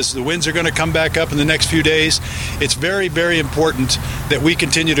continue as the winds are going to come back up in the next few days. It's very, very important that we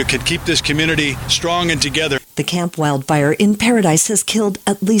continue to keep this community strong and together. The Camp Wildfire in Paradise has killed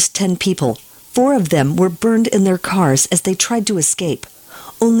at least 10 people. 4 of them were burned in their cars as they tried to escape.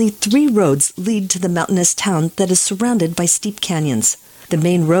 Only 3 roads lead to the mountainous town that is surrounded by steep canyons. The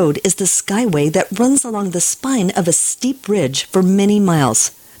main road is the Skyway that runs along the spine of a steep ridge for many miles.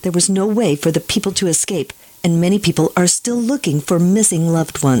 There was no way for the people to escape, and many people are still looking for missing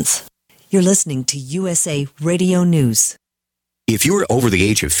loved ones. You're listening to USA Radio News. If you're over the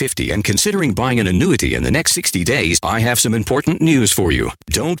age of 50 and considering buying an annuity in the next 60 days, I have some important news for you.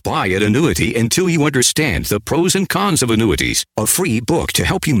 Don't buy an annuity until you understand the pros and cons of annuities. A free book to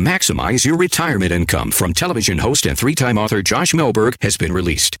help you maximize your retirement income from television host and 3-time author Josh Melberg has been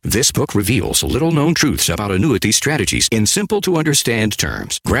released. This book reveals little-known truths about annuity strategies in simple-to-understand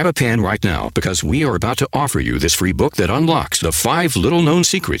terms. Grab a pen right now because we are about to offer you this free book that unlocks the 5 little-known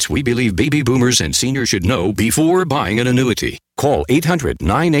secrets we believe baby boomers and seniors should know before buying an annuity. Call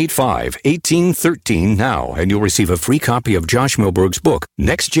 800-985-1813 now, and you'll receive a free copy of Josh Melberg's book,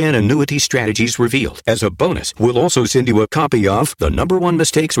 Next Gen Annuity Strategies Revealed. As a bonus, we'll also send you a copy of The #1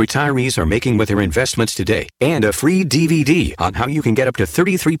 Mistakes Retirees Are Making with Their Investments Today, and a free DVD on how you can get up to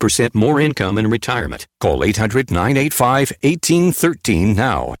 33% more income in retirement. Call 800-985-1813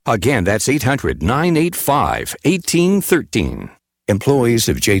 now. Again, that's 800-985-1813. Employees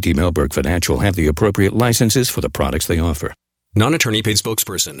of J.D. Melberg Financial have the appropriate licenses for the products they offer. Non-attorney paid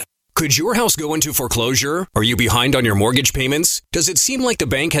spokesperson. Could your house go into foreclosure? Are you behind on your mortgage payments? Does it seem like the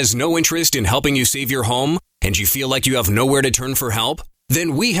bank has no interest in helping you save your home, and you feel like you have nowhere to turn for help?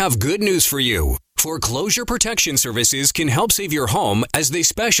 Then we have good news for you. Foreclosure Protection Services can help save your home as they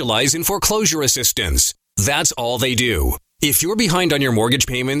specialize in foreclosure assistance. That's all they do. If you're behind on your mortgage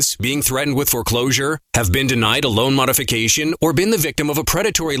payments, being threatened with foreclosure, have been denied a loan modification, or been the victim of a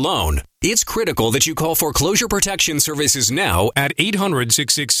predatory loan, it's critical that you call Foreclosure Protection Services now at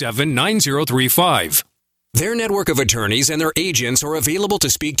 800-667-9035. Their network of attorneys and their agents are available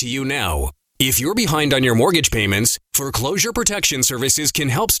to speak to you now. If you're behind on your mortgage payments, Foreclosure Protection Services can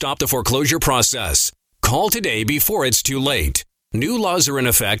help stop the foreclosure process. Call today before it's too late. New laws are in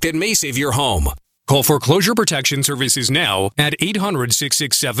effect that may save your home. Call Foreclosure Protection Services now at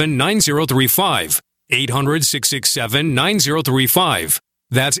 800-667-9035. 800-667-9035.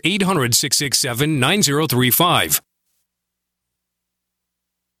 That's 800-667-9035.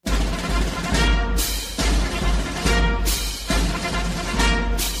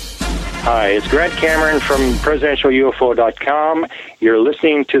 Hi, it's Grant Cameron from presidentialufo.com. You're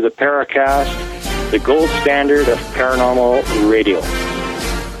listening to the Paracast, the gold standard of paranormal radio.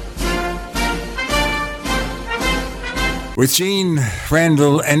 With Gene,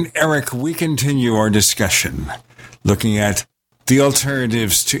 Randall, and Eric, we continue our discussion, looking at the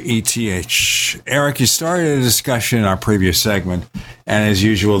alternatives to ETH. Eric, you started a discussion in our previous segment, and as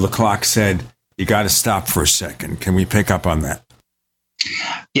usual, the clock said, you got to stop for a second. Can we pick up on that?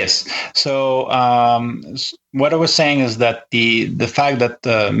 Yes. So what I was saying is that the fact that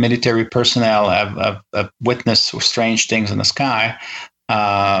the military personnel have witnessed strange things in the sky,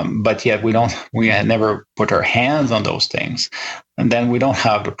 but yet we had never put our hands on those things, and then we don't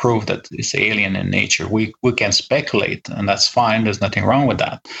have the proof that it's alien in nature. We can speculate, and that's fine. There's nothing wrong with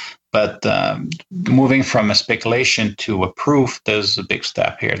that. But moving from a speculation to a proof, there's a big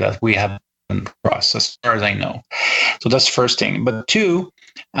step here that we have crossed, as far as I know. So that's the first thing. But two,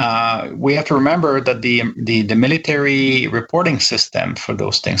 we have to remember that the military reporting system for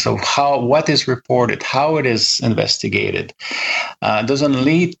those things, so what is reported, how it is investigated, doesn't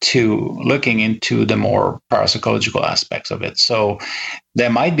lead to looking into the more parapsychological aspects of it. So there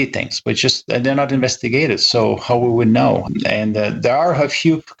might be things, but just they're not investigated. So how we would know? And there are a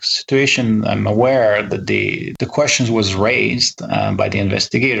few situations I'm aware that the questions was raised by the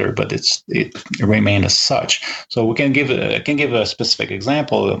investigator, but it remained as such. So I can give a specific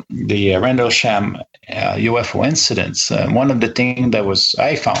example. The Rendlesham UFO incidents. One of the things that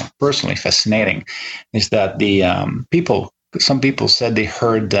I found personally fascinating is that some people said they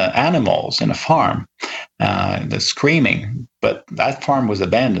heard animals in a farm, the screaming, but that farm was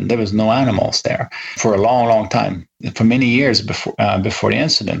abandoned. There was no animals there for a long, long time, for many years before the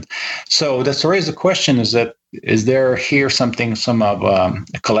incident. So that's raised the question: is there here some of a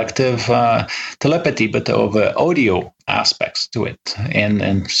collective telepathy, but of audio aspects to it?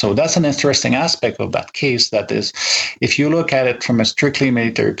 And so that's an interesting aspect of that case. That is, if you look at it from a strictly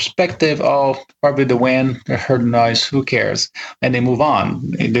military perspective, probably the wind, they heard a noise, who cares? And they move on.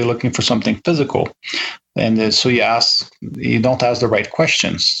 They're looking for something physical. And so you don't ask the right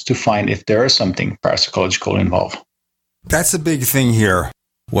questions to find if there is something parapsychological involved. That's a big thing here.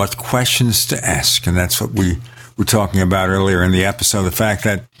 What questions to ask. And that's what we were talking about earlier in the episode, the fact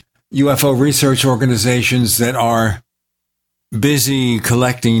that UFO research organizations that are busy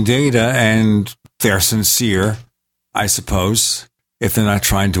collecting data, and they're sincere, I suppose, if they're not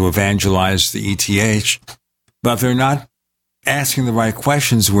trying to evangelize the ETH, but if they're not asking the right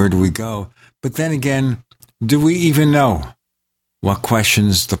questions, where do we go? But then again, do we even know what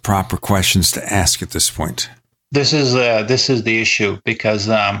questions, the proper questions to ask at this point? This is the issue, because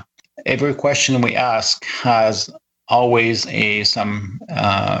every question we ask has always some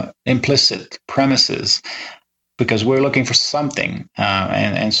implicit premises, because we're looking for something.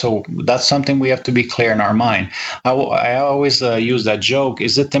 And so that's something we have to be clear in our mind. I always use that joke.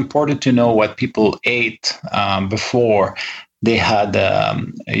 Is it important to know what people ate before they had a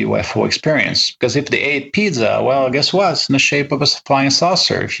UFO experience? Because if they ate pizza, well, guess what? It's in the shape of a flying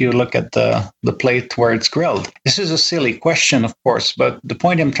saucer if you look at the plate where it's grilled. This is a silly question, of course, but the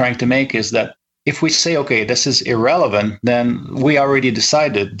point I'm trying to make is that if we say, okay, this is irrelevant, then we already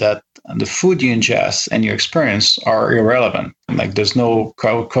decided that the food you ingest and your experience are irrelevant. Like there's no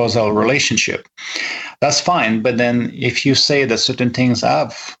causal relationship. That's fine. But then if you say that certain things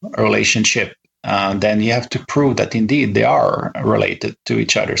have a relationship, then you have to prove that indeed they are related to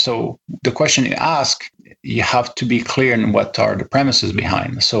each other. So the question you ask, you have to be clear in what are the premises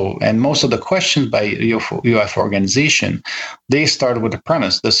behind. So, and most of the questions by UFO organization, they start with the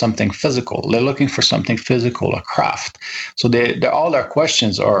premise there's something physical. They're looking for something physical, a craft. So all their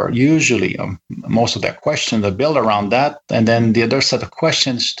questions are usually, most of their questions are built around that. And then the other set of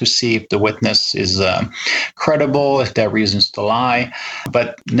questions to see if the witness is credible, if there are reasons to lie,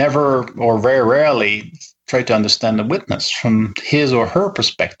 but never or very rarely try to understand the witness from his or her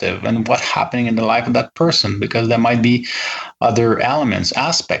perspective and what's happening in the life of that person, because there might be other elements,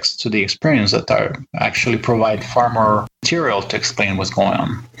 aspects to the experience that are actually provide far more material to explain what's going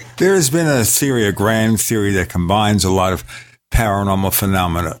on. There has been a theory, a grand theory that combines a lot of paranormal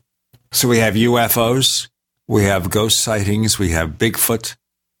phenomena. So we have UFOs, we have ghost sightings, we have Bigfoot,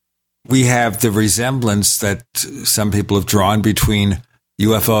 we have the resemblance that some people have drawn between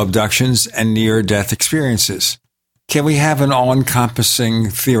UFO abductions and near-death experiences. Can we have an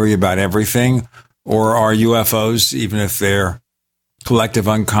all-encompassing theory about everything? Or are UFOs, even if they're collective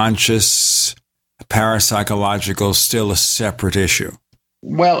unconscious, parapsychological, still a separate issue?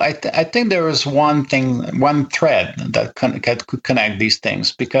 Well, I think there is one thread that could connect these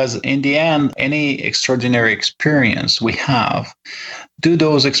things, because in the end, any extraordinary experience we have, do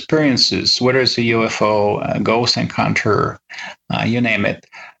those experiences, whether it's a UFO, a ghost encounter, you name it,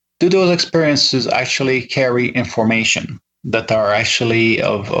 do those experiences actually carry information that are actually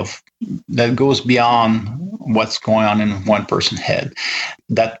that goes beyond what's going on in one person's head?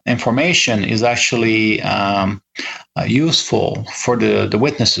 That information is actually useful for the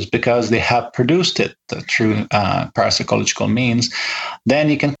witnesses because they have produced it through parapsychological means. Then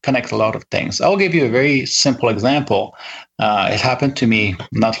you can connect a lot of things. I'll give you a very simple example. It happened to me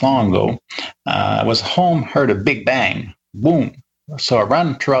not long ago. I was home, heard a big bang, boom. So I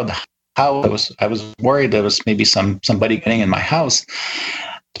ran throughout the house. I was worried there was maybe somebody getting in my house,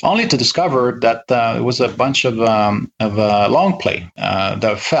 only to discover that it was a bunch of long play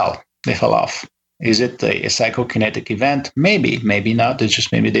that fell. They fell off. Is it a psychokinetic event? Maybe, maybe not. It's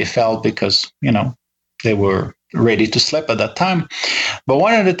just maybe they fell because, they were ready to sleep at that time. But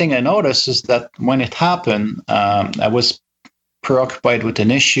one of the things I noticed is that when it happened, I was preoccupied with an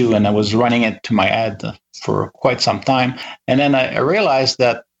issue and I was running it to my head for quite some time. And then I realized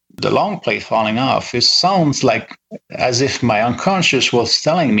that the long plate falling off, it sounds like as if my unconscious was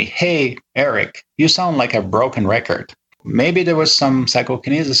telling me, hey, Eric, you sound like a broken record. Maybe there was some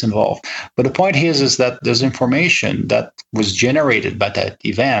psychokinesis involved. But the point is that there's information that was generated by that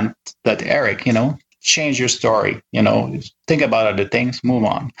event that, Eric, change your story, think about other things, move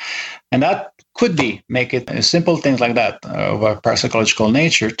on. And that could make it simple things like that of a parapsychological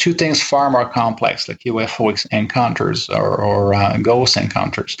nature, two things far more complex, like UFO encounters or ghost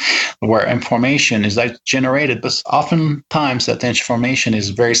encounters, where information is generated, but oftentimes that information is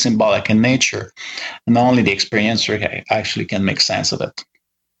very symbolic in nature, and only the experiencer actually can make sense of it.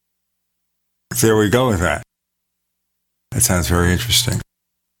 There we go with that. That sounds very interesting.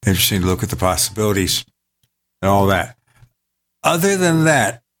 Interesting to look at the possibilities and all that. Other than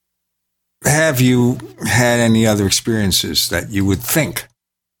that, have you had any other experiences that you would think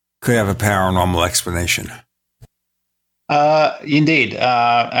could have a paranormal explanation? Indeed.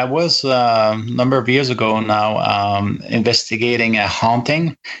 I was a number of years ago now investigating a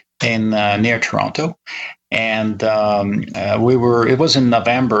haunting in near Toronto. And it was in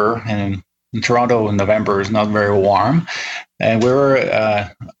November, and in Toronto, November is not very warm. And we were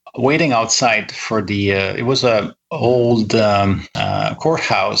waiting outside for it was an old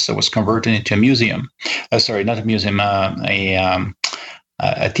courthouse that was converted into a museum. Sorry, not a museum, a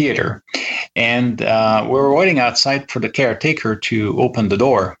theater. And we were waiting outside for the caretaker to open the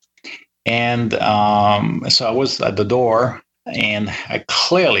door. And so I was at the door, and I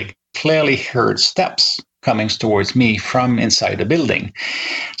clearly heard steps coming towards me from inside the building.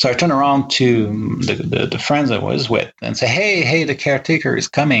 So I turned around to the friends I was with and say, hey, the caretaker is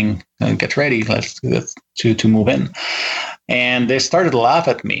coming. Get ready. Let's to move in. And they started to laugh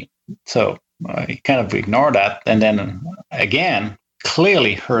at me. So I kind of ignored that. And then again,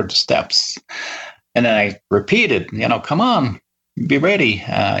 clearly heard the steps. And then I repeated, come on, be ready.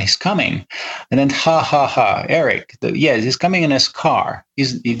 He's coming. And then, ha, Eric, yes, he's coming in his car.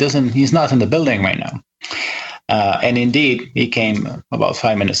 He's not in the building right now. And indeed, he came about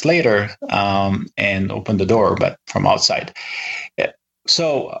 5 minutes later and opened the door, but from outside.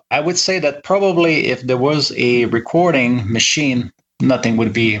 So I would say that probably if there was a recording machine, nothing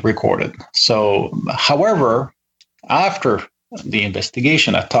would be recorded. So, however, after the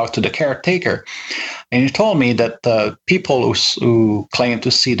investigation, I talked to the caretaker, and he told me that people who claim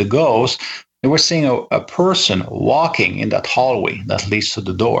to see the ghost, they were seeing a person walking in that hallway that leads to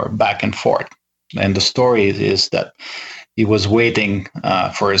the door back and forth. And the story is that he was waiting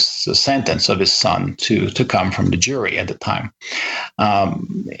for the sentence of his son to come from the jury at the time. But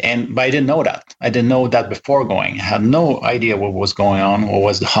I didn't know that. I didn't know that before going. I had no idea what was going on, what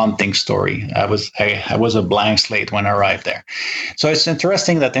was the haunting story. I was a blank slate when I arrived there. So it's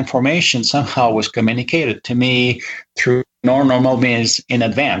interesting that information somehow was communicated to me through normal means in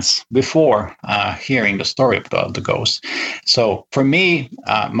advance before hearing the story about the ghost. So for me,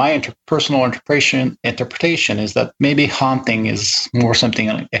 my personal interpretation is that maybe haunting is more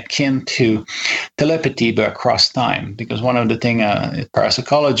something akin to telepathy but across time, because one of the things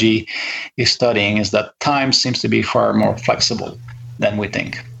parapsychology is studying is that time seems to be far more flexible than we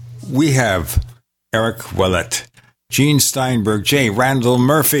think. We have Eric Ouellet, Gene Steinberg, J. Randall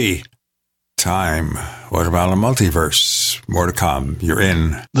Murphy. Time. What about a multiverse? More to come. You're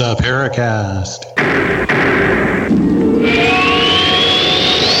in the Paracast.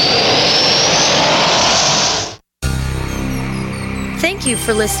 Thank you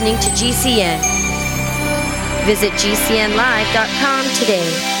for listening to GCN. Visit GCNlive.com today.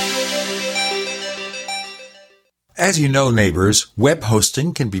 As you know, neighbors, web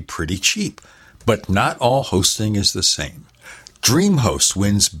hosting can be pretty cheap, but not all hosting is the same. DreamHost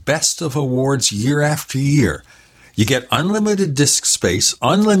wins Best of Awards year after year. You get unlimited disk space,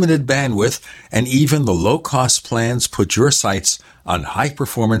 unlimited bandwidth, and even the low-cost plans put your sites on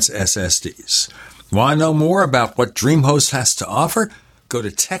high-performance SSDs. Want to know more about what DreamHost has to offer? Go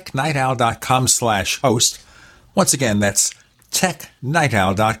to technightowl.com/host. Once again, that's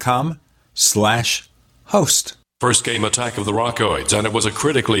technightowl.com/host. First came Attack of the Rockoids, and it was a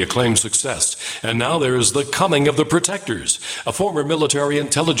critically acclaimed success. And now there is The Coming of the Protectors. A former military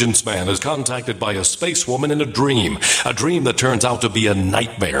intelligence man is contacted by a space woman in a dream that turns out to be a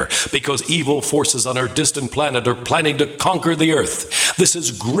nightmare because evil forces on her distant planet are planning to conquer the Earth. This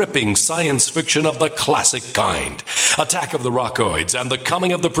is gripping science fiction of the classic kind. Attack of the Rockoids and The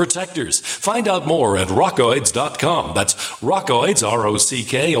Coming of the Protectors. Find out more at rockoids.com. That's Rockoids,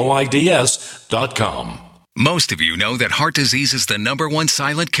 ROCKOIDS.com. Most of you know that heart disease is the #1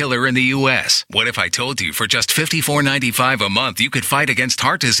 silent killer in the U.S. What if I told you for just $54.95 a month you could fight against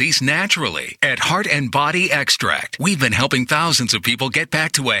heart disease naturally? At Heart and Body Extract, we've been helping thousands of people get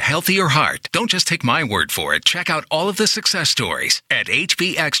back to a healthier heart. Don't just take my word for it. Check out all of the success stories at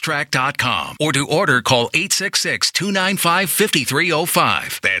hbextract.com. Or to order, call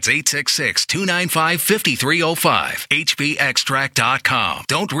 866-295-5305. That's 866-295-5305. hbextract.com.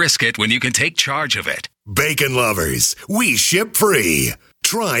 Don't risk it when you can take charge of it. Bacon lovers, we ship free.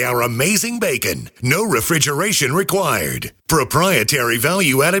 Try our amazing bacon. No refrigeration required. Proprietary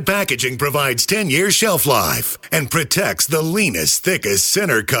value-added packaging provides 10-year shelf life and protects the leanest, thickest,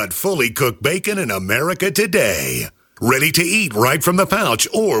 center-cut, fully cooked bacon in America today. Ready to eat right from the pouch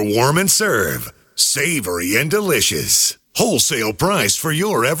or warm and serve. Savory and delicious. Wholesale price for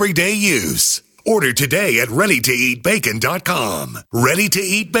your everyday use. Order today at readytoeatbacon.com.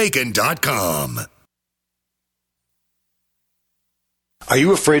 readytoeatbacon.com. Are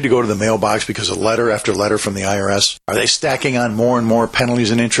you afraid to go to the mailbox because of letter after letter from the IRS? Are they stacking on more and more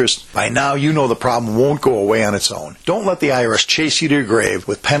penalties and interest? By now, you know the problem won't go away on its own. Don't let the IRS chase you to your grave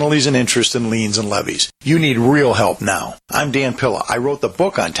with penalties and interest and liens and levies. You need real help now. I'm Dan Pilla. I wrote the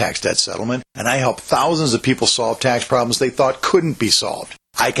book on tax debt settlement, and I help thousands of people solve tax problems they thought couldn't be solved.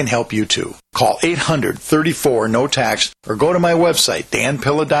 I can help you too. Call 800-34-NO-TAX or go to my website,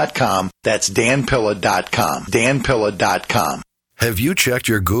 danpilla.com. That's danpilla.com. danpilla.com. Have you checked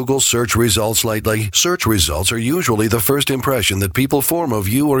your Google search results lately? Search results are usually the first impression that people form of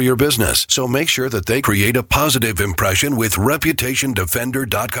you or your business, so make sure that they create a positive impression with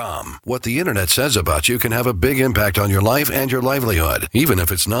ReputationDefender.com. What the internet says about you can have a big impact on your life and your livelihood, even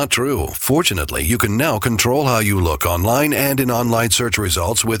if it's not true. Fortunately, you can now control how you look online and in online search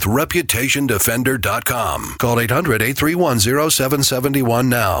results with ReputationDefender.com. Call 800-831-0771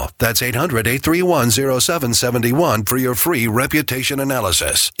 now. That's 800-831-0771 for your free reputation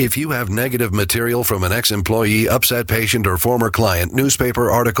analysis. If you have negative material from an ex-employee, upset patient, or former client, newspaper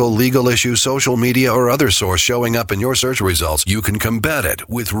article, legal issue, social media, or other source showing up in your search results, you can combat it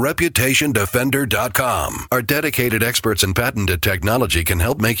with ReputationDefender.com. Our dedicated experts in patented technology can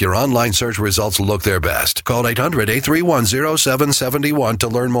help make your online search results look their best. Call 800-831-0771 to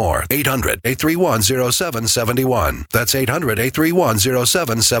learn more. 800-831-0771. That's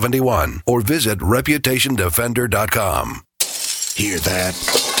 800-831-0771. Or visit ReputationDefender.com. Hear that?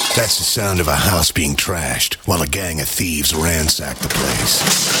 That's the sound of a house being trashed while a gang of thieves ransack the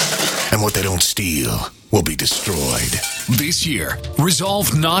place. And what they don't steal will be destroyed. This year,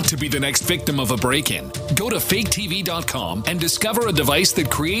 resolve not to be the next victim of a break-in. Go to faketv.com and discover a device that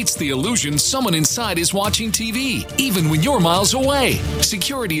creates the illusion someone inside is watching TV, even when you're miles away.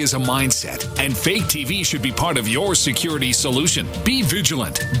 Security is a mindset, and Fake TV should be part of your security solution. Be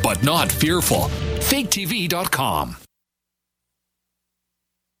vigilant, but not fearful. faketv.com.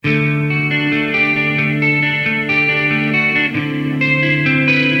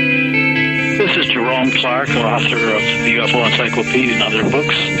 This is Jerome Clark, author of the UFO Encyclopedia and other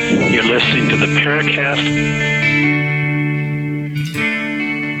books. You're listening to the Paracast.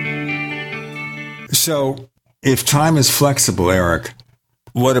 So, if time is flexible, Eric,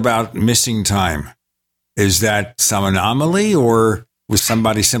 what about missing time? Is that some anomaly, or was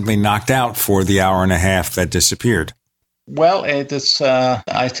somebody simply knocked out for the hour and a half that disappeared? Well, it is.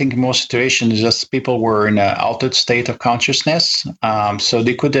 I think in most situations, just people were in an altered state of consciousness. So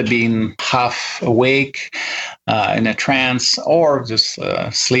they could have been half awake, in a trance, or just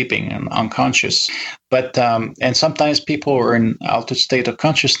sleeping and unconscious. But and sometimes people are in altered state of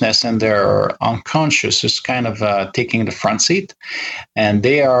consciousness and they're unconscious, just kind of taking the front seat, and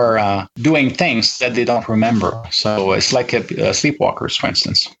they are doing things that they don't remember. So it's like sleepwalkers, for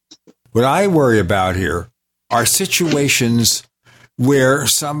instance. What I worry about here are situations where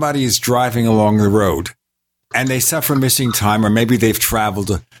somebody is driving along the road and they suffer missing time, or maybe they've traveled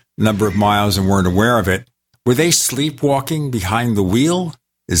a number of miles and weren't aware of it. Were they sleepwalking behind the wheel?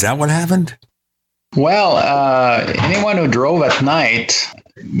 Is that what happened? Well, anyone who drove at night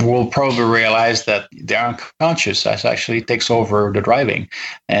will probably realize that they're unconscious. That actually takes over the driving.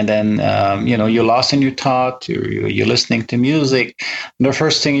 And then, you're lost in your thought, you're listening to music. And the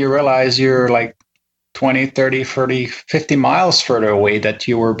first thing you realize, you're like 20, 30, 40, 50 miles further away that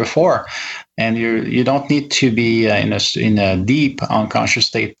you were before. And you don't need to be in a deep unconscious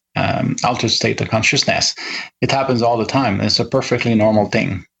state, altered state of consciousness. It happens all the time. It's a perfectly normal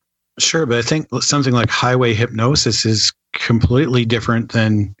thing. Sure, but I think something like highway hypnosis is completely different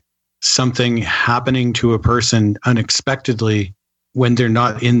than something happening to a person unexpectedly when they're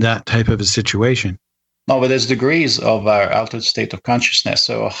not in that type of a situation. No, but there's degrees of our altered state of consciousness.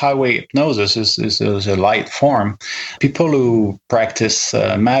 So highway hypnosis is a light form. People who practice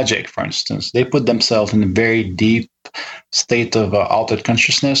magic, for instance, they put themselves in a very deep state of altered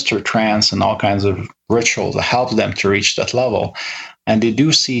consciousness through trance and all kinds of rituals that help them to reach that level. And they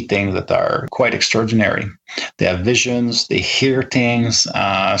do see things that are quite extraordinary. They have visions, they hear things.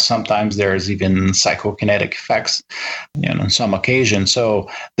 Sometimes there's even psychokinetic effects, on some occasions. So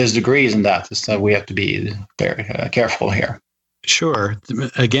there's degrees in that. So we have to be very careful here. Sure.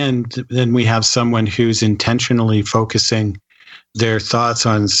 Again, then we have someone who's intentionally focusing their thoughts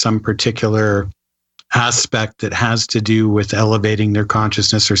on some particular aspect that has to do with elevating their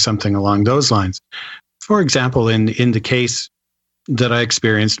consciousness or something along those lines. For example, in the case that I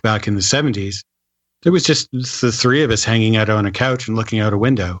experienced back in the 70s, there was just the three of us hanging out on a couch and looking out a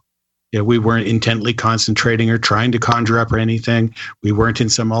window. We weren't intently concentrating or trying to conjure up or anything. We weren't in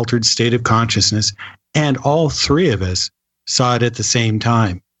some altered state of consciousness. And all three of us saw it at the same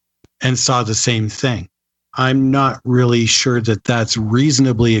time and saw the same thing. I'm not really sure that that's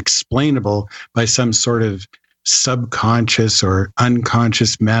reasonably explainable by some sort of subconscious or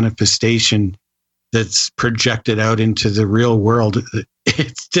unconscious manifestation that's projected out into the real world.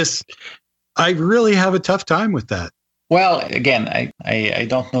 It's just, I really have a tough time with that. Well, again, I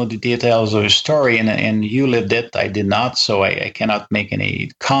don't know the details of the story, and you lived it. I did not, so I cannot make any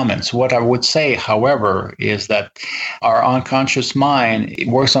comments. What I would say, however, is that our unconscious mind, it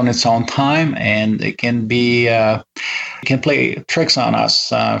works on its own time, and it can be can play tricks on us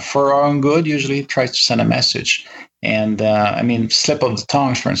for our own good. Usually, it tries to send a message. And slip of the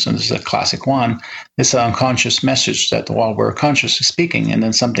tongue, for instance, is a classic one. It's an unconscious message that while we're consciously speaking, and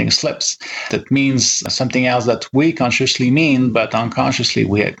then something slips that means something else that we consciously mean, but unconsciously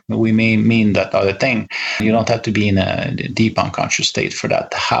we may mean that other thing. You don't have to be in a deep unconscious state for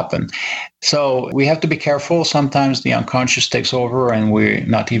that to happen. So we have to be careful. Sometimes the unconscious takes over and we're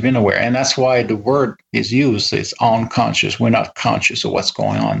not even aware. And that's why the word is used. It's unconscious. We're not conscious of what's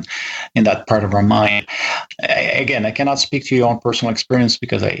going on in that part of our mind. Again, I cannot speak to your own personal experience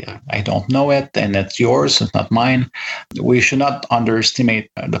because I don't know it, and it's yours, it's not mine. We should not underestimate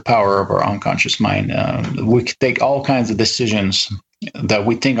the power of our unconscious mind. We can take all kinds of decisions that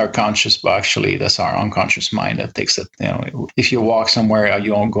we think are conscious, but actually that's our unconscious mind that takes it. If you walk somewhere, are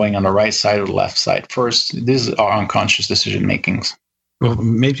you going on the right side or the left side first? These are unconscious decision makings. Well,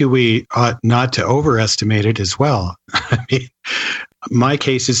 maybe we ought not to overestimate it as well. I mean, my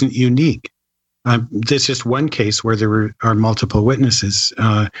case isn't unique. There's just one case where there are multiple witnesses.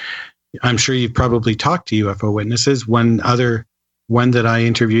 I'm sure you've probably talked to UFO witnesses. One that I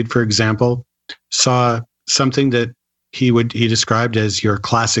interviewed, for example, saw something that he described as your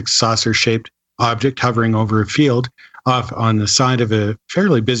classic saucer-shaped object hovering over a field off on the side of a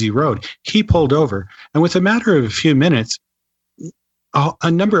fairly busy road. He pulled over, and with a matter of a few minutes,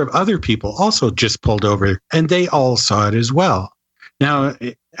 a number of other people also just pulled over, and they all saw it as well. Now,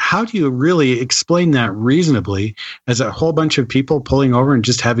 how do you really explain that reasonably as a whole bunch of people pulling over and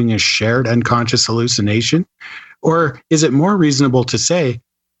just having a shared unconscious hallucination? Or is it more reasonable to say,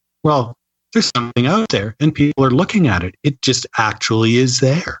 well, there's something out there and people are looking at it. It just actually is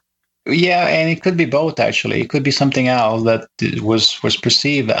there. Yeah, and it could be both, actually. It could be something else that was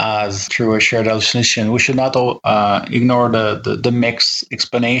perceived as through a shared hallucination. We should not ignore the mixed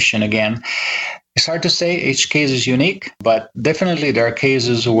explanation again. It's hard to say. Each case is unique, but definitely there are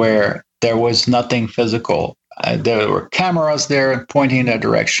cases where there was nothing physical. There were cameras there pointing in that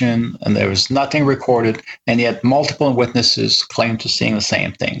direction, and there was nothing recorded, and yet multiple witnesses claim to seeing the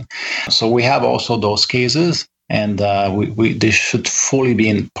same thing. So we have also those cases, and they should fully be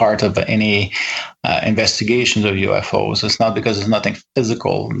in part of any investigations of UFOs. It's not because there's nothing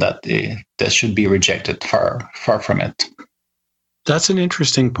physical that should be rejected. Far from it. That's an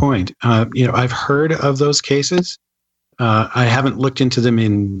interesting point. I've heard of those cases. I haven't looked into them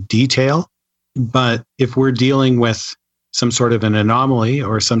in detail, but if we're dealing with some sort of an anomaly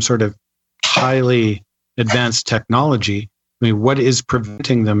or some sort of highly advanced technology, I mean, what is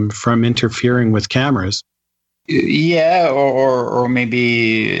preventing them from interfering with cameras? Yeah, or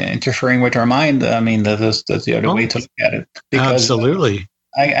maybe interfering with our mind. I mean, that's the other way to look at it. Because, absolutely.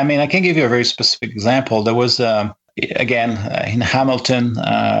 I can give you a very specific example. There was again in Hamilton,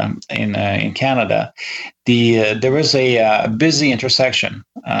 in Canada, there was a busy intersection,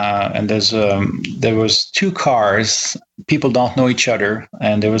 and there was two cars. People don't know each other,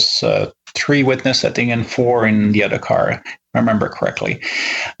 and there was 3 witnesses, I think, and 4 in the other car, if I remember correctly.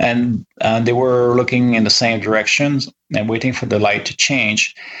 And they were looking in the same directions and waiting for the light to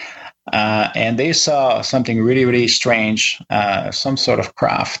change. And they saw something really, really strange, some sort of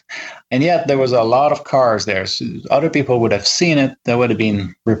craft. And yet there was a lot of cars there. So other people would have seen it. That would have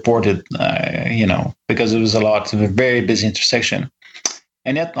been reported, because it was a very busy intersection.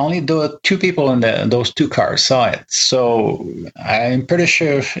 And yet only the 2 people in those 2 cars saw it. So I'm pretty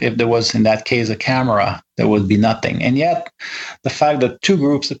sure if there was, in that case, a camera, there would be nothing. And yet the fact that 2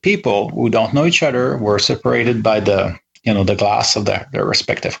 groups of people who don't know each other were separated by the glass of their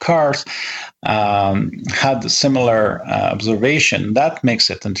respective cars, had a similar observation, that makes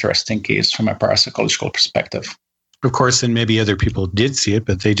it an interesting case from a parapsychological perspective. Of course, then maybe other people did see it,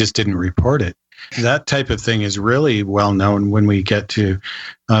 but they just didn't report it. That type of thing is really well known when we get to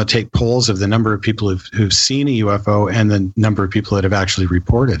take polls of the number of people who've seen a UFO and the number of people that have actually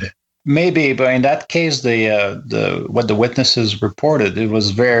reported it. Maybe, but in that case, what the witnesses reported, it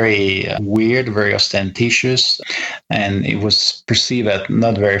was very weird, very ostentatious, and it was perceived at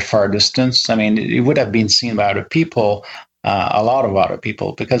not very far distance. I mean, it would have been seen by other people, a lot of other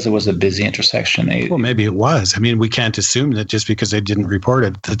people, because it was a busy intersection. Well, maybe it was. I mean, we can't assume that just because they didn't report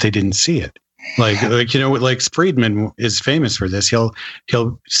it, that they didn't like Friedman is famous for this. He'll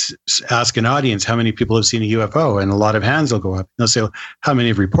ask an audience how many people have seen a UFO, and a lot of hands will go up. They'll say, how many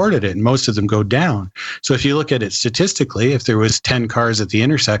have reported it? And most of them go down. So if you look at it statistically, if there was 10 cars at the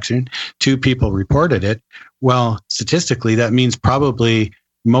intersection, 2 people reported it. Well, statistically, that means probably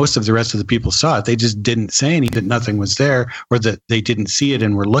most of the rest of the people saw it. They just didn't say anything, that nothing was there, or that they didn't see it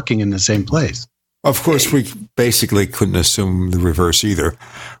and were looking in the same place. Of course, we basically couldn't assume the reverse either.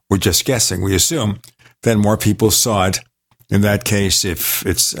 We're just guessing. We assume that more people saw it In that case, if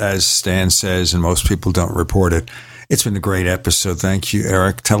it's as Stan says and most people don't report it, it's been a great episode. Thank you,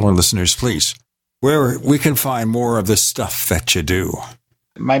 Eric. Tell our listeners, please, where we can find more of the stuff that you do.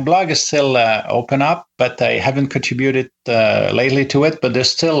 My blog is still open up, but I haven't contributed lately to it. But there's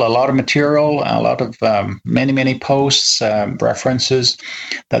still a lot of material, a lot of many posts, references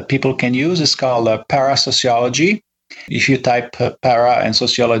that people can use. It's called Parapsychology. If you type para and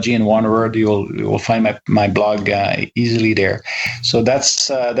sociology in one word, you will find my blog easily there. So that's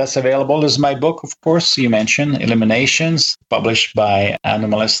available. This is my book, of course, you mentioned, Illuminations, published by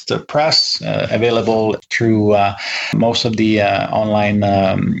Animalist Press, available through most of the online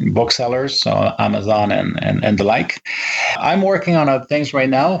booksellers, so Amazon and the like. I'm working on other things right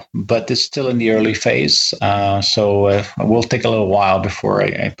now, but it's still in the early phase. So it will take a little while before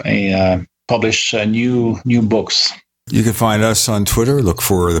I publish new books. You can find us on Twitter. Look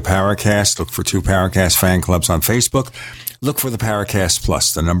for the Paracast. Look for 2 Paracast fan clubs on Facebook. Look for the Paracast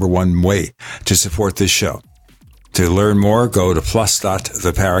Plus, the number one way to support this show. To learn more, go to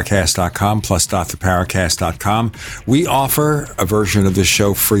plus.theparacast.com, plus.theparacast.com. We offer a version of this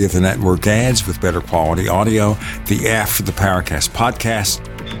show free of the network ads with better quality audio, the After the Paracast podcast,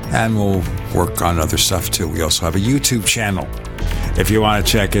 and we'll work on other stuff too. We also have a YouTube channel. If you want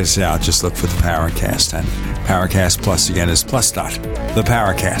to check us out, just look for the Paracast. And Paracast Plus, again, is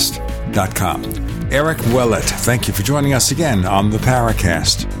plus.theparacast.com. Eric Ouellet, thank you for joining us again on the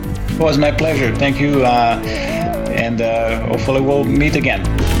Paracast. It was my pleasure. Thank you. And hopefully we'll meet again.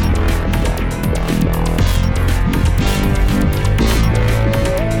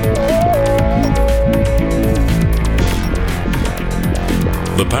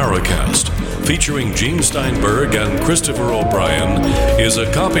 The Paracast, featuring Gene Steinberg and Christopher O'Brien, is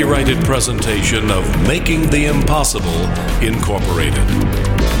a copyrighted presentation of Making the Impossible, Incorporated.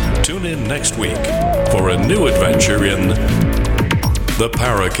 Tune in next week for a new adventure in The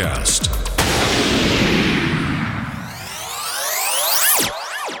Paracast.